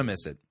tuned, don't want to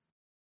miss it.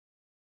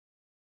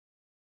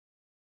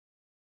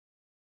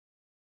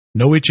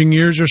 No itching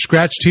ears are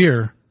scratched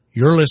here.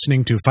 You're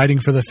listening to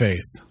Fighting for the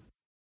Faith.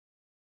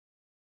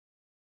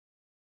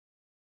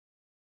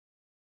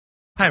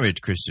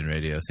 Pirate Christian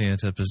Radio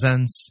Theater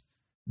presents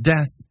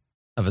Death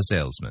of a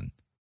Salesman.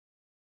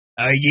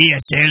 Are ye a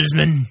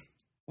salesman?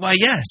 Why,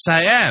 yes,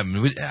 I am.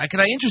 Can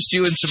I interest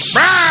you in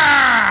some...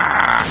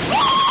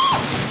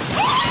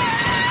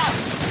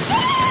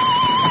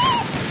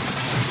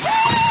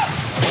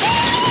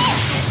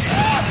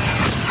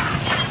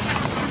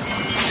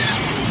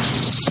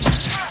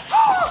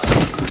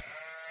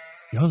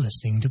 You're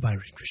listening to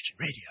Pirate Christian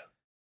Radio.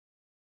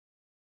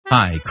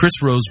 Hi,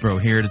 Chris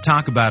Rosebrough here to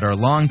talk about our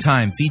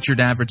longtime featured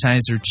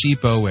advertiser,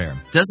 Cheapo Air.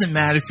 Doesn't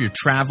matter if you're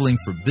traveling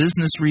for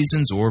business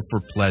reasons or for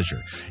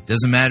pleasure.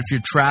 Doesn't matter if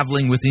you're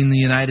traveling within the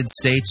United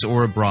States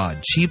or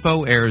abroad.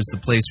 Cheapo Air is the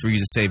place for you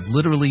to save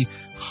literally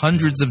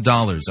hundreds of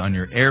dollars on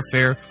your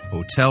airfare,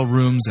 hotel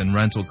rooms, and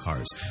rental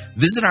cars.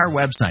 Visit our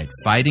website,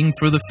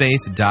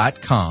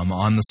 fightingforthefaith.com.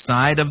 On the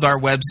side of our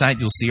website,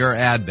 you'll see our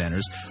ad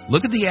banners.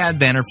 Look at the ad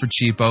banner for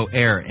Cheapo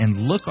Air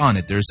and look on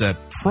it. There's a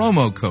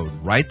promo code.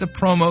 Write the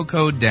promo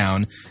code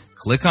down.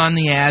 Click on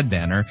the ad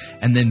banner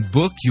and then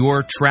book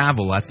your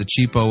travel at the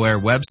Cheapo Air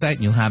website,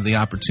 and you'll have the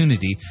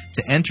opportunity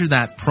to enter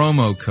that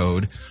promo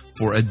code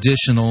for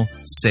additional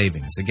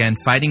savings. Again,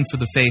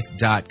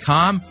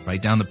 fightingforthefaith.com.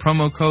 Write down the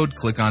promo code,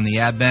 click on the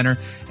ad banner,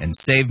 and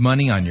save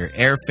money on your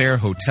airfare,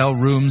 hotel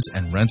rooms,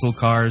 and rental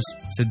cars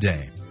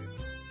today.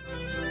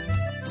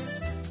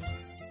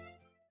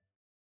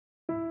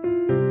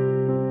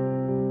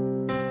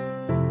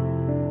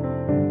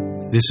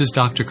 This is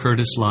Dr.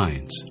 Curtis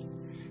Lyons.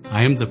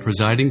 I am the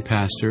presiding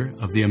pastor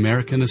of the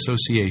American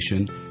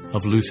Association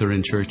of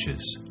Lutheran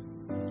Churches.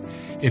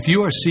 If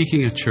you are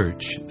seeking a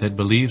church that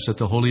believes that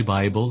the Holy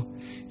Bible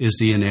is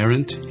the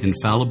inerrant,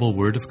 infallible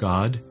Word of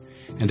God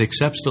and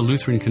accepts the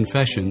Lutheran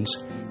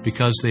confessions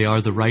because they are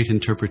the right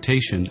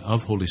interpretation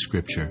of Holy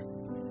Scripture.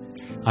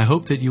 I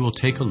hope that you will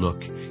take a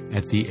look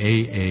at the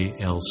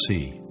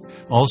AALC.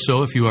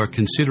 Also, if you are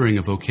considering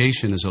a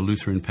vocation as a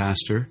Lutheran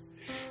pastor,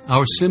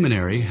 our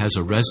seminary has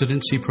a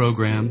residency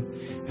program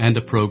and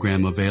a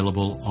program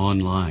available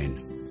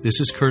online. This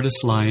is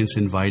Curtis Lyons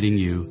inviting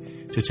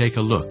you to take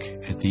a look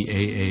at the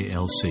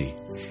AALC.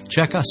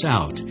 Check us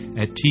out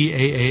at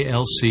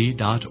taalc.org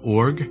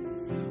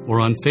or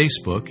on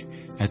Facebook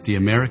at the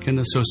American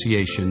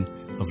Association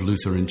of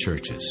Lutheran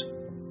Churches.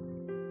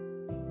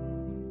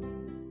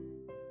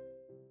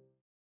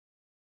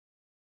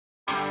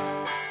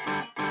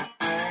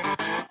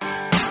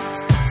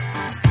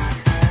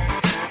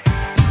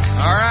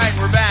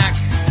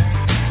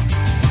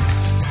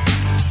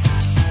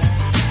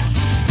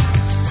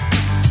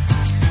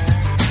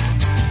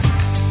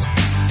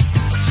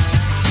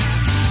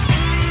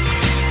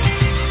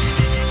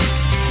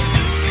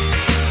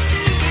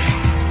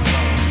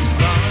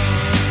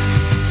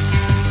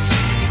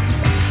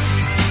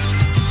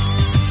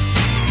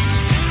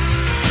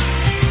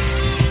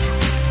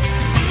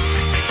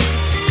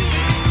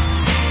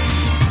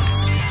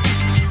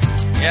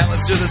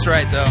 Let's do this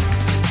right, though.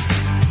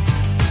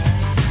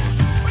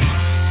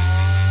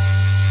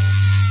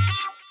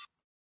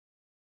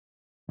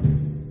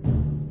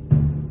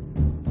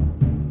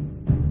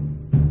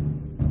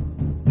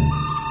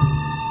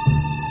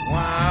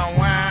 Wow,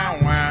 wow,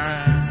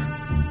 wow.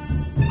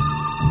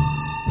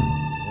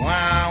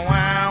 Wow,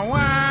 wow,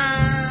 wow.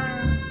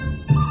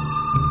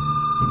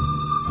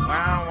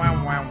 Wow, wow,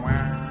 wow,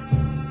 wow.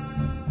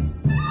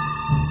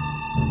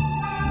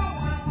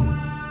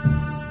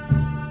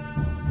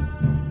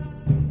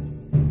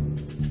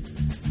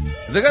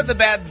 The good, the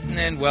bad,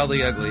 and, well,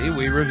 the ugly.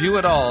 We review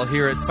it all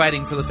here at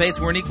Fighting for the Faith.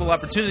 We're an equal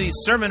opportunity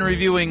sermon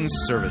reviewing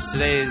service.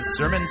 Today's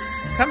sermon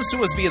comes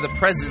to us via the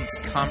President's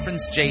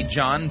Conference. J.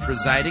 John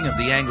presiding of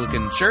the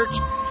Anglican Church.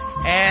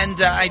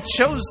 And I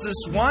chose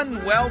this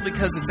one, well,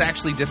 because it's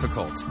actually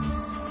difficult.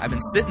 I've been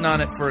sitting on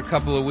it for a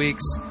couple of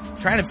weeks,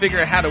 trying to figure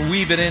out how to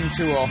weave it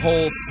into a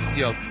whole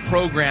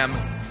program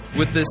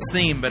with this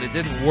theme, but it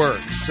didn't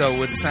work. So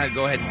we decided to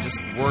go ahead and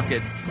just work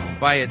it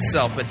by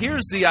itself. But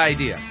here's the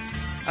idea.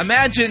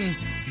 Imagine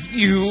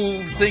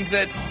you think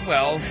that,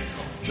 well,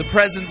 the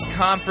President's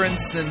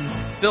Conference and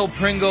Phil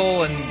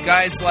Pringle and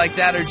guys like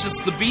that are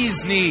just the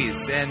bee's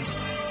knees, and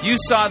you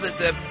saw that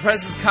the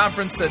President's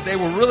Conference, that they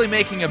were really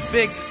making a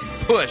big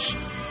push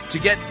to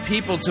get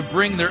people to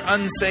bring their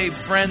unsaved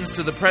friends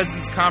to the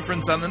President's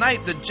Conference on the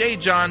night that J.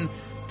 John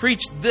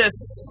preached this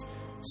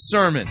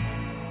sermon.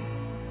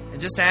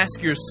 And just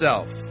ask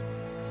yourself,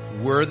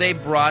 were they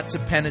brought to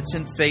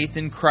penitent faith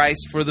in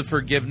Christ for the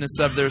forgiveness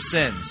of their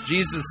sins?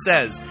 Jesus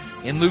says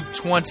in Luke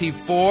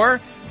 24,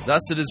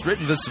 thus it is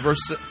written, this is verse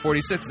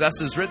 46,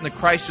 thus it is written that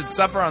Christ should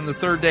suffer on the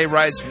third day,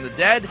 rise from the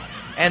dead,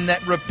 and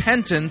that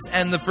repentance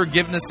and the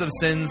forgiveness of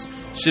sins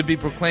should be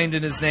proclaimed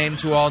in his name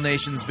to all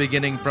nations,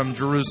 beginning from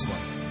Jerusalem.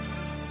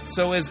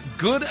 So as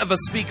good of a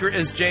speaker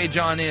as J.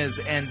 John is,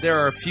 and there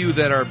are a few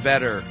that are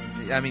better,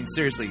 I mean,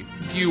 seriously,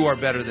 few are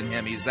better than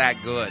him. He's that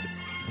good.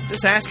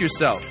 Just ask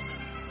yourself,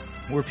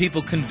 were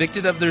people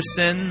convicted of their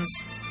sins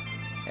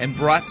and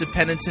brought to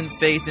penitent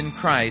faith in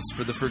Christ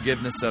for the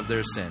forgiveness of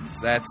their sins?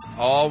 That's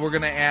all we're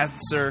going to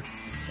answer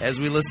as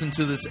we listen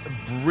to this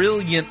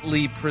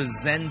brilliantly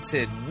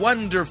presented,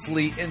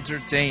 wonderfully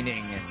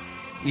entertaining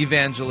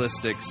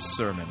evangelistic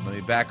sermon. Let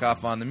me back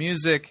off on the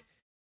music.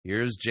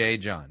 Here's J.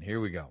 John. Here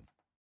we go.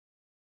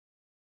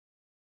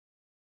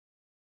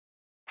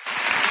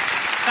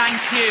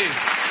 Thank you.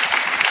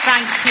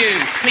 Thank you.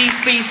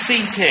 Please be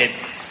seated.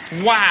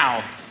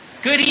 Wow.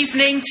 Good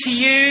evening to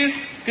you.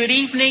 Good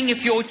evening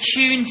if you're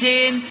tuned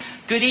in.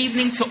 Good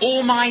evening to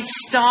all my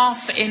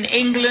staff in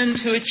England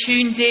who are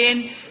tuned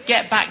in.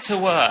 Get back to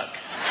work.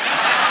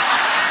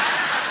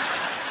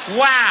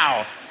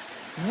 Wow.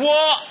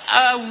 What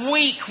a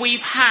week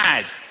we've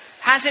had.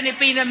 Hasn't it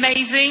been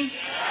amazing?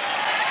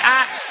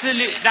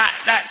 Absolutely.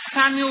 That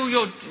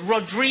Samuel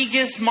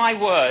Rodriguez, my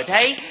word,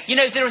 hey? You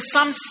know, there are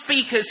some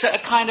speakers that are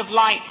kind of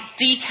like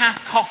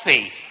decaf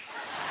coffee.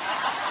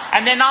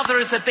 And then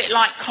others a bit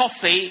like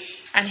coffee,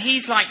 and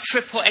he's like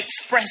triple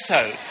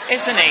espresso,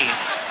 isn't he?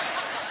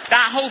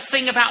 That whole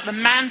thing about the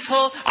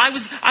mantle, I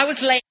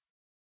was late.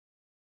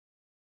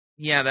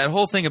 Yeah, that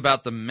whole thing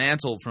about the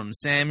mantle from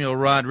Samuel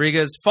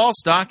Rodriguez,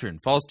 false doctrine,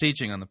 false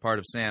teaching on the part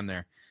of Sam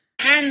there.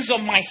 Hands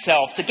on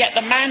myself to get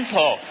the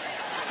mantle.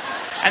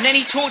 And then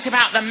he talked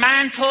about the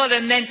mantle,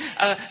 and then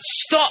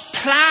stop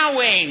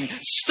plowing,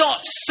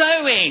 stop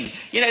sowing.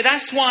 You know,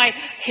 that's why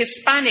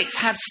Hispanics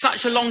have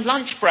such a long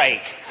lunch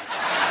break.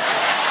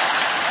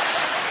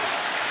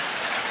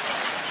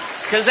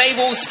 Because they've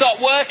all stopped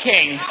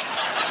working.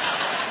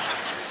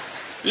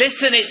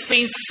 Listen, it's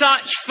been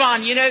such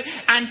fun,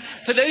 and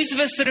for those of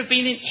us that have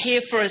been in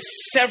here for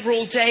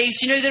several days,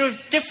 there are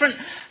different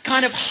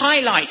kind of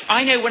highlights.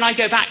 I know when I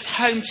go back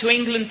home to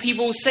England,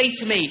 people will say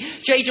to me,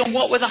 J. John,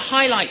 what were the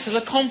highlights of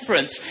the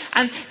conference?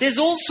 And there's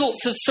all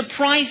sorts of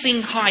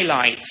surprising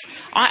highlights.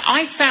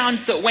 I found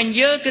that when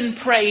Jürgen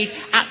prayed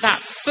at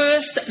that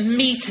first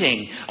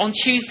meeting on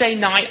Tuesday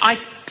night,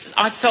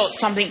 I felt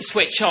something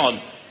switch on.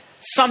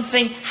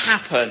 Something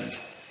happened.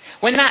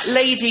 When that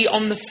lady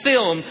on the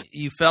film...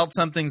 You felt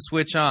something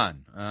switch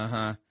on.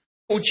 Uh-huh.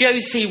 Or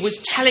Josie was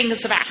telling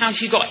us about how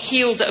she got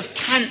healed of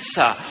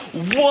cancer.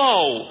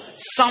 Whoa!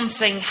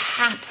 Something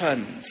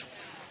happened.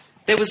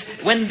 There was...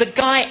 When the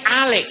guy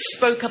Alex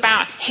spoke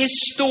about his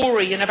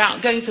story and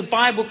about going to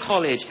Bible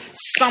college,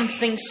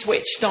 something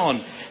switched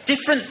on.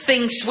 Different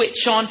things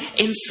switch on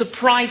in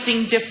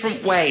surprising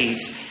different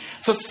ways.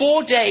 For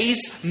 4 days,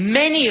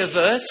 many of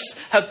us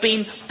have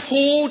been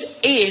pulled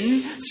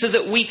in so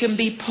that we can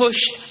be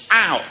pushed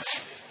out.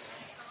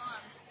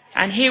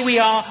 And here we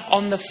are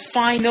on the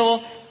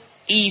final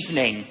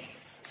evening.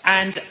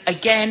 And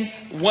again,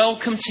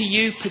 welcome to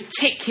you,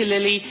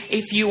 particularly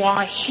if you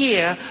are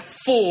here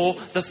for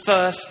the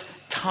first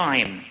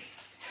time.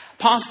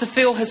 Pastor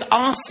Phil has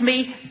asked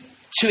me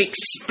to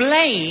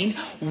explain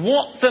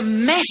what the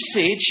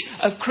message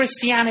of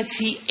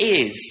Christianity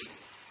is.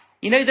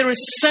 There are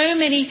so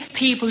many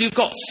people who've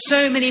got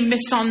so many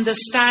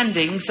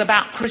misunderstandings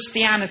about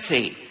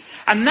Christianity.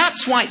 And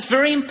that's why it's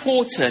very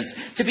important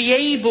to be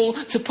able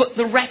to put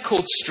the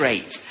record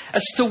straight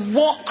as to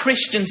what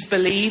Christians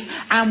believe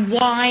and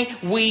why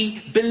we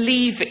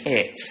believe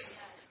it.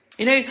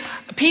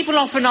 People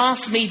often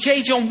ask me,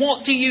 J. John,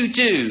 what do you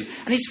do?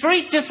 And it's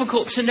very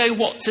difficult to know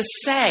what to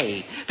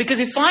say. Because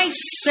if I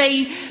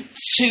say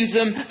to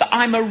them that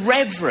I'm a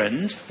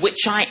reverend,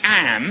 which I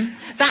am,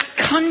 that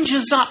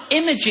conjures up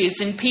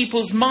images in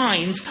people's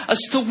minds as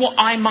to what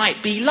I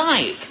might be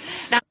like.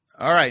 Now,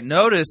 all right,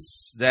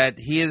 notice that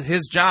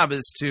his job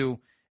is to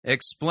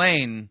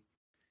explain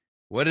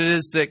what it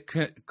is that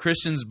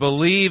Christians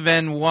believe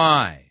and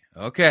why.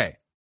 Okay.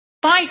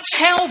 If I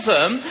tell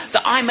them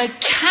that I'm a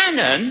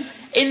canon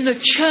in the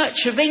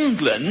Church of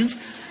England,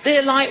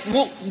 they're like,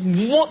 well,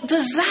 what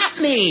does that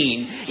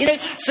mean?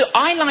 So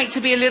I like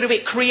to be a little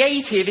bit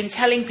creative in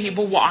telling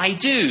people what I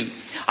do.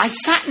 I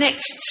sat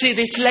next to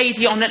this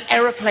lady on an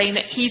aeroplane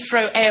at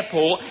Heathrow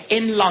Airport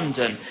in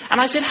London.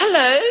 And I said,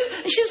 hello.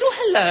 And she said, well,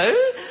 hello.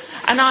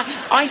 And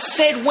I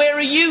said, where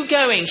are you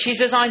going? She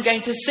says, I'm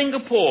going to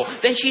Singapore.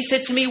 Then she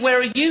said to me, where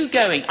are you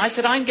going? I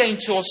said, I'm going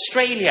to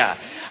Australia.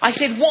 I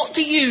said, what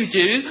do you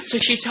do? So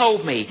she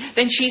told me.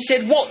 Then she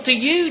said, what do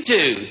you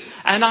do?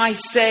 And I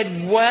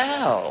said,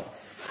 well,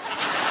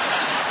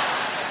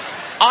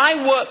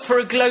 I work for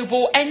a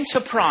global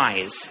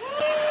enterprise.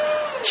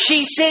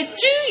 She said,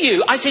 do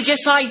you? I said,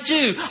 yes, I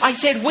do. I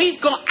said,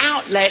 we've got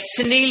outlets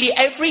in nearly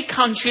every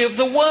country of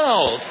the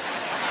world.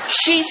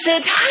 She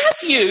said, have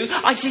you?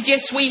 I said,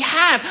 yes, we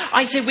have.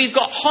 I said, we've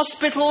got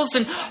hospitals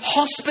and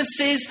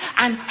hospices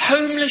and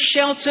homeless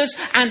shelters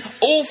and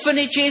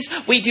orphanages.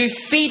 We do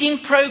feeding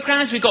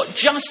programs. We've got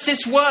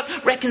justice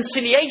work,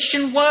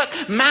 reconciliation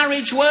work,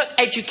 marriage work,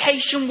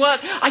 education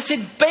work. I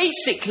said,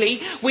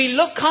 basically, we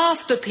look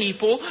after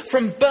people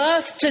from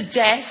birth to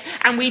death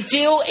and we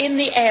deal in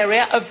the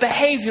area of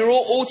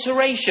behavioral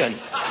alteration.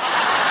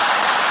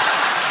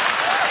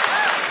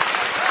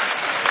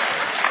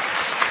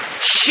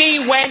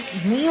 She went,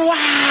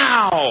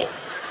 wow,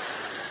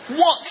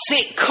 what's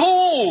it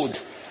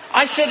called?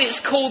 I said, it's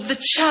called the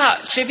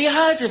church. Have you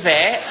heard of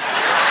it?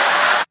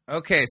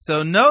 Okay,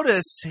 so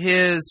notice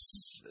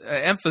his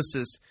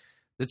emphasis.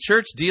 The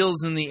church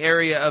deals in the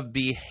area of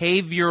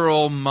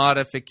behavioral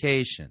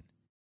modification.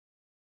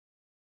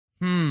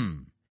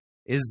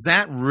 Is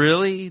that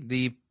really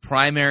the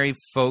primary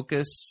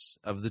focus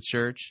of the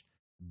church?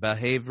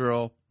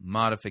 Behavioral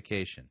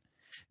modification.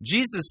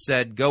 Jesus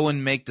said, go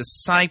and make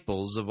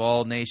disciples of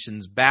all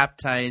nations,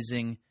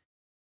 baptizing,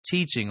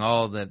 teaching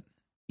all that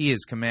he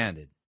has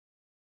commanded.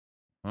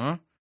 All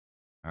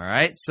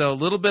right, so a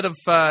little bit of,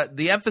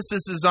 the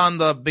emphasis is on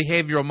the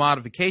behavioral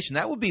modification.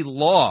 That would be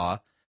law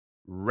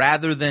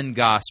rather than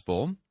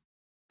gospel.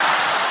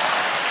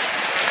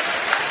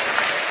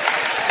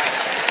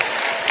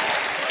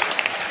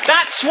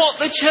 That's what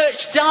the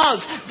church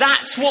does.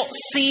 That's what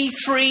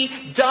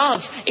C3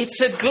 does.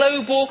 It's a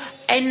global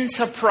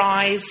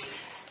enterprise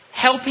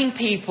helping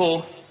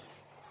people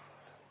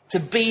to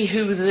be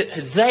who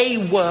they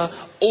were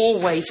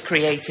always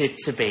created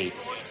to be.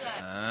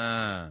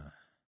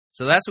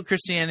 So that's what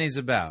Christianity is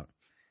about.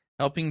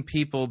 Helping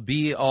people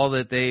be all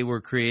that they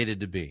were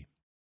created to be.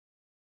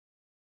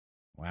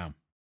 Wow.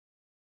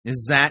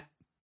 Is that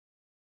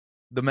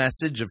the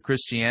message of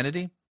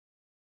Christianity?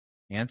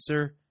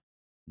 Answer,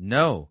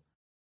 no.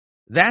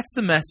 That's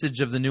the message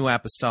of the New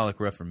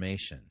Apostolic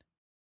Reformation,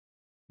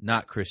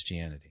 not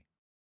Christianity.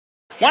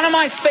 One of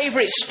my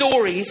favourite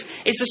stories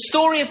is the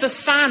story of the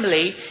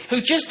family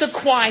who just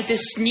acquired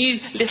this new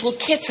little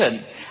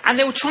kitten. And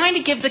they were trying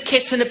to give the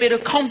kitten a bit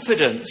of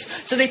confidence.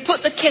 So they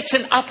put the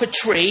kitten up a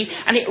tree,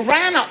 and it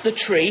ran up the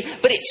tree,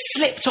 but it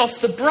slipped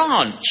off the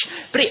branch.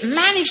 But it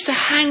managed to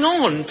hang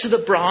on to the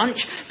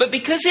branch, but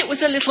because it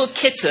was a little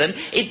kitten,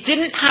 it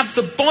didn't have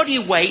the body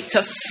weight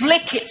to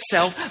flick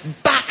itself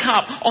back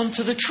up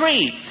onto the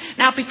tree.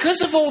 Now,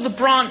 because of all the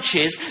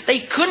branches, they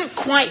couldn't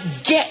quite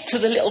get to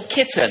the little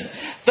kitten.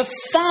 The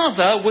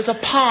father was a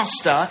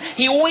pastor.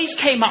 He always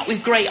came up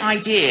with great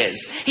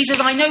ideas. He says,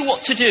 I know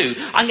what to do.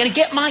 I'm going to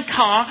get my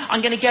car.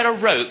 I'm going to get a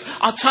rope.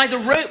 I'll tie the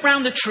rope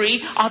round the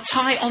tree. I'll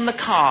tie it on the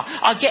car.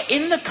 I'll get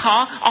in the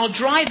car. I'll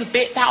drive a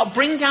bit. That'll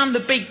bring down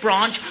the big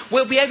branch.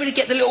 We'll be able to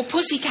get the little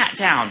pussycat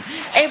down.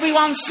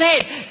 Everyone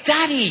said,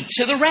 Daddy,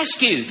 to the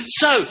rescue.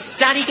 So,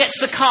 Daddy gets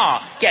the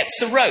car, gets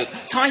the rope,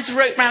 ties the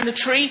rope round the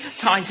tree,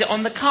 ties it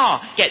on the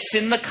car, gets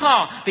in the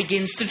car,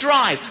 begins to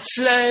drive.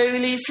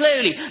 Slowly,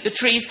 slowly. The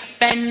tree's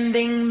bending.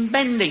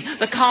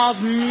 The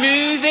car's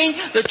moving.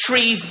 The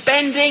tree's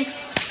bending.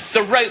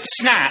 The rope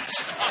snapped.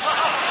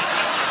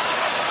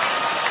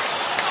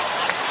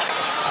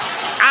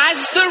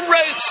 As the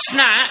rope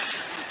snapped,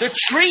 the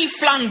tree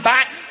flung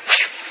back.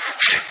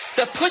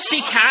 The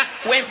pussycat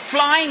went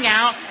flying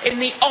out in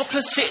the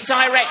opposite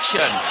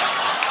direction.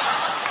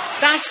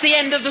 That's the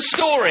end of the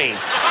story.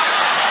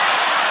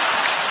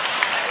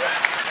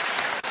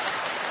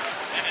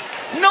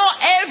 Not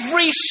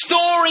every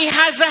story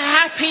has a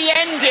happy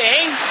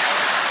ending.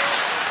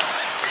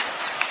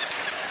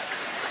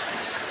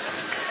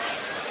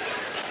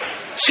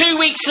 Two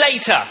weeks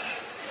later,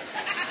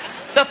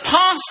 the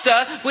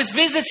pastor was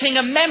visiting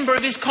a member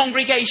of his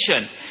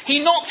congregation. He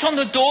knocked on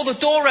the door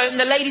opened,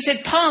 the lady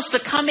said, Pastor,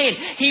 come in.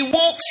 He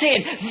walks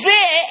in.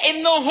 There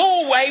in the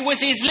hallway was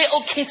his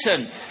little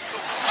kitten.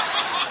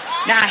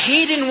 Now,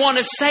 he didn't want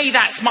to say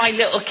that's my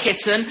little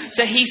kitten,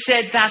 so he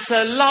said, that's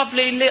a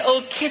lovely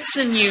little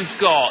kitten you've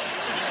got.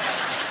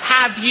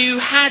 Have you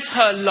had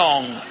her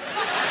long?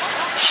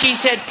 She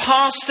said,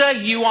 Pastor,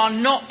 you are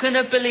not going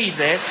to believe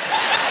this.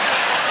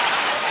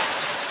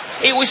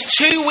 It was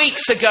 2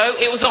 weeks ago.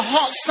 It was a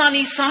hot,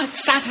 sunny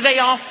Saturday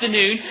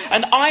afternoon,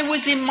 and I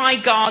was in my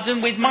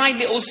garden with my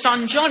little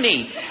son,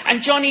 Johnny.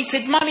 And Johnny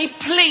said, Mummy,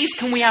 please,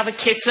 can we have a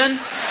kitten?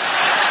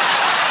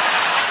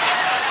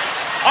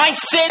 I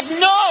said,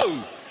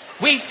 no!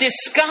 We've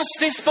discussed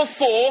this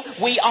before.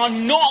 We are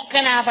not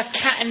going to have a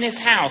cat in this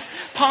house.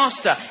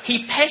 Pastor,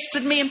 he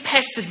pestered me.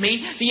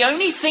 The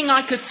only thing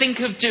I could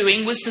think of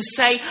doing was to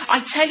say,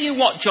 I tell you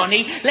what,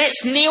 Johnny,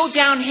 let's kneel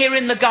down here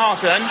in the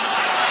garden.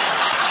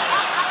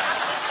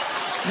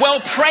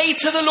 Well, pray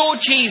to the Lord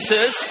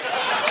Jesus.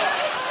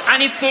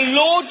 And if the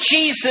Lord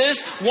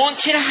Jesus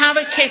wants you to have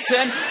a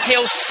kitten,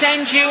 he'll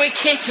send you a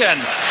kitten.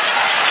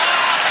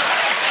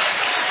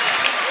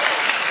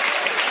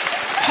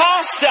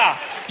 Pastor,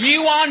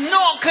 you are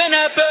not going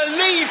to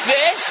believe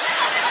this.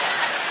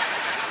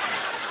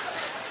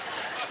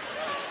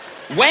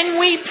 When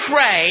we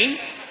pray,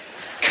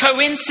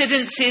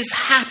 coincidences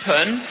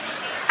happen,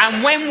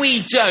 and when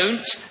we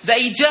don't,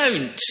 they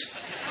don't.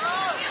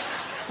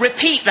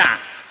 Repeat that.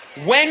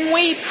 When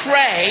we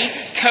pray,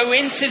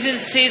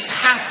 coincidences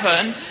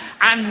happen,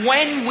 and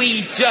when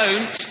we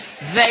don't,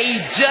 they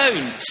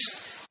don't.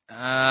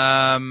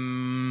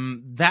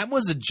 That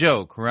was a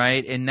joke,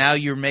 right? And now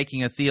you're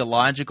making a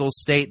theological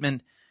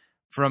statement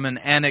from an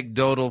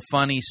anecdotal,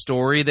 funny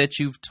story that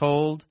you've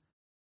told?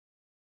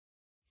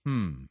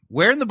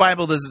 Where in the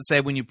Bible does it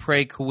say when you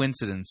pray,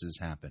 coincidences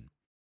happen?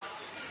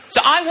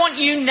 So I want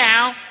you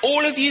now,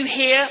 all of you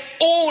here,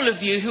 all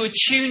of you who are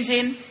tuned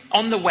in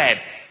on the web,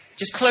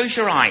 just close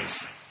your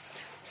eyes.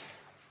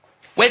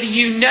 Whether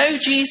you know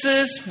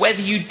Jesus,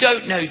 whether you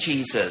don't know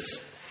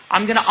Jesus,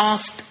 I'm going to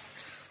ask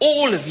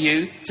all of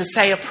you to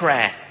say a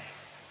prayer.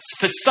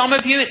 For some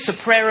of you, it's a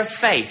prayer of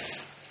faith.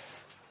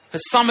 For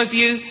some of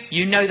you,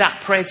 you know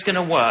that prayer's going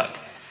to work.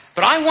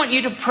 But I want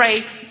you to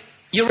pray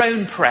your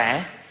own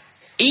prayer,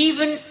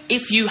 even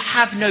if you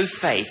have no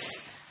faith,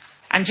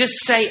 and just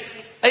say,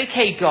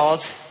 okay,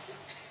 God,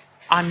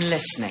 I'm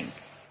listening.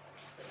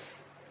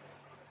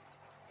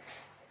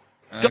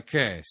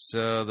 Okay,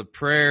 so the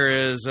prayer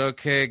is,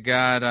 okay,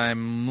 God,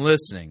 I'm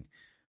listening.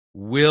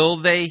 Will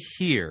they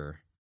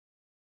hear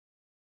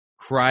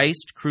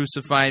Christ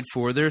crucified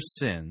for their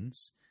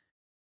sins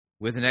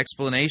with an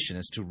explanation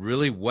as to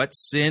really what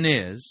sin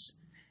is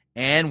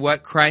and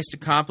what Christ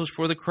accomplished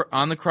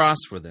on the cross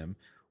for them?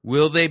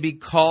 Will they be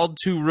called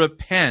to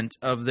repent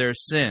of their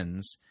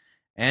sins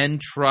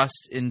and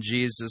trust in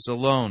Jesus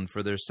alone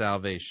for their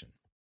salvation?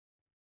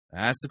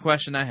 That's the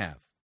question I have.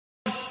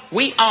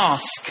 We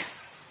ask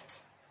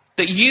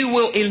that you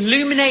will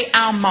illuminate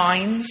our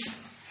minds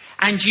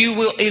and you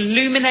will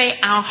illuminate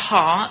our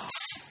hearts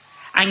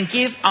and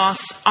give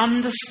us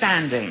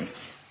understanding.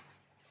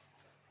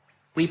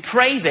 We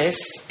pray this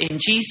in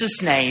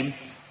Jesus' name.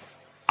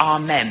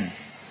 Amen.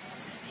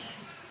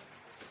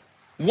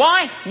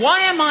 Why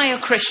am I a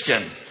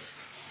Christian?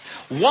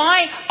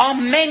 Why are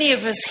many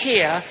of us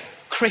here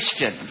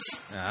Christians?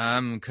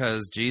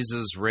 Because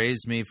Jesus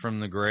raised me from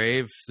the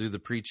grave through the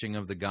preaching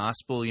of the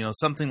gospel,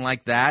 something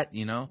like that,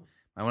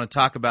 I want to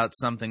talk about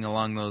something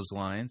along those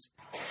lines.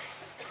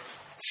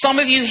 Some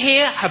of you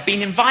here have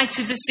been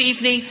invited this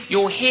evening.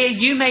 You're here.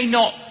 You may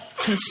not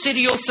consider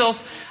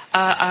yourself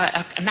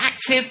an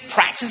active,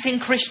 practicing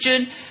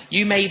Christian.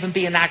 You may even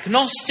be an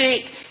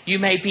agnostic. You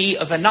may be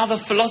of another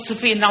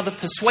philosophy, another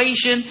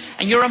persuasion.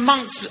 And you're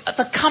amongst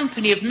the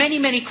company of many,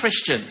 many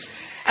Christians.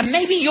 And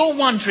maybe you're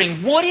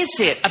wondering, what is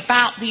it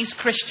about these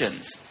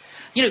Christians?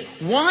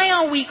 Why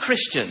are we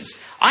Christians?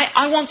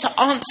 I want to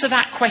answer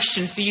that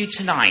question for you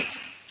tonight.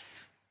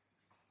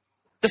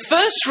 The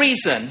first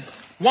reason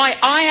why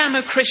I am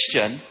a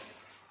Christian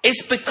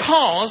is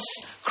because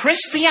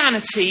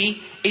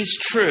Christianity is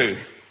true.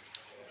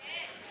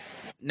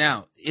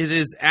 Now, it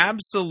is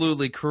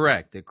absolutely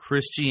correct that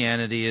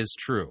Christianity is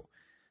true.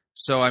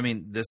 So,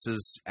 this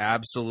is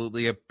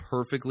absolutely a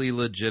perfectly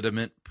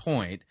legitimate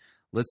point.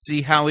 Let's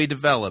see how he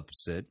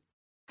develops it.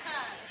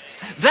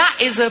 That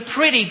is a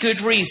pretty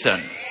good reason.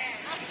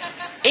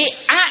 It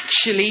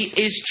actually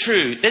is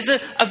true. There's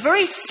a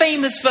very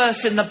famous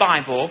verse in the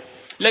Bible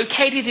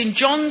located in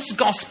John's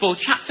Gospel,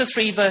 chapter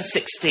 3, verse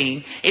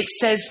 16. It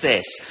says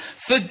this: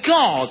 "For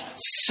God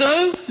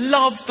so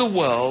loved the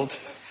world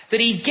that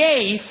he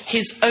gave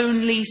his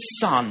only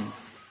Son,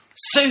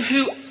 so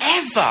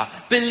whoever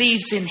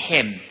believes in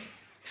him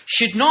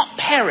should not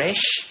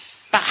perish,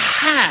 but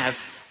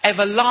have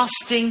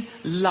everlasting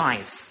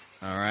life."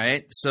 All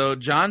right, so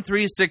John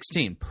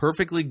 3:16,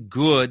 perfectly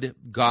good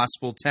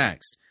gospel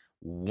text.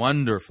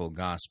 Wonderful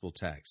gospel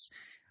text.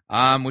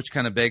 Which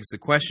kind of begs the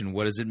question,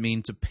 what does it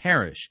mean to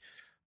perish?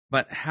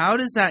 But how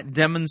does that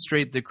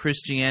demonstrate that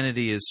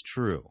Christianity is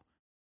true?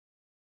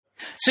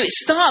 So it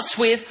starts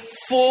with,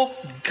 for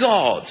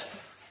God.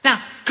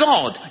 Now,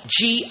 God,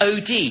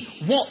 G-O-D,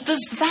 what does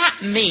that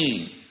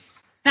mean?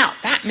 Now,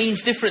 that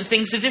means different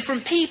things to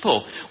different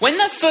people. When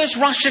the first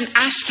Russian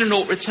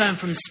astronaut returned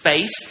from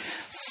space,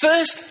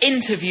 first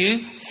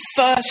interview,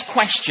 first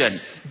question,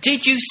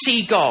 did you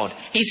see God?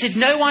 He said,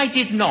 no, I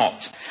did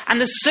not. And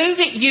the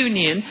Soviet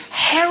Union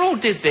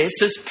heralded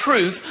this as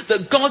proof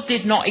that God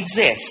did not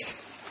exist.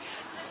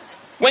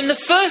 When the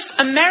first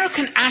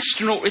American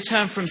astronaut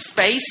returned from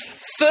space,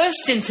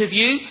 first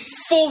interview,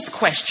 fourth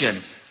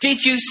question,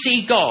 did you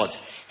see God?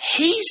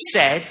 He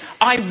said,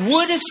 I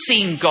would have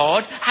seen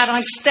God had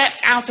I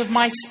stepped out of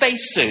my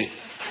spacesuit.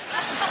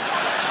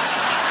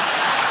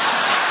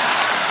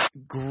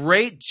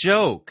 Great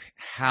joke.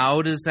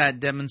 How does that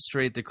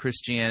demonstrate that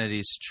Christianity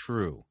is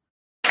true?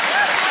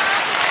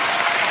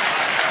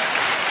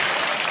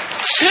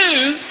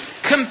 Two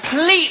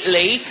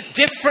completely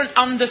different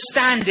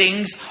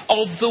understandings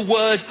of the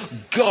word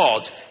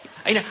God.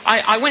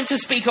 I went to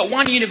speak at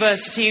one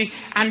university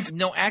and...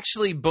 No,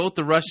 actually, both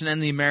the Russian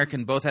and the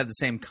American both had the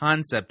same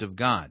concept of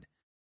God.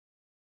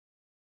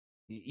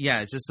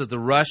 Yeah, it's just that the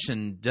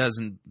Russian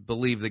doesn't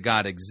believe that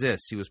God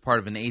exists. He was part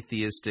of an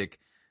atheistic,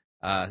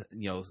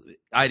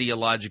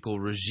 ideological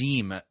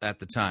regime at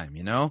the time,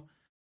 The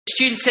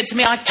student said to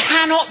me, I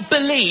cannot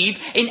believe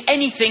in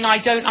anything I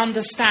don't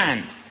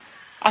understand.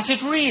 I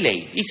said, really?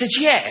 He said,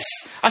 yes.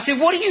 I said,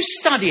 what are you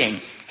studying?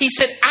 He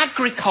said,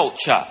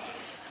 agriculture.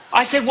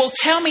 I said, well,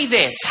 tell me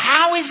this.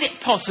 How is it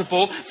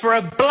possible for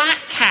a black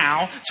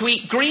cow to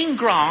eat green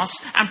grass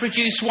and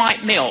produce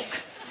white milk?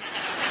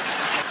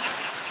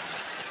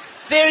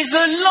 There is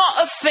a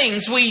lot of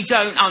things we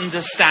don't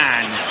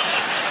understand.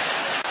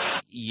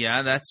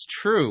 Yeah, that's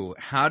true.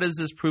 How does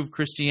this prove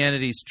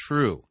Christianity's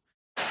true?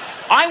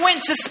 I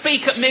went to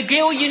speak at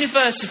McGill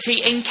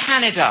University in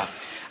Canada.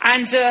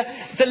 And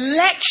the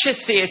lecture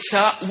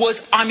theatre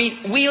was,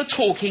 we are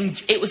talking,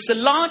 it was the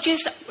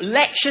largest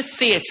lecture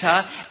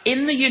theatre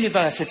in the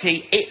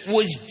university. It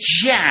was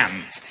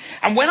jammed.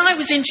 And when I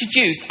was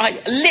introduced, I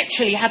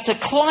literally had to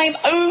climb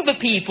over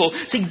people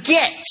to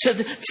get to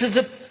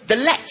the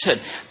lectern.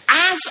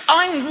 As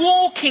I'm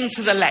walking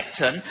to the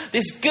lectern,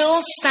 this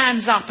girl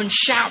stands up and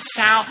shouts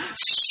out,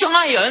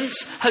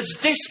 science has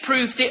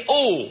disproved it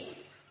all.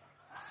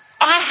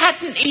 I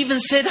hadn't even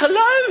said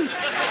hello.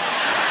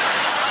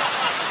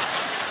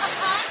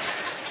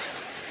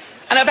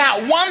 And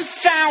about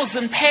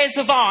 1,000 pairs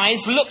of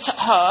eyes looked at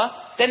her,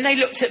 then they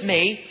looked at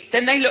me,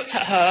 then they looked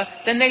at her,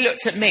 then they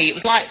looked at me. It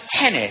was like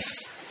tennis.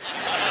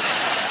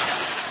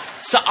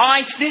 So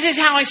this is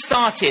how I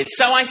started.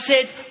 So I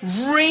said,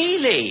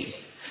 really?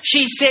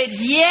 She said,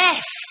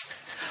 yes.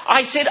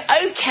 I said,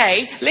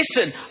 okay,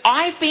 listen,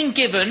 I've been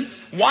given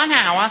 1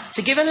 hour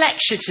to give a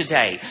lecture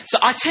today. So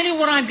I tell you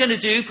what I'm going to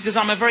do, because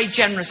I'm a very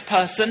generous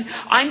person.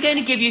 I'm going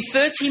to give you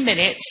 30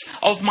 minutes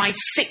of my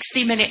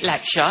 60-minute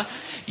lecture.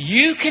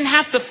 You can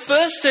have the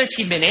first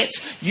 30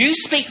 minutes, you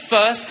speak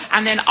first,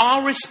 and then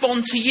I'll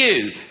respond to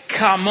you.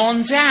 Come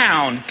on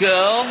down,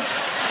 girl.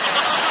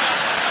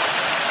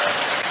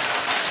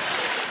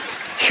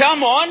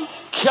 Come on.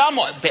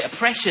 A bit of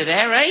pressure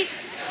there, eh?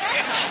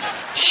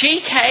 She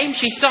came,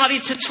 she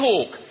started to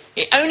talk.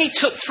 It only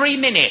took 3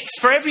 minutes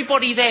for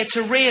everybody there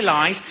to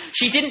realise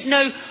she didn't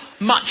know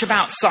much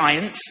about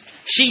science.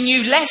 She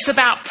knew less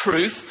about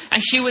proof.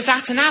 and she was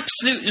at an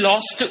absolute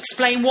loss to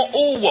explain what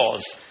all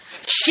was.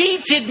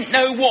 She didn't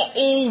know what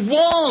all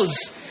was.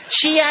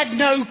 She had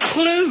no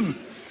clue.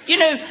 You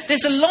know,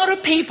 there's a lot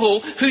of people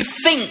who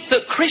think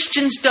that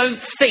Christians don't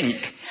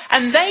think.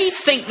 And they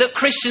think that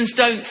Christians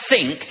don't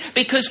think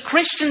because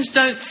Christians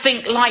don't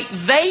think like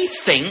they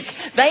think.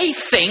 They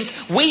think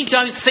we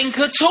don't think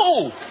at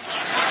all.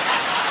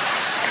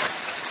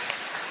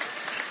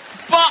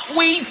 But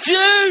we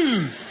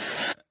do.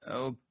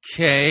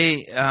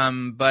 Okay,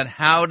 but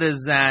how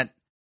does that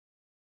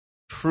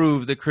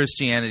prove that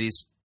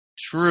Christianity's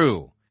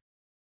true?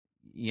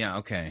 Yeah,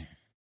 okay.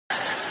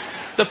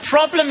 The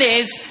problem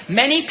is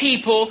many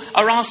people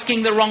are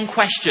asking the wrong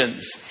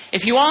questions.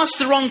 If you ask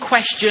the wrong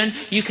question,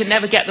 you can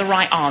never get the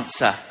right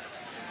answer.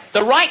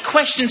 The right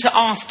question to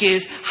ask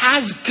is,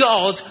 has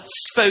God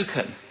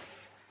spoken?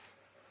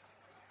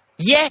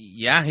 Yes.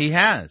 Yeah, he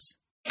has.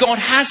 God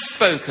has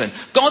spoken.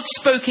 God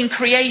spoke in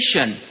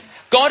creation.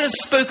 God has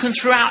spoken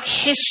throughout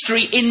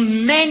history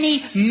in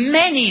many,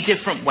 many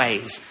different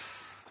ways.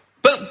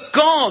 But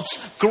God's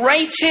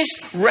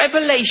greatest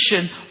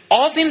revelation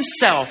of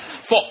himself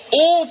for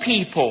all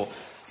people,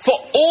 for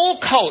all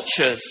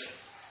cultures,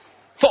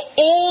 for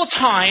all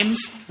times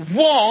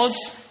was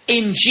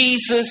in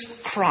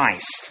Jesus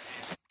Christ.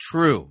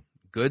 True.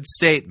 Good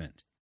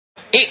statement.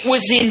 It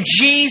was in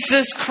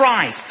Jesus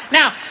Christ.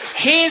 Now,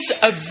 here's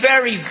a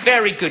very,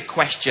 very good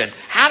question.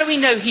 How do we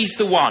know he's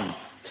the one?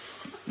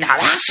 Now,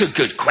 that's a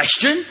good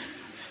question.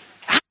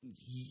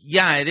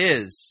 Yeah, it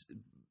is.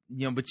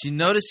 You know, but you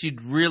notice you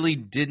really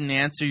didn't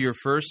answer your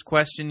first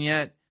question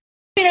yet?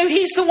 You know,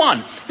 he's the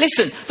one.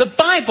 Listen, the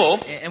Bible...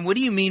 And what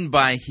do you mean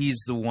by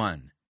he's the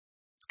one?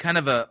 It's kind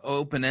of an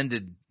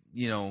open-ended,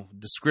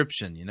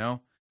 description,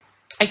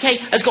 Okay,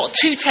 has got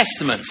two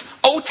testaments,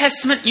 Old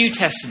Testament, New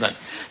Testament.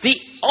 The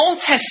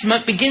Old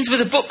Testament begins with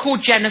a book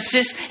called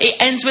Genesis, it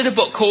ends with a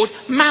book called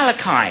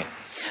Malachi.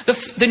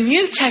 The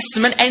New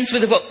Testament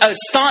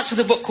starts with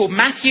a book called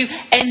Matthew,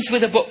 ends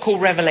with a book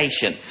called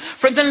Revelation.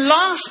 From the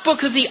last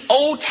book of the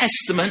Old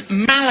Testament,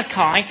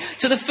 Malachi,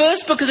 to the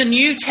first book of the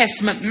New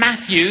Testament,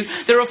 Matthew,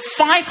 there are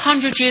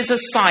 500 years of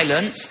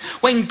silence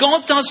when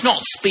God does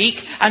not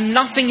speak and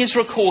nothing is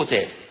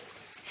recorded.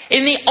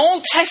 In the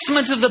Old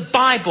Testament of the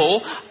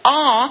Bible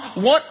are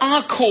what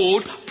are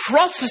called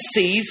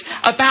prophecies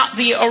about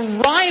the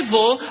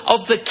arrival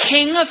of the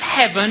King of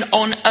Heaven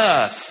on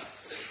earth.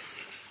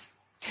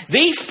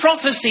 These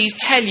prophecies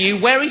tell you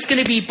where he's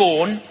going to be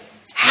born,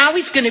 how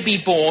he's going to be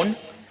born,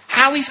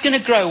 how he's going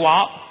to grow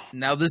up.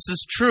 Now this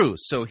is true.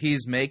 So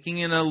he's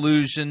making an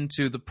allusion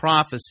to the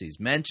prophecies,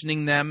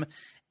 mentioning them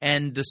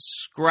and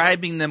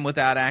describing them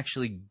without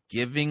actually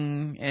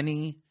giving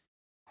any.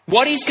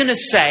 What he's going to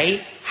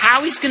say,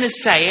 how he's going to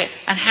say it,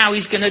 and how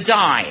he's going to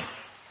die.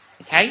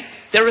 Okay?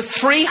 There are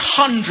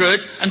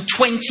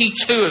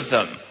 322 of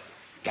them.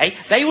 Okay?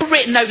 They were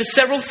written over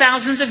several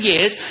thousands of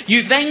years.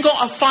 You've then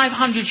got a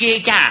 500-year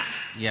gap.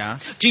 Yeah.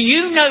 Do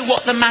you know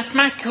what the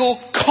mathematical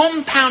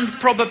compound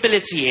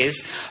probability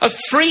is of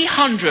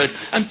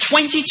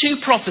 322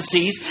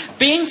 prophecies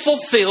being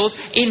fulfilled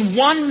in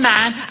one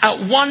man at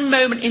one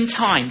moment in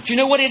time? Do you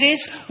know what it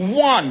is?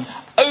 1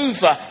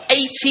 over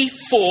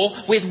 84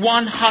 with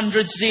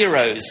 100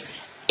 zeros.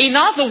 In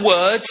other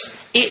words,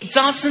 it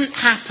doesn't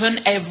happen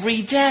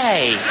every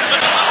day.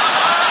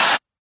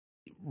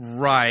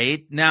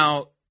 Right.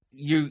 Now,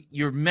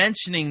 you're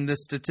mentioning the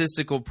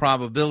statistical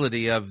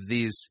probability of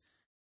these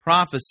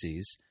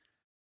prophecies,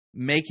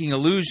 making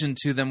allusion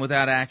to them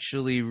without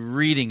actually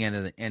reading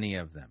any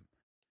of them.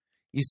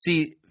 You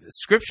see,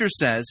 Scripture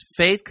says,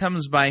 faith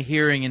comes by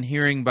hearing and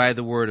hearing by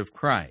the word of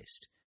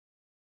Christ.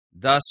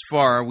 Thus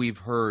far, we've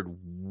heard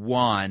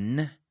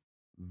one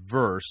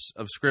verse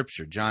of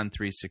Scripture, John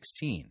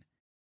 3:16.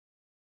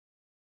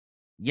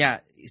 Yeah,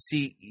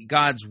 see,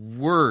 God's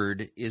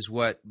word is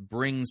what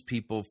brings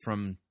people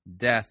from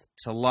death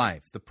to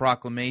life. The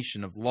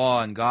proclamation of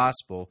law and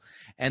gospel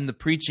and the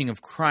preaching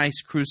of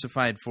Christ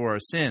crucified for our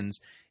sins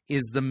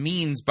is the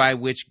means by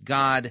which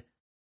God,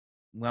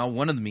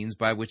 one of the means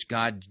by which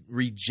God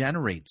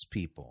regenerates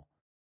people.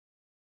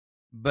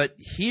 But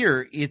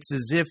here, it's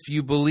as if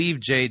you believe,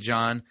 J.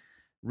 John,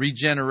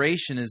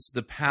 regeneration is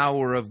the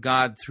power of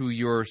God through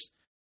your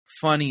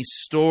funny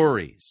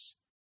stories.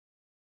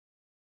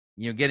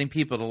 Getting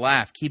people to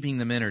laugh, keeping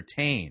them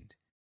entertained.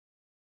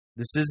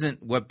 This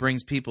isn't what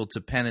brings people to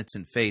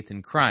penitent faith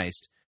in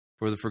Christ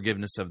for the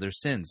forgiveness of their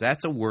sins.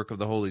 That's a work of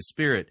the Holy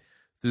Spirit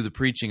through the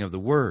preaching of the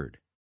Word.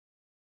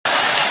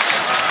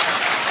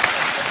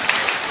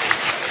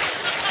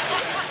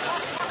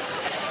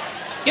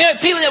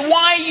 People say,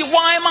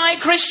 why am I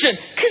a Christian?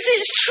 Because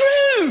it's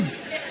true.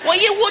 Well,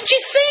 what do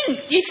you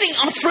think? You think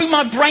I threw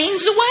my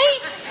brains away?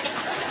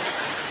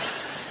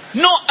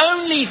 Not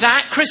only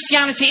that,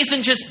 Christianity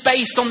isn't just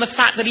based on the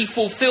fact that he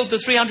fulfilled the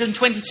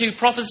 322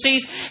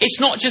 prophecies. It's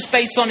not just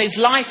based on his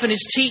life and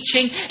his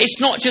teaching. It's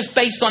not just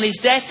based on his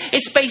death.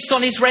 It's based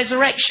on his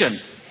resurrection.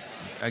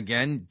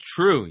 Again,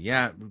 true.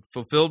 Yeah,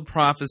 fulfilled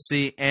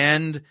prophecy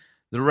and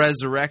the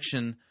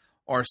resurrection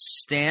are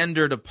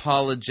standard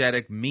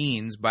apologetic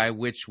means by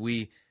which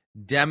we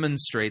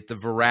demonstrate the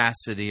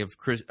veracity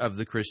of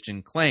the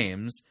Christian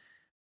claims.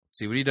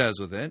 See what he does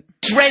with it.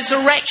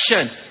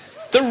 Resurrection.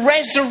 The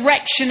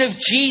resurrection of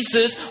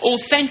Jesus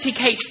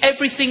authenticates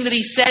everything that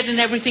he said and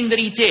everything that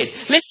he did.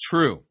 It's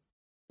true.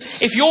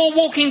 If you're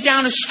walking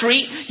down a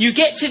street, you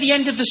get to the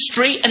end of the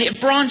street and it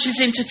branches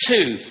into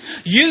two.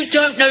 You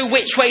don't know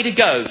which way to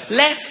go.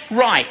 Left,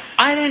 right.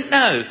 I don't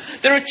know.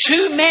 There are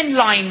two men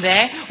lying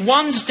there.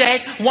 One's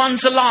dead,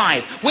 one's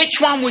alive.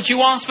 Which one would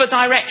you ask for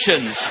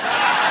directions?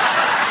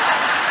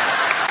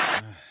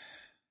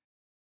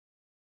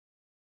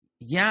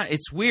 Yeah,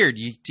 it's weird.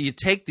 You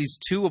take these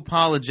two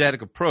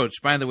apologetic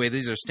approach. By the way,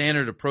 these are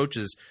standard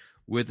approaches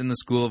within the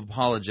school of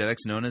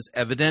apologetics known as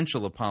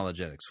evidential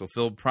apologetics,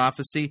 fulfilled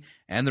prophecy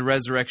and the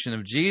resurrection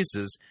of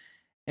Jesus.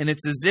 And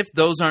it's as if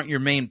those aren't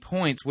your main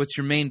points. What's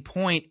your main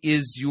point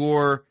is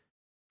your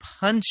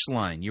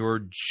punchline,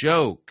 your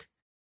joke.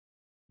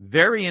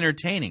 Very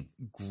entertaining.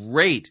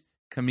 Great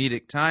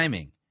comedic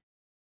timing.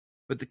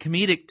 But the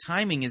comedic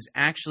timing is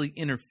actually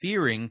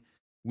interfering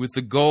with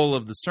the goal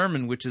of the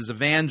sermon, which is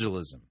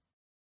evangelism.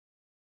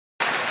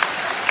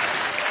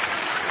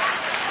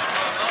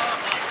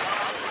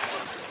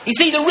 You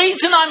see, the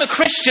reason I'm a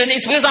Christian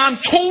is because I'm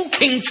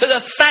talking to the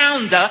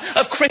founder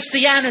of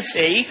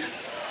Christianity,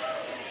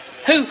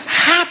 who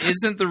happens...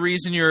 Isn't the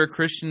reason you're a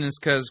Christian is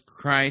because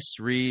Christ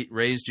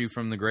raised you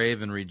from the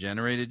grave and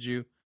regenerated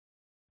you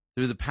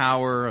through the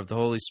power of the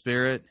Holy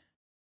Spirit?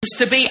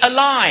 ...to be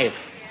alive.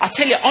 I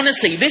tell you,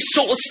 honestly, this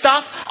sort of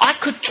stuff, I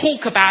could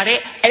talk about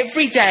it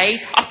every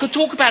day. I could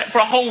talk about it for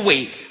a whole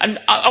week, and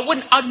I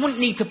wouldn't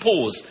need to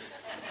pause.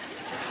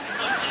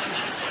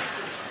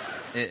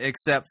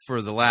 Except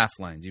for the laugh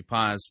lines. You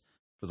pause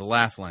for the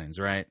laugh lines,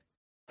 right?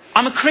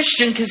 I'm a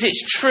Christian because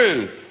it's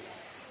true.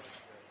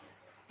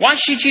 Why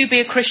should you be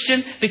a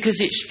Christian? Because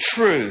it's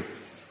true.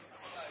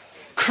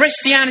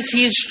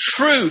 Christianity is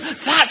true.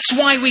 That's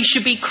why we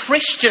should be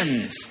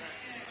Christians.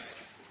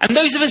 And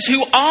those of us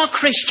who are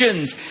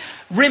Christians,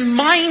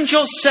 remind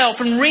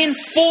yourself and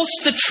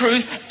reinforce the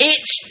truth.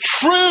 It's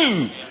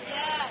true.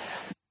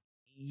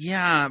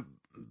 Yeah,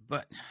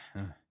 but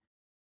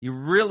you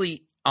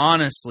really...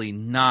 honestly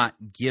not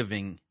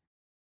giving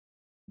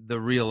the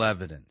real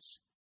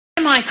evidence.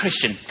 Why am I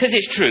Christian? Because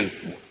it's true.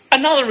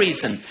 Another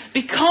reason,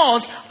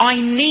 because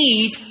I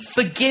need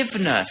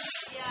forgiveness.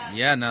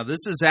 Yeah, now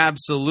this is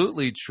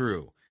absolutely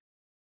true.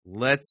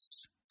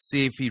 Let's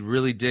see if he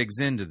really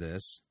digs into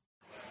this.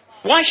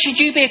 Why should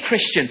you be a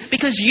Christian?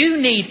 Because you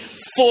need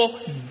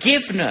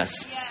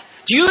forgiveness.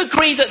 Do you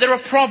agree that there are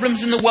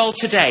problems in the world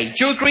today?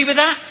 Do you agree with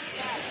that?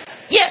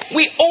 Yeah,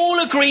 we all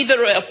agree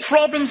there are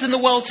problems in the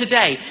world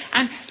today.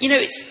 And, you know,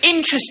 it's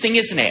interesting,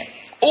 isn't it?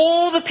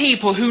 All the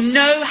people who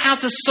know how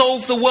to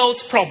solve the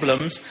world's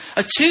problems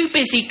are too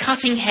busy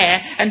cutting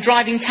hair and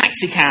driving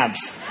taxi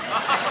cabs.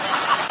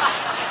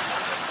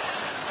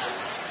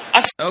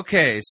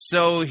 Okay,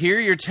 so here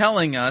you're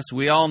telling us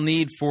we all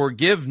need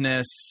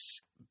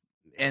forgiveness,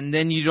 and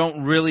then you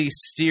don't really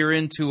steer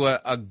into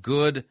a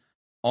good,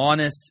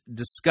 honest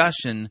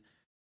discussion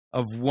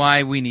of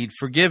why we need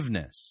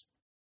forgiveness.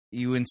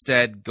 You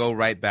instead go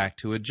right back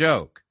to a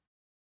joke.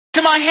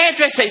 To my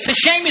hairdresser, it's a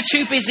shame you're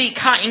too busy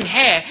cutting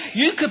hair.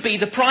 You could be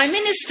the Prime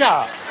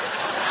Minister.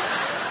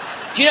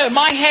 Do you know,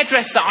 my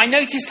hairdresser, I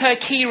noticed her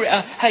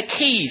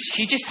keys.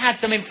 She just had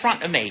them in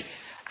front of me.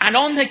 And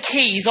on the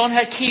keys, on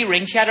her key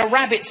ring, she had a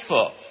rabbit's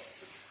foot.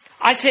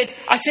 I said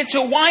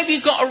to her, why have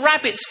you got a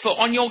rabbit's foot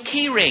on your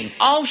key ring?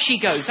 Oh, she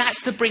goes,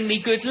 that's to bring me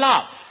good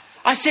luck.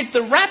 I said,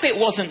 the rabbit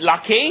wasn't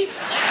lucky.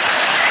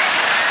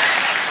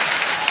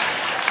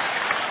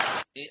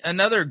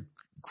 Another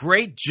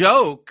great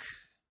joke,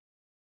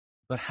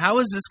 but how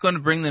is this going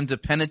to bring them to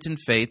penitent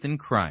faith in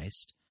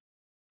Christ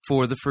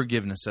for the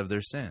forgiveness of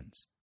their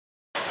sins?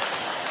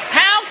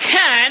 How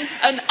can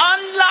an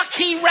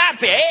unlucky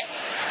rabbit...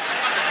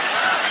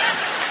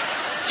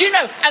 Do you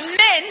know, and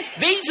then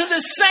these are the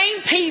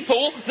same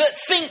people that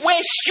think we're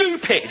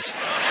stupid.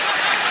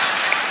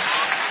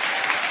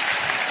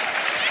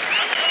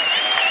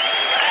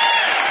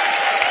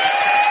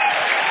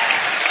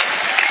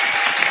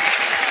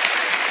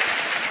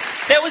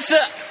 There was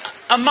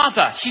a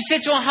mother. She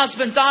said to her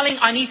husband, darling,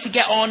 I need to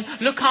get on.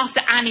 Look after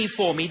Annie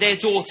for me, their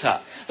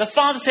daughter. The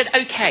father said,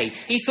 okay.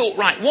 He thought,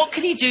 right, what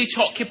can he do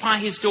to occupy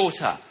his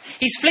daughter?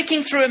 He's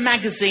flicking through a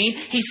magazine.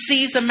 He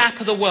sees a map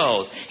of the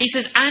world. He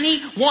says,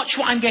 Annie, watch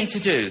what I'm going to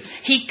do.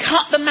 He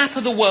cut the map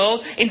of the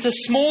world into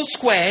small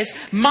squares,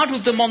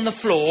 muddled them on the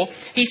floor.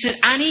 He said,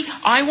 Annie,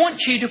 I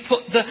want you to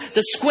put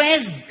the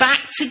squares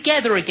back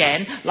together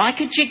again,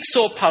 like a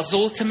jigsaw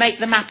puzzle, to make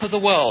the map of the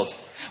world.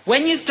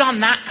 When you've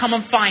done that, come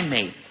and find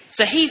me.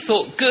 So he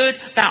thought, good,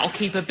 that'll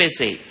keep her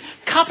busy.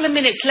 Couple of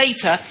minutes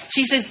later,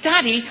 she says,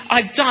 Daddy,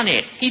 I've done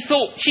it. He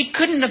thought she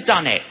couldn't have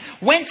done it.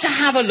 Went to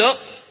have a look.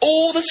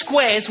 All the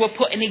squares were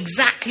put in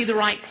exactly the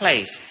right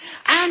place.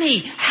 Annie,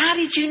 how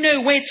did you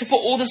know where to put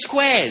all the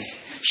squares?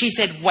 She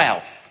said,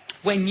 well,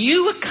 when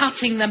you were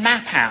cutting the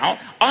map out,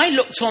 I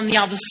looked on the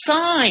other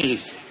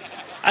side.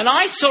 And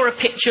I saw a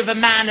picture of a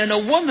man and a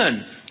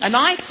woman. And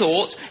I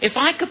thought, if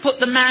I could put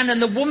the man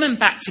and the woman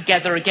back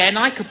together again,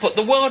 I could put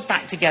the world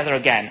back together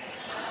again.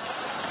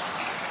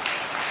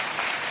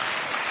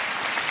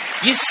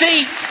 You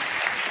see,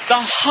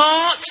 the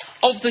heart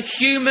of the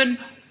human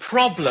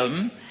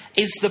problem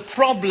is the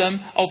problem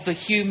of the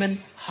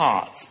human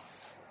heart.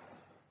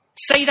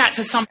 Say that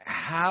to some...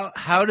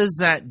 How does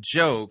that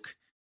joke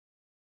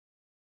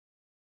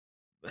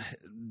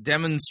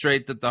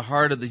demonstrate that the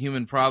heart of the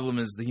human problem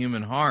is the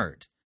human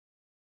heart?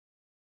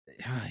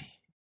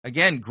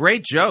 Again,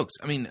 great jokes.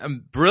 I mean, a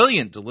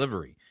brilliant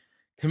delivery.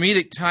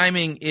 Comedic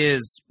timing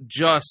is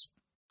just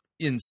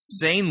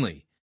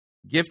insanely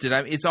gifted.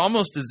 I mean, it's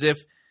almost as if,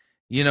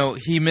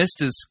 he missed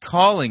his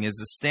calling as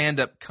a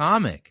stand-up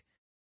comic.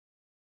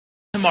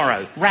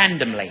 Tomorrow,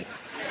 randomly.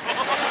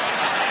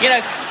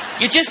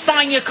 You're just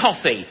buying your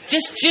coffee.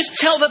 Just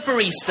tell the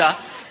barista,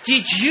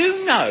 did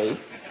you know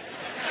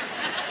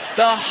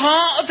the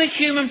heart of the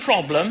human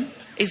problem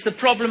is the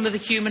problem of the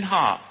human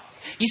heart?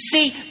 You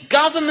see,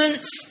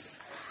 governments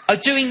are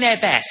doing their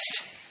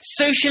best.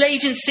 Social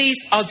agencies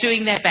are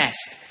doing their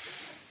best.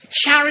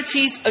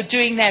 Charities are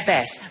doing their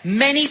best.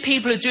 Many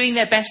people are doing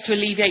their best to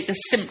alleviate the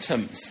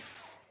symptoms.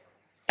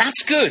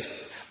 That's good.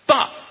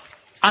 But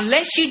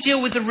unless you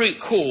deal with the root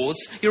cause,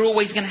 you're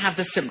always going to have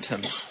the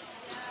symptoms.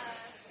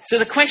 So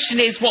the question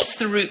is, what's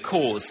the root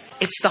cause?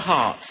 It's the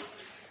heart.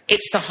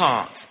 It's the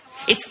heart.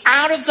 It's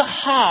out of the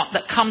heart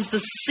that comes the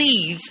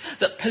seeds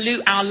that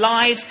pollute our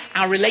lives,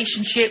 our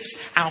relationships,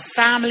 our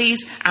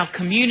families, our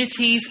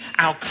communities,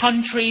 our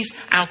countries,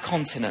 our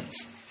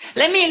continents.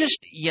 Let me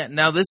illustrate. Yeah,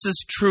 now this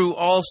is true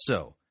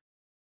also.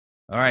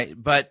 All right,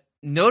 but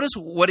notice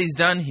what he's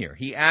done here.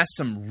 He asked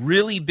some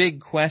really big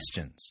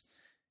questions.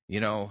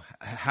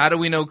 How do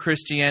we know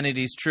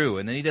Christianity is true?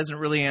 And then he doesn't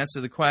really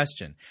answer the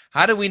question.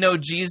 How do we know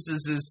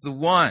Jesus is the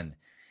one?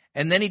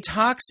 And then he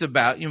talks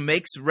about,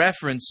 makes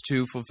reference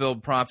to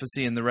fulfilled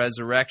prophecy and the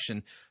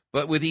resurrection.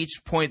 But with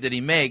each point that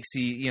he makes,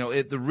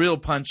 the real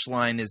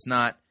punchline is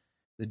not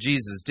that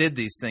Jesus did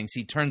these things.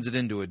 He turns it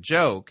into a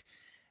joke.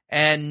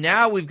 And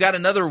now we've got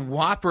another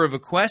whopper of a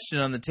question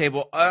on the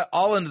table,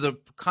 all into the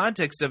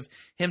context of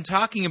him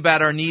talking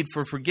about our need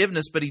for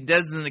forgiveness, but he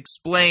doesn't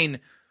explain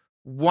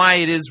why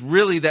it is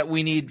really that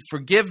we need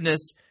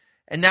forgiveness.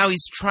 And now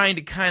he's trying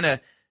to kind of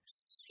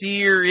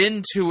steer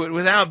into it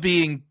without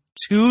being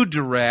too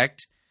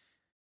direct.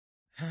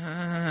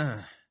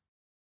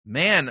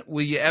 Man,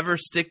 will you ever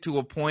stick to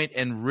a point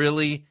and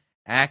really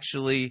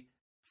actually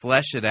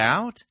flesh it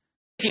out?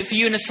 For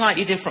you in a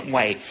slightly different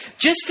way.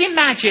 Just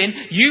imagine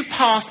you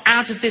passed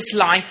out of this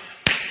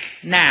life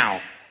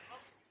now.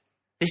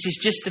 This is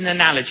just an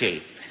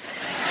analogy.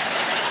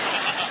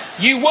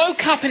 You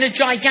woke up in a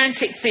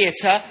gigantic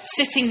theatre,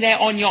 sitting there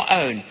on your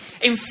own.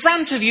 In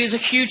front of you is a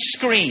huge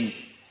screen.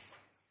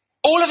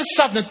 All of a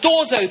sudden, the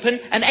doors open,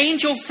 an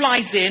angel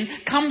flies in,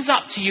 comes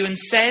up to you and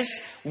says,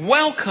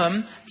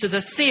 "Welcome to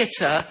the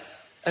theatre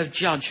of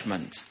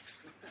judgment.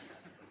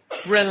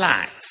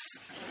 Relax."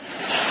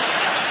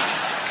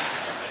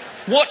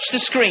 Watch the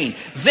screen.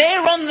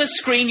 There on the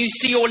screen you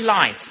see your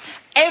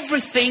life.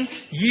 Everything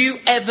you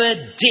ever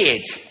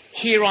did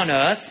here on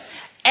earth,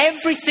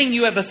 everything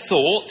you ever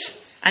thought,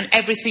 and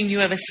everything you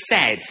ever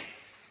said.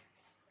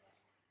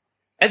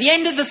 At the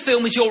end of the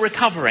film, as you're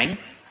recovering,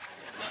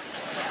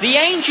 the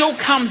angel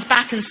comes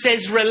back and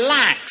says,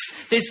 "Relax,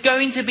 there's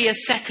going to be a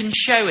second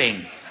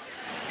showing."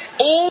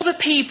 All the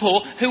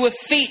people who were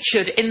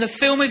featured in the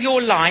film of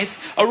your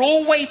life are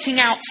all waiting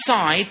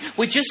outside.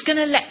 We're just going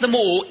to let them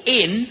all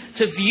in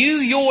to view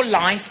your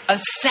life a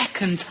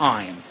second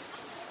time.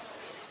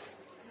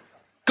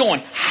 Go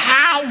on,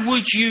 how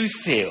would you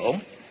feel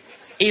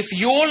if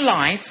your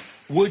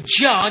life were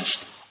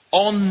judged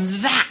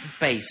on that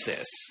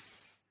basis?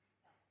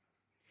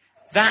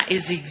 That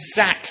is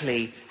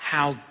exactly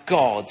how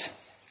God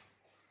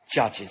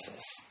judges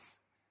us.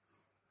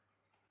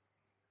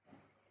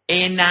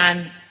 In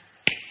an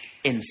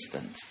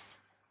instant.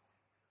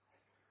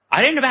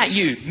 I don't know about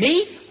you.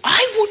 Me?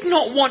 I would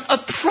not want a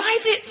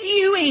private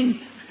viewing,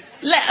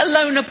 let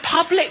alone a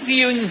public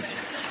viewing.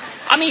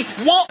 I mean,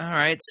 what? All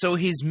right, so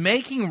he's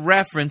making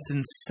reference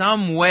in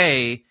some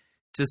way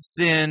to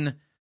sin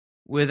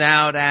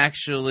without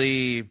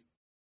actually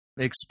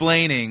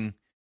explaining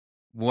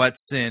what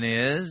sin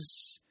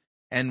is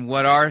and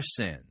what are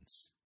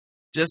sins.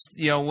 Just,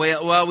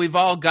 well, we've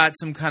all got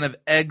some kind of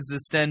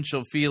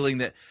existential feeling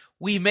that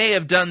we may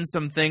have done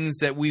some things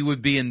that we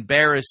would be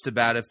embarrassed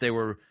about if they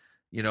were,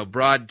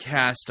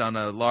 broadcast on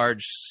a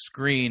large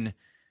screen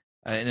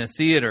in a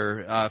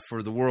theater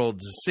for the world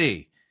to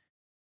see.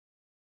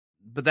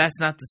 But that's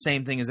not the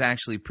same thing as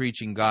actually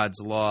preaching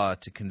God's law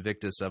to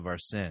convict us of our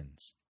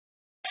sins.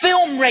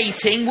 Film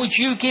rating would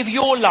you give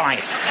your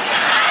life?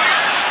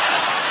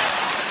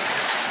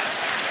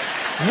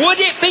 Would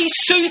it be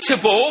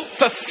suitable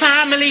for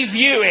family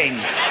viewing?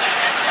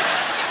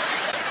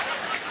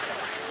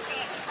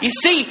 You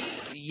see...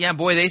 Yeah,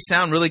 boy, they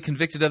sound really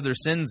convicted of their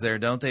sins there,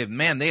 don't they?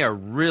 Man, they are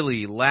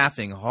really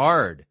laughing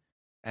hard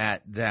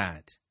at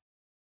that.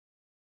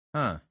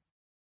 Huh.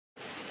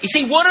 You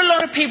see, what a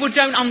lot of people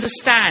don't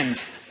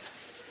understand,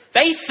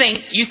 they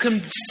think you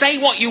can say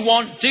what you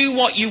want, do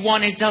what you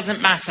want, it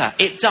doesn't matter.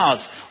 It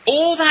does.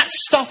 All that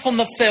stuff on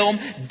the film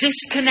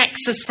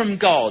disconnects us from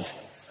God.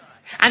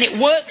 And it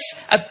works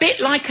a bit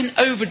like an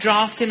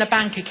overdraft in a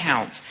bank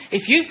account.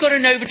 If you've got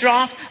an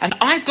overdraft and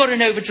I've got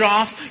an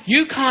overdraft,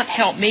 you can't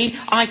help me,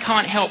 I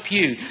can't help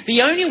you.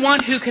 The only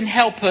one who can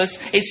help us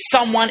is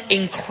someone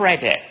in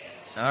credit.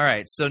 All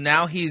right, so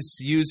now he's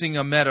using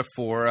a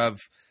metaphor of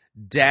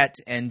debt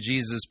and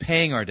Jesus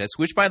paying our debts,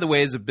 which, by the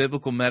way, is a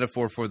biblical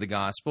metaphor for the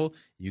gospel.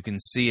 You can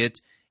see it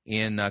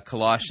in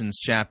Colossians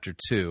chapter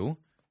 2.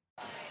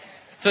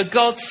 For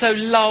God so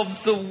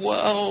loved the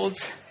world,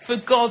 for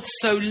God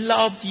so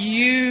loved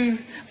you,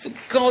 for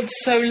God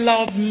so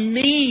loved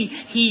me,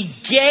 he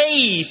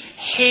gave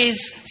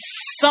his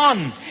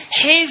Son.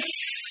 His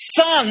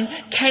Son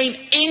came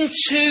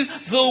into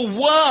the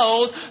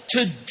world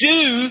to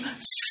do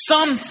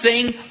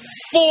something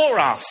for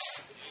us.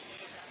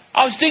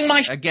 I was doing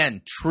my...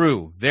 Again,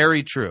 true,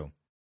 very true.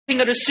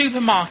 At a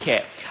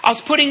supermarket. I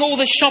was putting all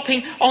the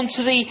shopping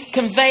onto the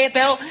conveyor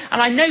belt,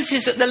 and I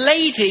noticed that the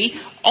lady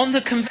on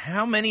the conveyor...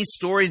 How many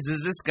stories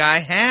does this guy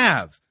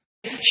have?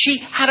 She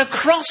had a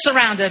cross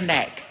around her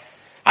neck.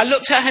 I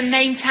looked at her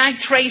name tag,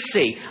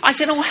 Tracy. I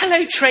said, "Oh,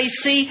 hello,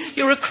 Tracy.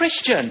 You're a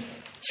Christian."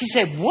 She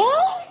said,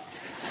 "What?"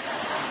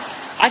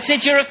 I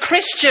said, "You're a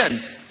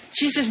Christian."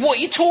 She says, "What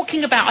are you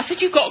talking about?" I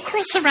said, "You've got a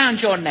cross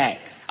around your neck."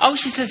 Oh,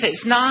 she says,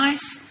 "It's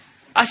nice."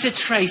 I said,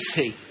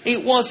 "Tracy,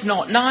 it was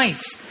not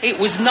nice. It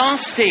was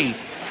nasty."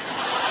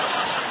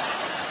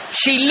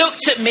 She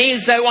looked at me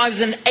as though I was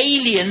an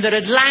alien that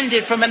had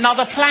landed from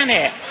another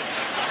planet.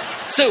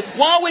 So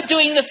while we're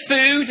doing the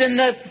food and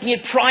the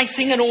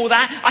pricing and all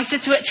that, I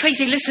said to her,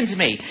 "Tracy, listen to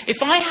me.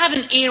 If I have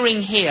an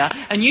earring here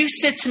and you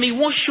said to me,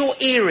 'What's your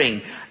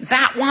earring?'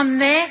 That one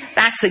there,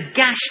 that's a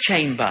gas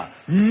chamber."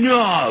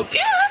 "No."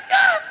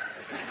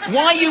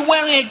 "Why are you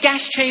wearing a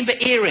gas chamber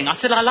earring?" I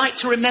said, "I like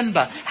to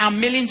remember how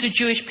millions of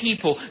Jewish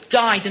people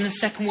died in the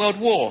Second World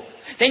War."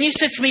 Then you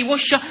said to me,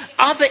 "What's your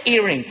other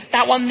earring?"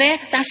 "That one there,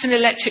 that's an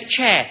electric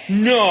chair."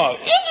 "No."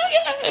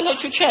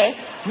 "Electric chair?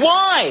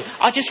 Why?"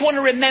 "I just want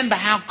to remember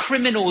how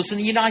criminals in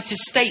the United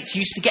States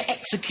used to get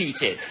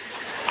executed."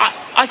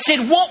 I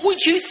said, "What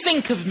would you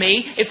think of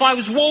me if I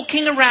was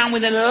walking around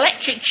with an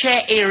electric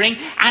chair earring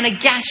and a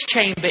gas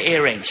chamber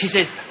earring?" She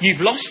said,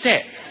 "You've lost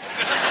it."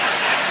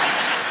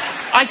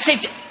 I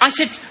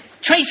said,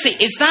 "Tracy,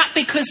 is that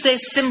because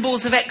there's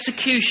symbols of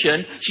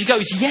execution?" She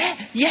goes,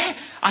 yeah.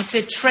 I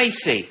said,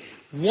 "Tracy,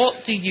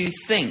 what do you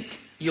think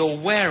you're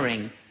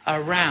wearing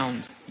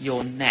around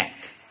your neck?"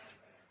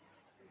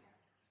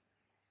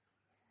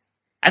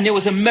 And there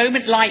was a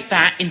moment like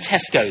that in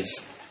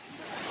Tesco's.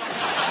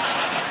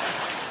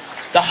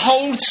 The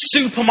whole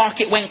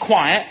supermarket went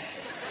quiet.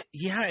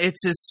 Yeah,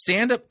 it's a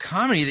stand-up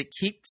comedy that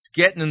keeps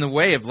getting in the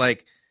way of,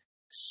 like,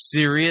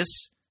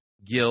 serious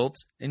guilt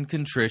and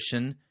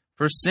contrition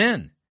for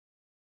sin.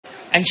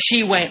 And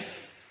she went,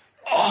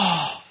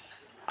 "Oh."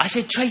 I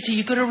said, "Tracy,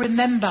 you've got to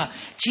remember,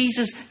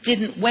 Jesus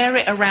didn't wear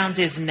it around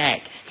his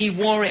neck. He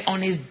wore it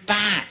on his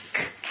back."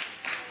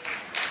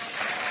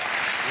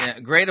 Yeah,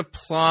 great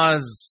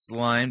applause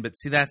line, but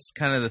see, that's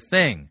kind of the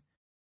thing.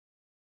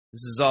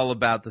 This is all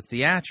about the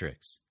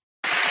theatrics.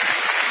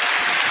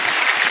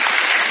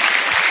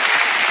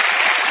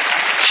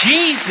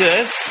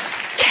 Jesus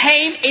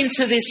came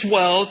into this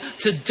world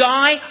to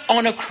die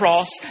on a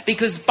cross,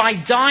 because by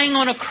dying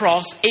on a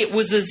cross, it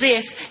was as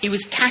if he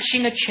was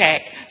cashing a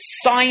check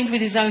signed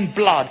with his own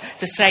blood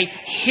to say,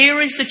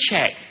 "Here is the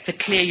check to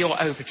clear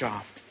your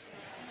overdraft."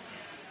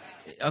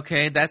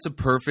 Okay, that's a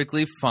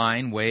perfectly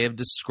fine way of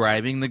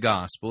describing the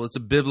gospel. It's a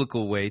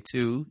biblical way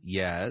too,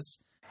 yes.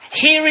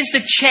 Here is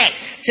the check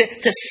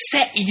to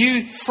set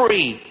you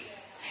free.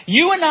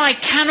 You and I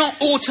cannot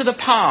alter the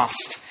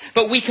past,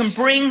 but we can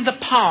bring the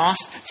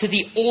past to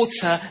the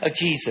altar of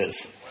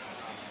Jesus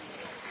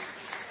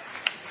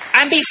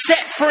and be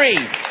set free.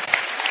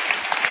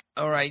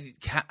 All right,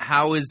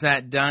 how is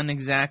that done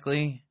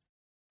exactly?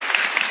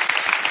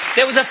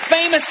 There was a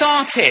famous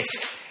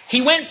artist. He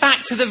went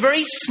back to the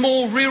very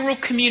small rural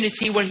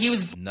community where he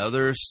was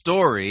Another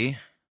story.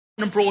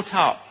 Brought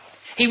up.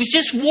 He was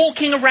just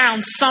walking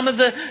around some of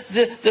the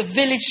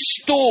village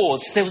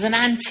stores. There was an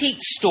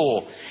antique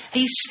store.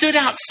 He stood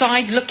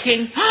outside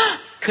looking,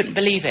 couldn't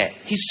believe it.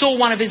 He saw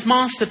one of his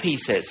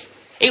masterpieces.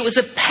 It was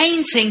a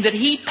painting that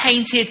he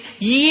painted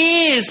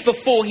years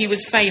before he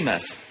was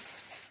famous.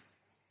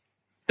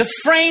 The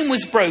frame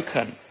was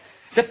broken.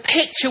 The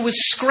picture was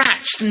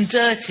scratched and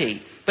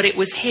dirty, but it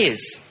was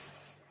his.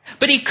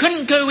 But he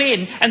couldn't go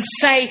in and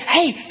say,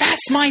 "Hey,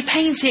 that's my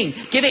painting.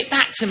 Give it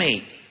back to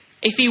me."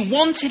 If he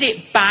wanted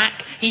it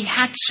back, he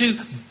had to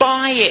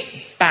buy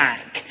it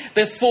back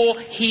before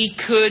he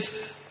could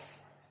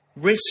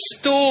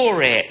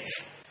restore it,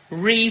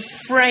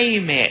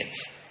 reframe it,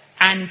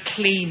 and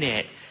clean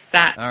it.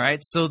 All right,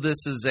 so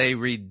this is a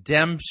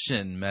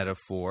redemption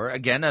metaphor.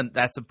 Again,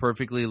 that's a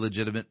perfectly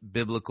legitimate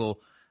biblical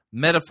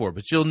metaphor.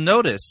 But you'll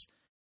notice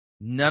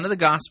none of the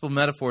gospel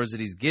metaphors that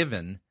he's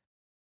given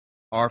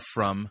are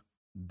from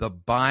the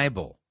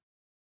Bible.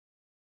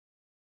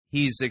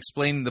 He's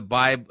explaining the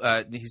Bible.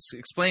 He's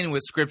explaining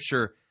what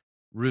Scripture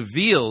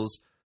reveals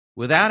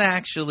without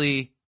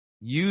actually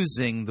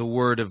using the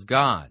Word of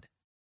God.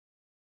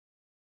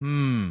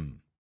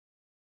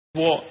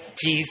 What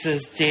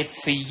Jesus did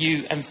for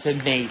you and for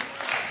me.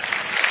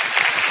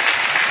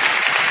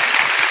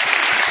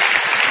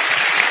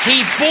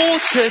 He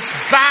bought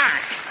us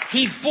back.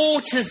 He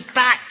bought us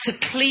back to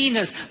clean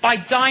us by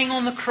dying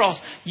on the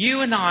cross.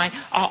 You and I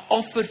are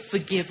offered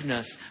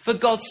forgiveness. For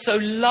God so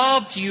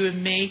loved you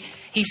and me,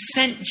 He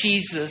sent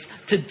Jesus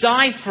to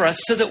die for us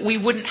so that we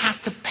wouldn't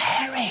have to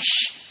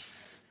perish.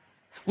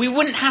 We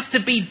wouldn't have to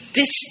be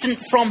distant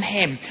from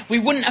Him. We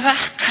wouldn't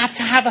have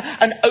to have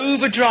an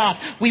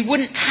overdraft. We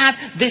wouldn't have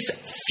this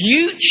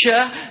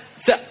future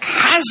that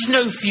has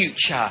no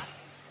future.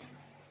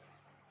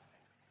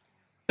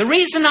 The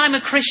reason I'm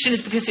a Christian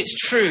is because it's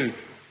true.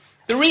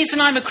 The reason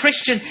I'm a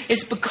Christian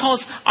is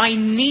because I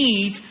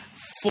need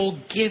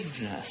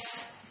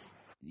forgiveness.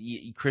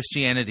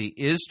 Christianity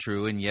is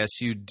true, and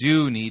yes, you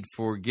do need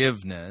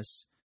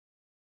forgiveness.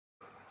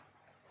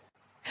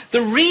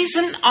 The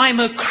reason I'm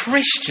a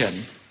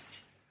Christian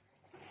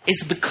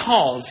is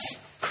because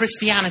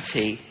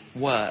Christianity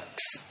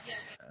works.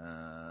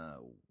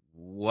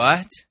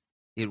 What?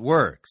 It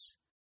works.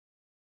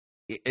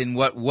 In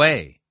what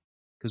way?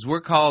 Because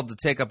we're called to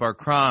take up our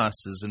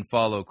crosses and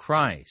follow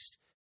Christ.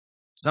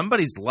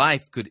 Somebody's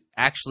life could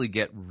actually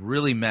get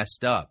really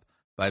messed up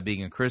by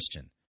being a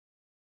Christian.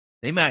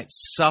 They might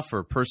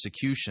suffer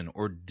persecution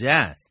or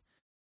death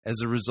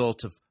as a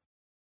result of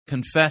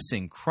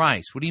confessing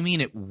Christ. What do you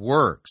mean it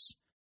works?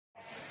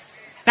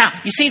 Now,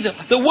 you see,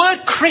 the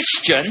word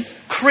Christian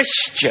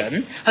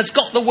has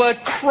got the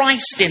word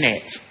Christ in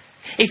it.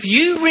 If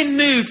you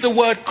remove the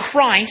word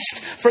Christ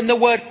from the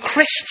word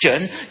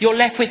Christian, you're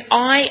left with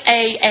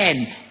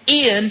I-A-N.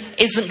 Ian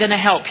isn't going to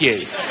help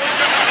you.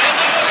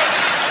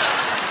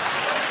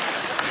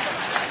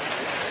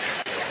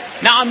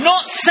 Now, I'm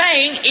not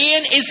saying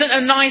Ian isn't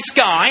a nice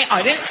guy.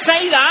 I didn't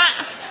say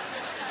that.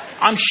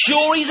 I'm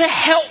sure he's a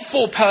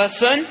helpful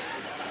person.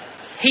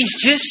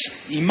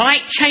 He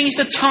might change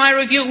the tire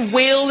of your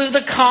wheel of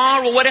the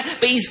car or whatever,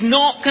 but he's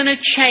not going to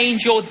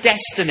change your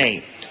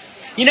destiny.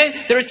 You know,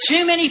 there are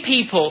too many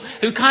people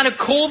who kind of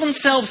call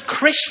themselves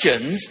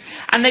Christians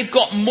and they've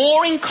got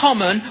more in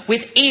common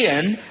with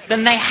Ian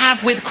than they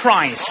have with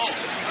Christ.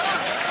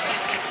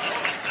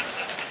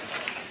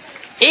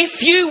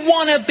 If you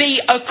want to be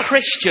a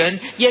Christian,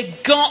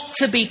 you've got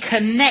to be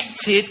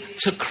connected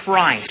to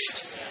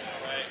Christ.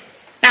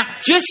 Now,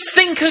 just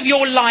think of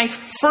your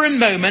life for a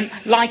moment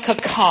like a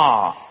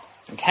car.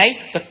 Okay?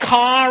 The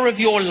car of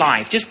your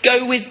life. Just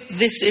go with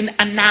this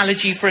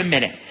analogy for a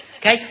minute.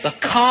 Okay? The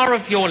car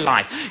of your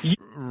life.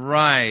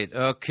 Right.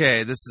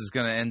 Okay. This is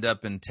going to end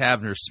up in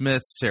Tavner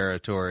Smith's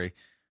territory.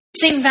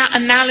 Using that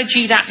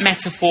analogy, that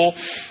metaphor,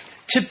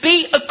 to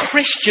be a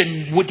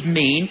Christian would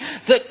mean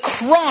that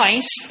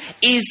Christ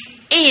is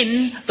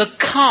in the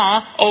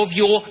car of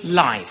your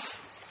life.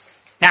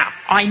 Now,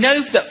 I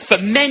know that for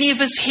many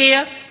of us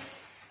here,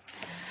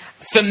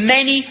 for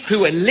many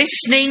who are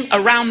listening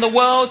around the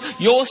world,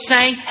 you're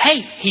saying,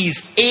 hey,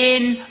 he's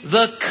in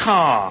the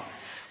car.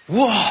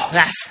 Whoa,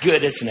 that's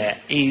good, isn't it?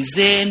 He's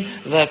in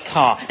the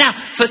car. Now,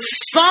 for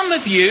some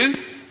of you,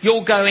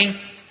 you're going,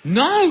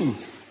 no,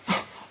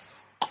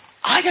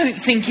 I don't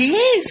think he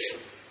is.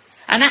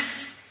 And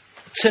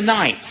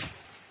tonight,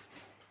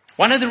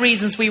 one of the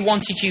reasons we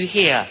wanted you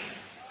here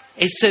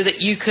is so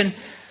that you can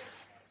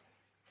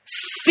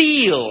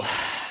feel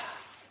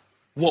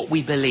what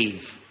we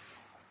believe.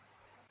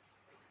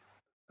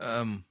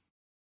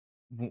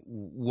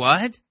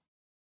 What?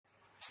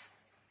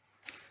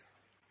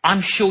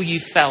 I'm sure you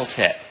felt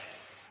it.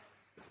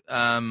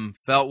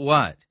 Felt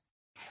what?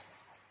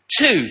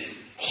 To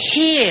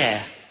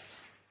hear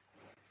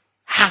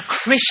how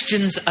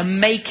Christians are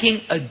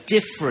making a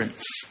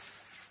difference.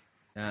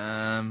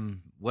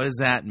 What does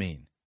that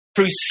mean?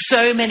 Through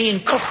so many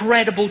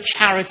incredible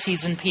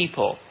charities and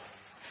people.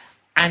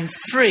 And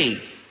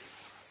 3,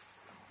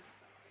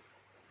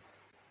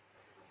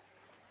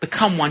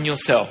 become one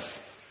yourself.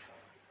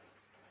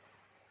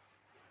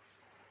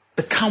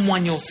 Become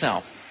one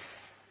yourself.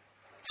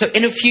 So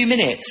in a few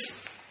minutes,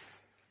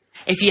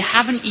 if you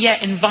haven't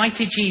yet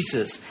invited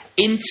Jesus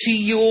into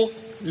your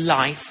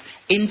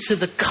life, into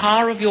the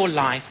car of your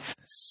life.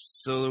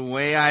 So the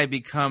way I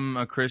become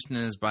a Christian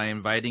is by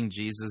inviting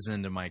Jesus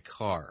into my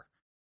car.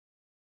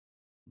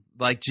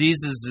 Like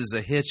Jesus is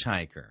a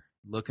hitchhiker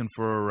looking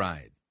for a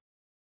ride.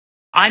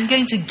 I'm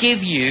going to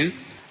give you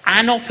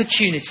an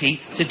opportunity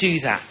to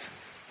do that.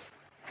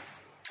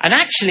 And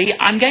actually,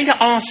 I'm going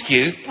to ask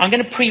you, I'm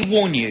going to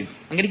pre-warn you.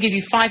 I'm going to give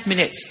you 5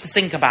 minutes to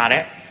think about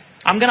it.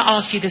 I'm going to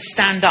ask you to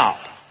stand up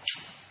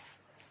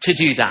to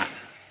do that.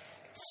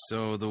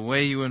 So the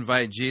way you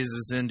invite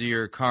Jesus into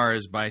your car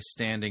is by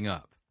standing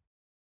up.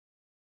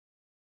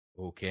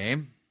 Okay.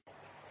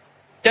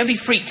 Don't be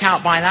freaked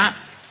out by that.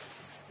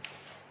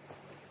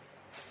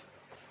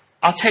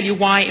 I'll tell you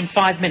why in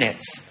 5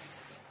 minutes.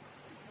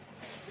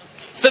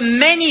 For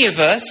many of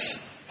us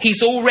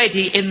he's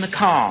already in the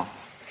car.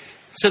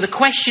 So the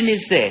question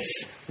is this: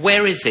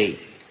 where is he?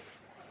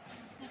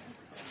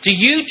 Do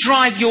you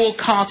drive your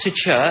car to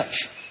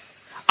church,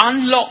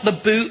 unlock the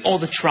boot or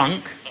the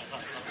trunk,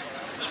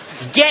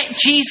 get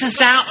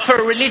Jesus out for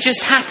a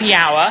religious happy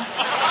hour,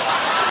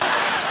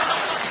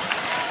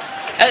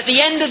 at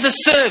the end of the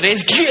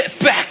service, get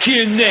back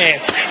in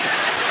there?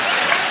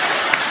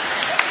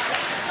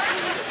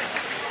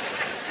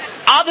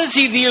 Others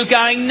of you are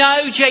going,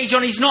 no, J.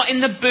 John, he's not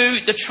in the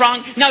boot, the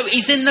trunk. No,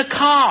 he's in the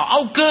car.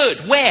 Oh,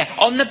 good. Where?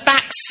 On the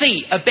back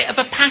seat, a bit of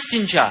a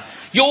passenger.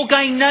 You're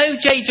going, no,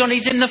 J. John,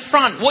 he's in the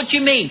front. What do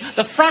you mean?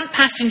 The front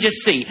passenger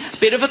seat,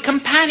 bit of a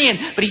companion,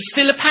 but he's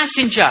still a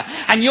passenger.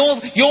 And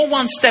you're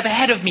one step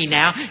ahead of me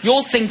now.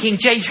 You're thinking,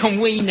 J. John,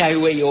 we know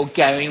where you're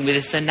going with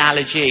this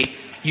analogy.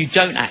 You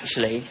don't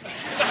actually.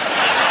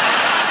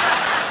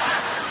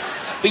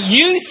 But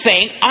you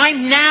think,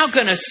 I'm now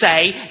going to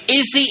say,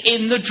 is he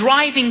in the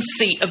driving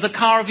seat of the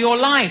car of your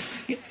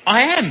life?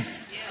 I am.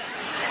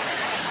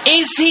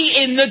 Is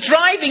he in the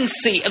driving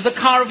seat of the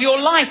car of your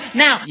life?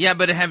 Now... Yeah,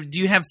 but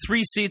do you have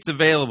 3 seats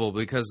available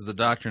because of the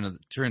doctrine of the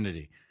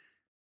Trinity?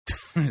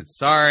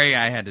 Sorry,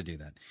 I had to do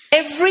that.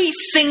 Every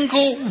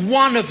single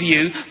one of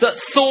you that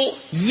thought,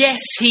 yes,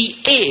 he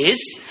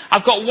is,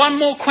 I've got one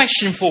more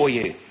question for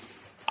you.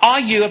 Are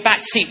you a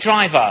backseat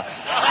driver?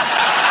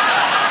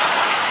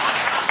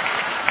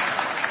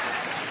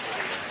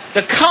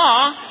 The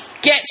car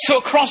gets to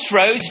a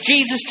crossroads,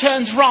 Jesus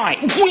turns right.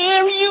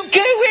 Where are you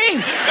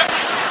going?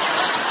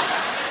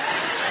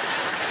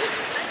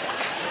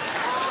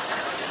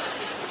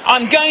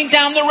 I'm going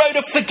down the road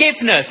of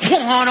forgiveness.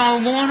 I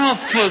don't want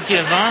to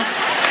forgive her.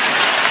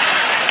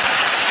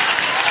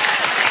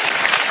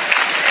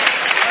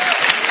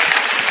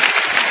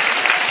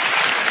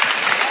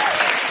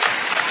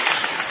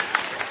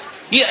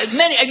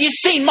 Have you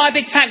seen My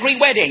Big Fat Greek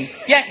Wedding?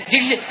 Yeah.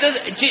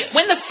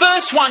 When the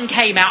first one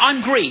came out,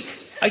 I'm Greek.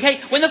 Okay.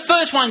 When the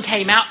first one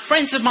came out,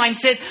 friends of mine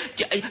said,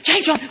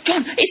 "J. John,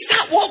 is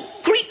that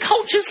what Greek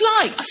culture's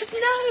like?" I said,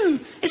 "No,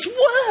 it's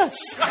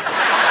worse."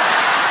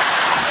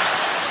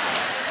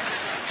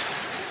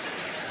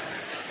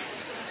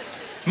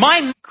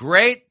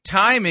 Great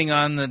timing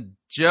on the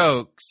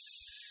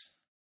jokes.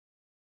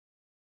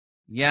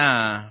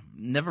 Yeah,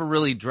 never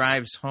really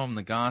drives home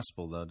the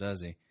gospel, though,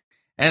 does he?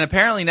 And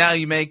apparently now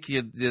you make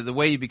the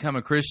way you become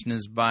a Christian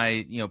is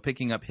by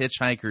picking up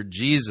hitchhiker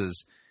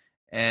Jesus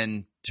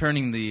and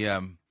turning the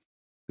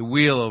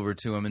wheel over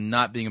to him and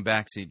not being a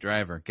backseat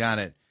driver. Got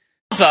it.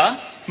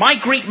 My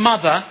Greek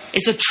mother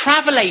is a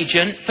travel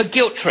agent for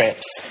guilt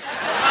trips.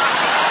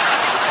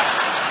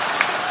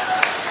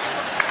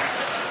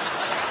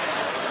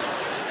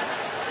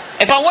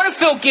 If I want to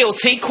feel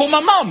guilty, call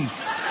my mum.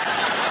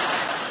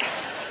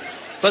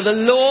 But the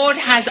Lord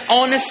has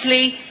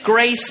honestly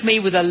graced me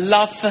with a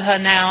love for her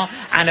now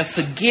and a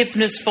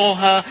forgiveness for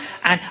her.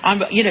 And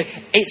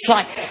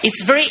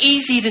it's very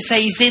easy to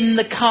say he's in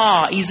the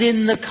car, he's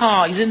in the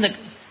car, he's in the...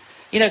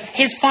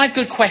 here's 5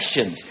 good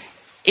questions.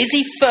 Is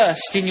he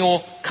first in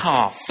your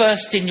car,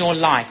 first in your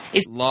life?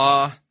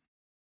 Law.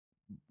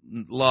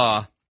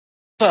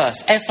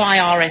 First,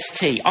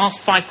 F-I-R-S-T. Ask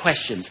 5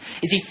 questions.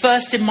 Is he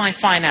first in my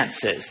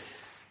finances?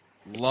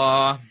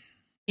 Law.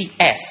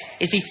 F.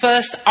 Is he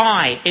first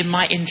I in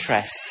my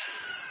interests?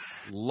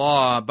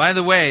 Law. By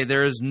the way,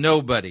 there is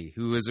nobody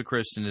who is a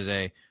Christian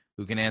today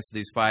who can answer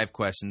these 5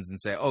 questions and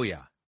say, oh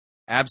yeah,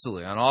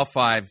 absolutely. On all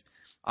 5,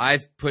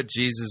 I've put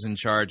Jesus in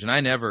charge and I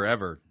never,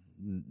 ever,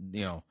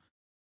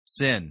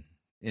 sin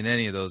in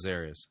any of those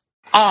areas.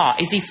 R.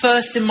 Is he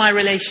first in my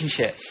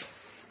relationships?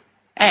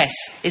 S.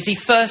 Is he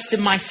first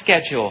in my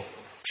schedule?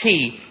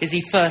 T. Is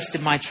he first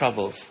in my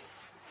troubles?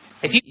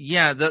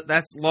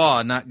 That's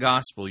law, not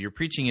gospel. You're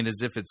preaching it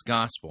as if it's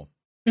gospel.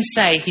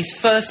 Say he's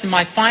first in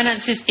my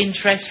finances,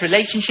 interests,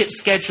 relationships,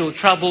 schedule,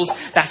 troubles.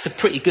 That's a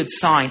pretty good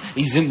sign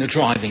he's in the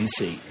driving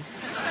seat.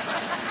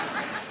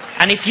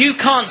 And if you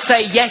can't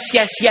say yes,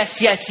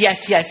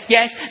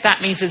 that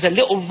means there's a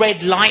little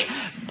red light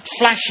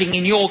flashing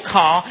in your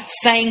car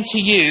saying to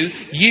you,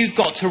 you've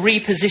got to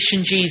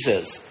reposition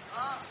Jesus.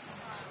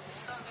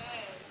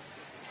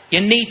 You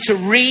need to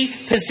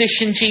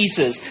reposition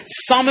Jesus.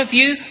 Some of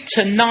you,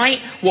 tonight,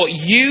 what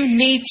you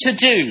need to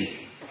do,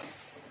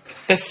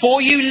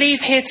 before you leave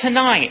here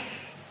tonight,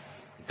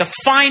 the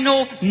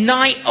final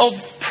night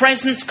of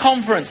Presence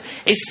Conference,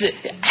 is that,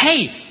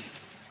 hey,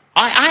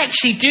 I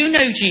actually do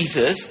know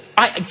Jesus.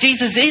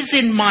 Jesus is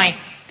in my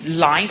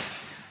life.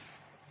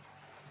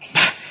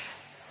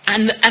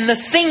 And the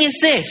thing is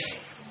this,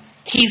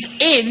 he's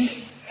in,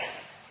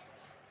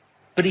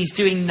 but he's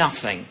doing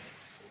nothing.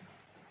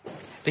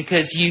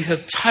 Because you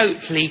have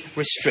totally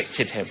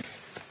restricted him.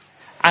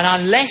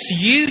 And unless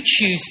you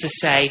choose to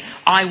say,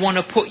 I want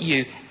to put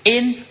you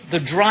in the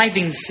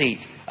driving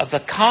seat of the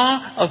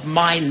car of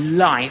my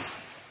life,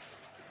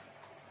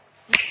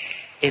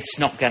 it's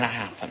not going to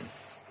happen.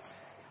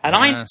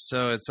 And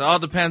so it all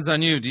depends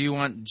on you. Do you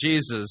want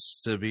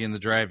Jesus to be in the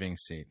driving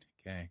seat?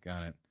 Okay,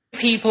 got it.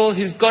 People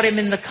who've got him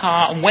in the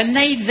car, and when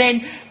they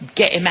then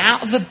get him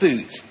out of the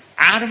boot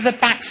out of the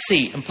back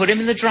seat and put him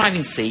in the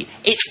driving seat,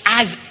 it's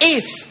as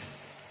if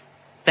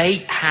they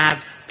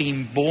have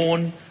been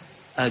born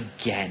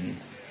again.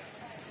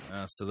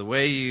 So the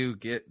way you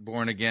get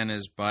born again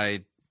is by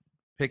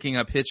picking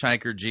up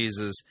hitchhiker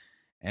Jesus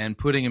and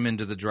putting him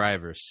into the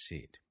driver's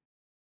seat.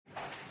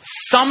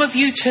 Some of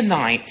you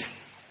tonight...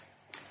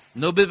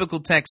 No biblical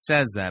text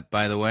says that,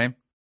 by the way.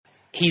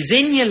 He's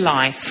in your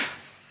life,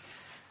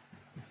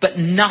 but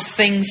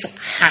nothing's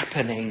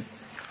happening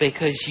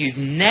because you've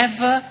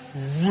never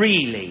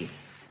really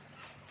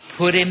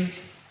put him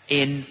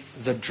in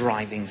the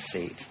driving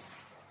seat.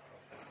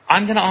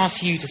 I'm going to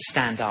ask you to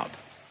stand up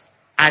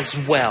as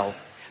well,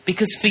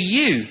 because for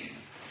you,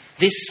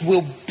 this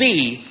will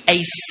be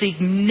a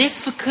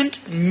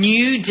significant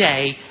new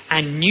day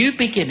and new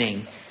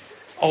beginning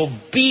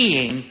of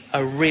being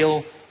a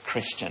real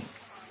Christian.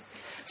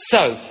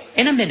 So,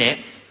 in a minute,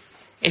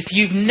 if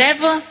you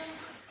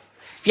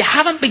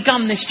haven't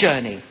begun this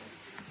journey,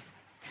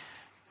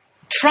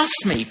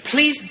 trust me,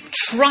 please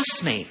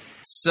trust me.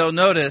 So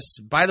notice,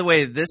 by the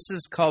way, this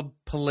is called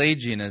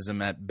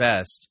Pelagianism at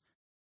best.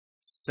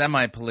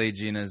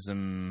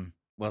 Semi-Pelagianism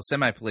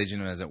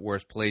at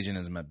worst,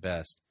 Pelagianism at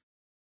best.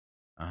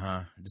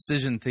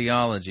 Decision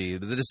theology.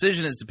 The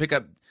decision is to pick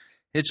up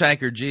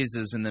hitchhiker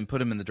Jesus and then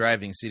put him in the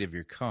driving seat of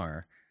your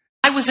car.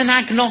 I was an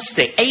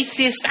agnostic,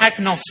 atheist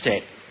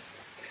agnostic.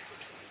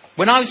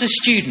 When I was a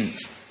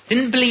student,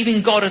 didn't believe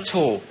in God at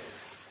all.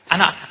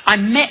 And I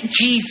met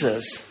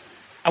Jesus.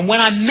 And when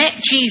I met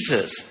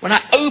Jesus, when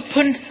I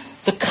opened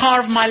the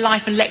car of my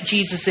life and let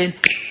Jesus in,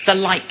 the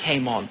light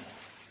came on.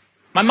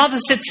 My mother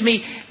said to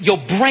me, "You're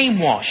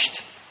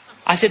brainwashed."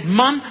 I said,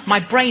 "Mum, my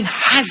brain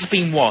has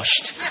been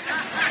washed.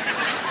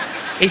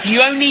 If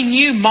you only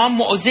knew, Mum,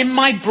 what was in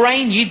my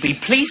brain, you'd be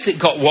pleased it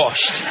got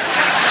washed."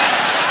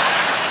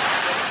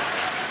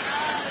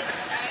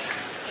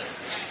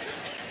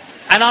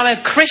 And I'm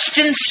a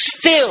Christian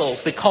still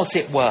because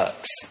it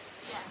works.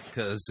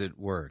 Because it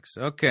works.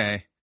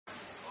 Okay.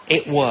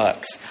 It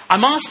works.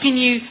 I'm asking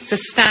you to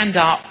stand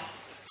up.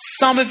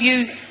 Some of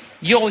you,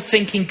 you're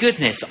thinking,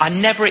 goodness, I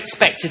never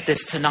expected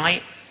this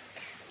tonight.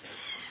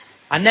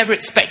 I never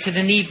expected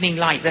an evening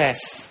like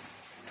this.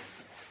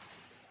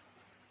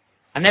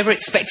 I never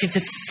expected to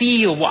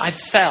feel what I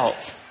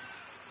felt.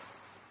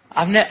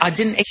 I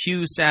didn't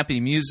cue sappy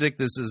music.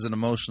 This is an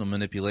emotional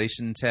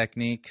manipulation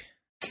technique.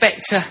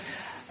 Expect to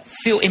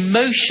feel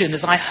emotion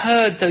as I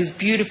heard those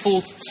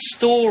beautiful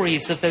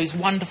stories of those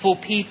wonderful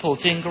people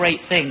doing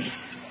great things.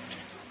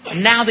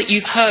 And now that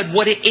you've heard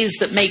what it is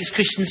that makes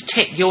Christians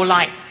tick, you're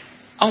like,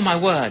 oh my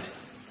word,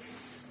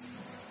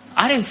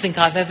 I don't think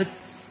I've ever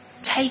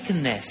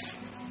taken this.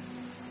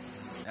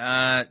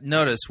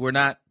 Notice, we're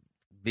not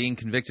being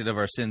convicted of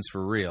our sins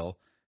for real.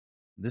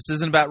 This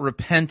isn't about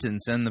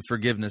repentance and the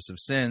forgiveness of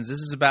sins. This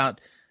is about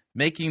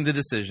making the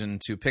decision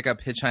to pick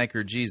up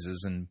hitchhiker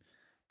Jesus and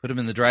put him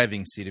in the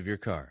driving seat of your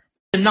car.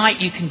 Tonight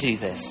you can do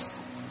this.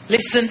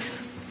 Listen,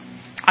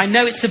 I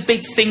know it's a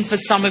big thing for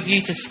some of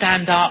you to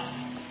stand up,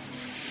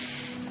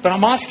 but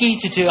I'm asking you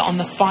to do it on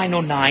the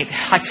final night.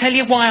 I tell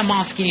you why I'm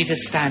asking you to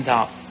stand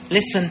up.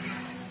 Listen,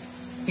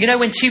 you know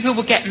when two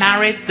people get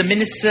married, the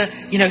minister,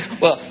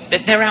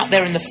 they're out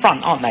there in the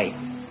front, aren't they?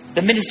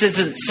 The minister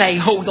doesn't say,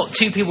 oh, we've got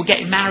two people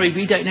getting married,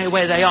 we don't know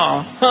where they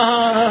are.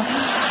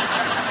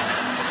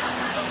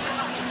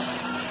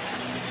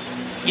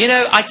 You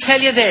know, I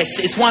tell you this,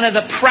 it's one of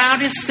the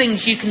proudest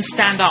things you can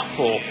stand up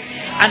for.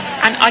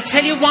 And I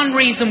tell you one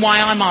reason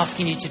why I'm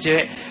asking you to do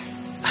it.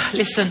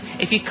 Listen,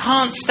 if you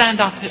can't stand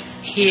up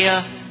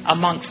here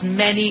amongst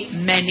many,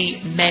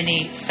 many,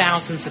 many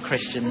thousands of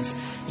Christians,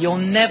 you'll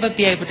never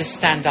be able to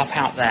stand up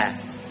out there.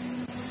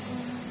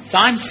 So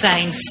I'm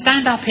saying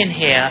stand up in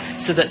here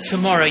so that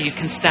tomorrow you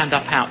can stand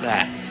up out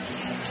there.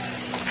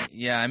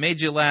 Yeah, I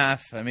made you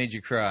laugh, I made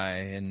you cry,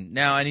 and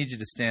now I need you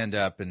to stand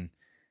up and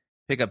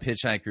pick up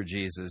hitchhiker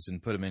Jesus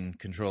and put him in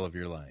control of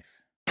your life.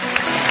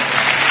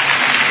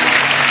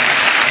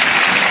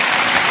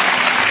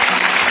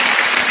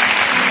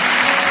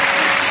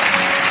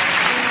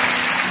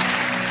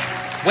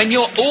 When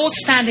you're all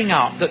standing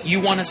up that you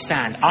want to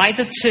stand,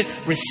 either to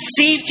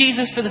receive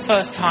Jesus for the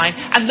first time,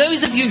 and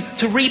those of you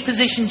to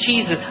reposition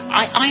Jesus,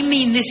 I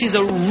mean this is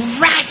a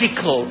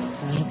radical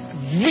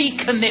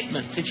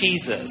recommitment to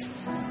Jesus.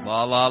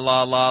 La, la,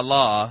 la, la,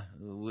 la.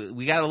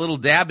 We got a little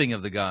dabbing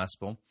of the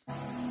gospel.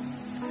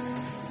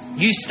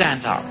 You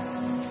stand up.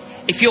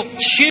 If you're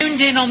tuned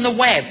in on the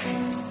web,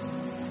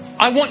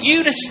 I want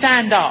you to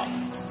stand up.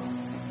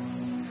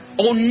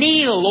 Or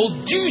kneel or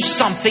do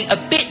something a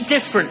bit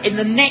different in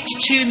the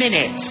next 2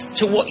 minutes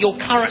to what you're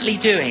currently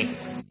doing.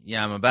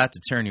 Yeah, I'm about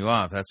to turn you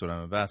off. That's what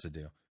I'm about to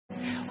do.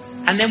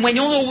 And then when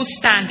you're all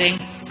standing,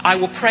 I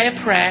will pray a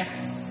prayer.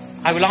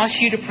 I will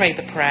ask you to pray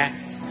the prayer.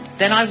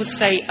 Then I will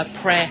say a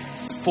prayer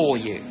for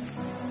you.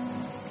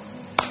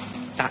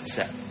 That's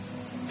it.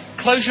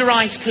 Close your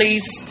eyes,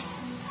 please.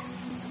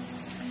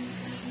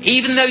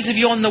 Even those of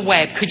you on the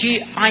web,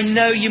 I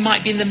know you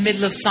might be in the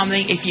middle of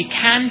something. If you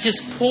can,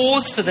 just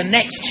pause for the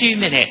next 2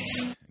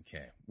 minutes.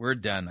 Okay, we're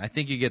done. I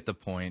think you get the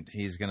point.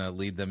 He's going to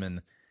lead them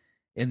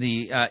in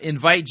the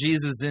invite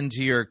Jesus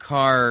into your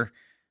car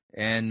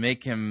and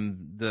make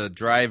him the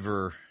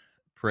driver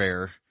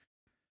prayer.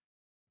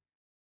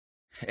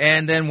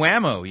 And then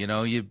whammo,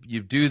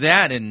 you do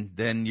that and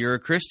then you're a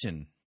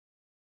Christian,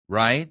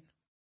 right?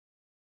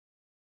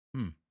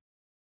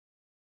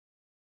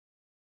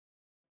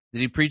 Did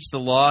he preach the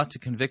law to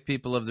convict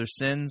people of their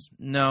sins?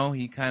 No,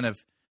 he kind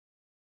of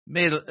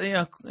made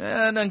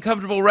an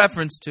uncomfortable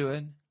reference to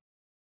it. Did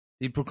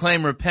he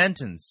proclaim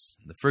repentance,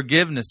 the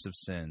forgiveness of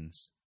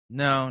sins?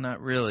 No, not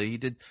really. He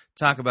did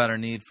talk about our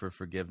need for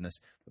forgiveness.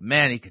 But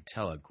man, he could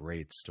tell a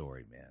great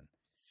story, man.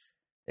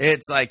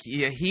 It's like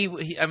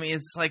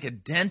it's like a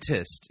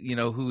dentist,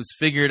 who's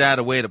figured out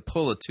a way to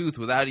pull a tooth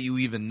without you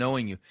even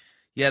knowing you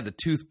had the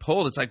tooth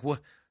pulled. It's like, what?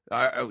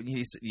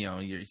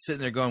 You're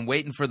sitting there going,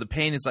 waiting for the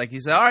pain. It's like,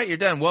 he said, all right, you're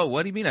done. Whoa,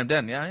 what do you mean I'm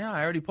done? Yeah,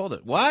 I already pulled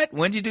it. What?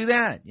 When'd you do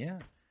that? Yeah.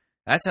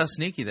 That's how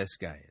sneaky this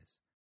guy is.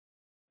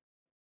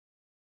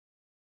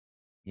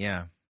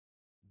 Yeah.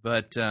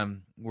 But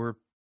were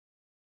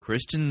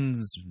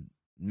Christians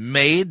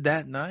made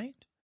that night?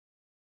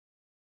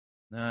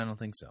 No, I don't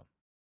think so.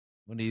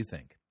 What do you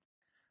think?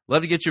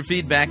 Love to get your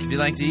feedback. If you'd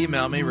like to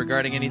email me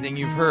regarding anything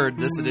you've heard,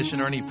 this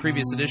edition or any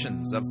previous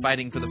editions of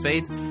Fighting for the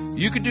Faith,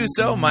 you can do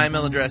so. My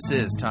email address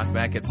is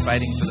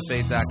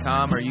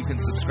talkback@fightingforthefaith.com, or you can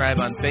subscribe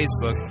on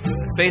Facebook,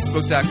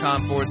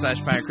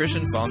 facebook.com/Fire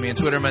Christian. Follow me on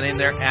Twitter, my name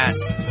there,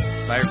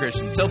 @Fire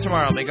Christian. Till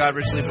tomorrow, may God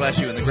richly bless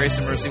you in the grace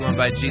and mercy won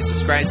by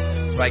Jesus Christ,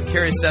 by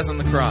vicarious death on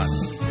the cross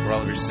for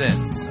all of your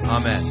sins.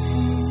 Amen.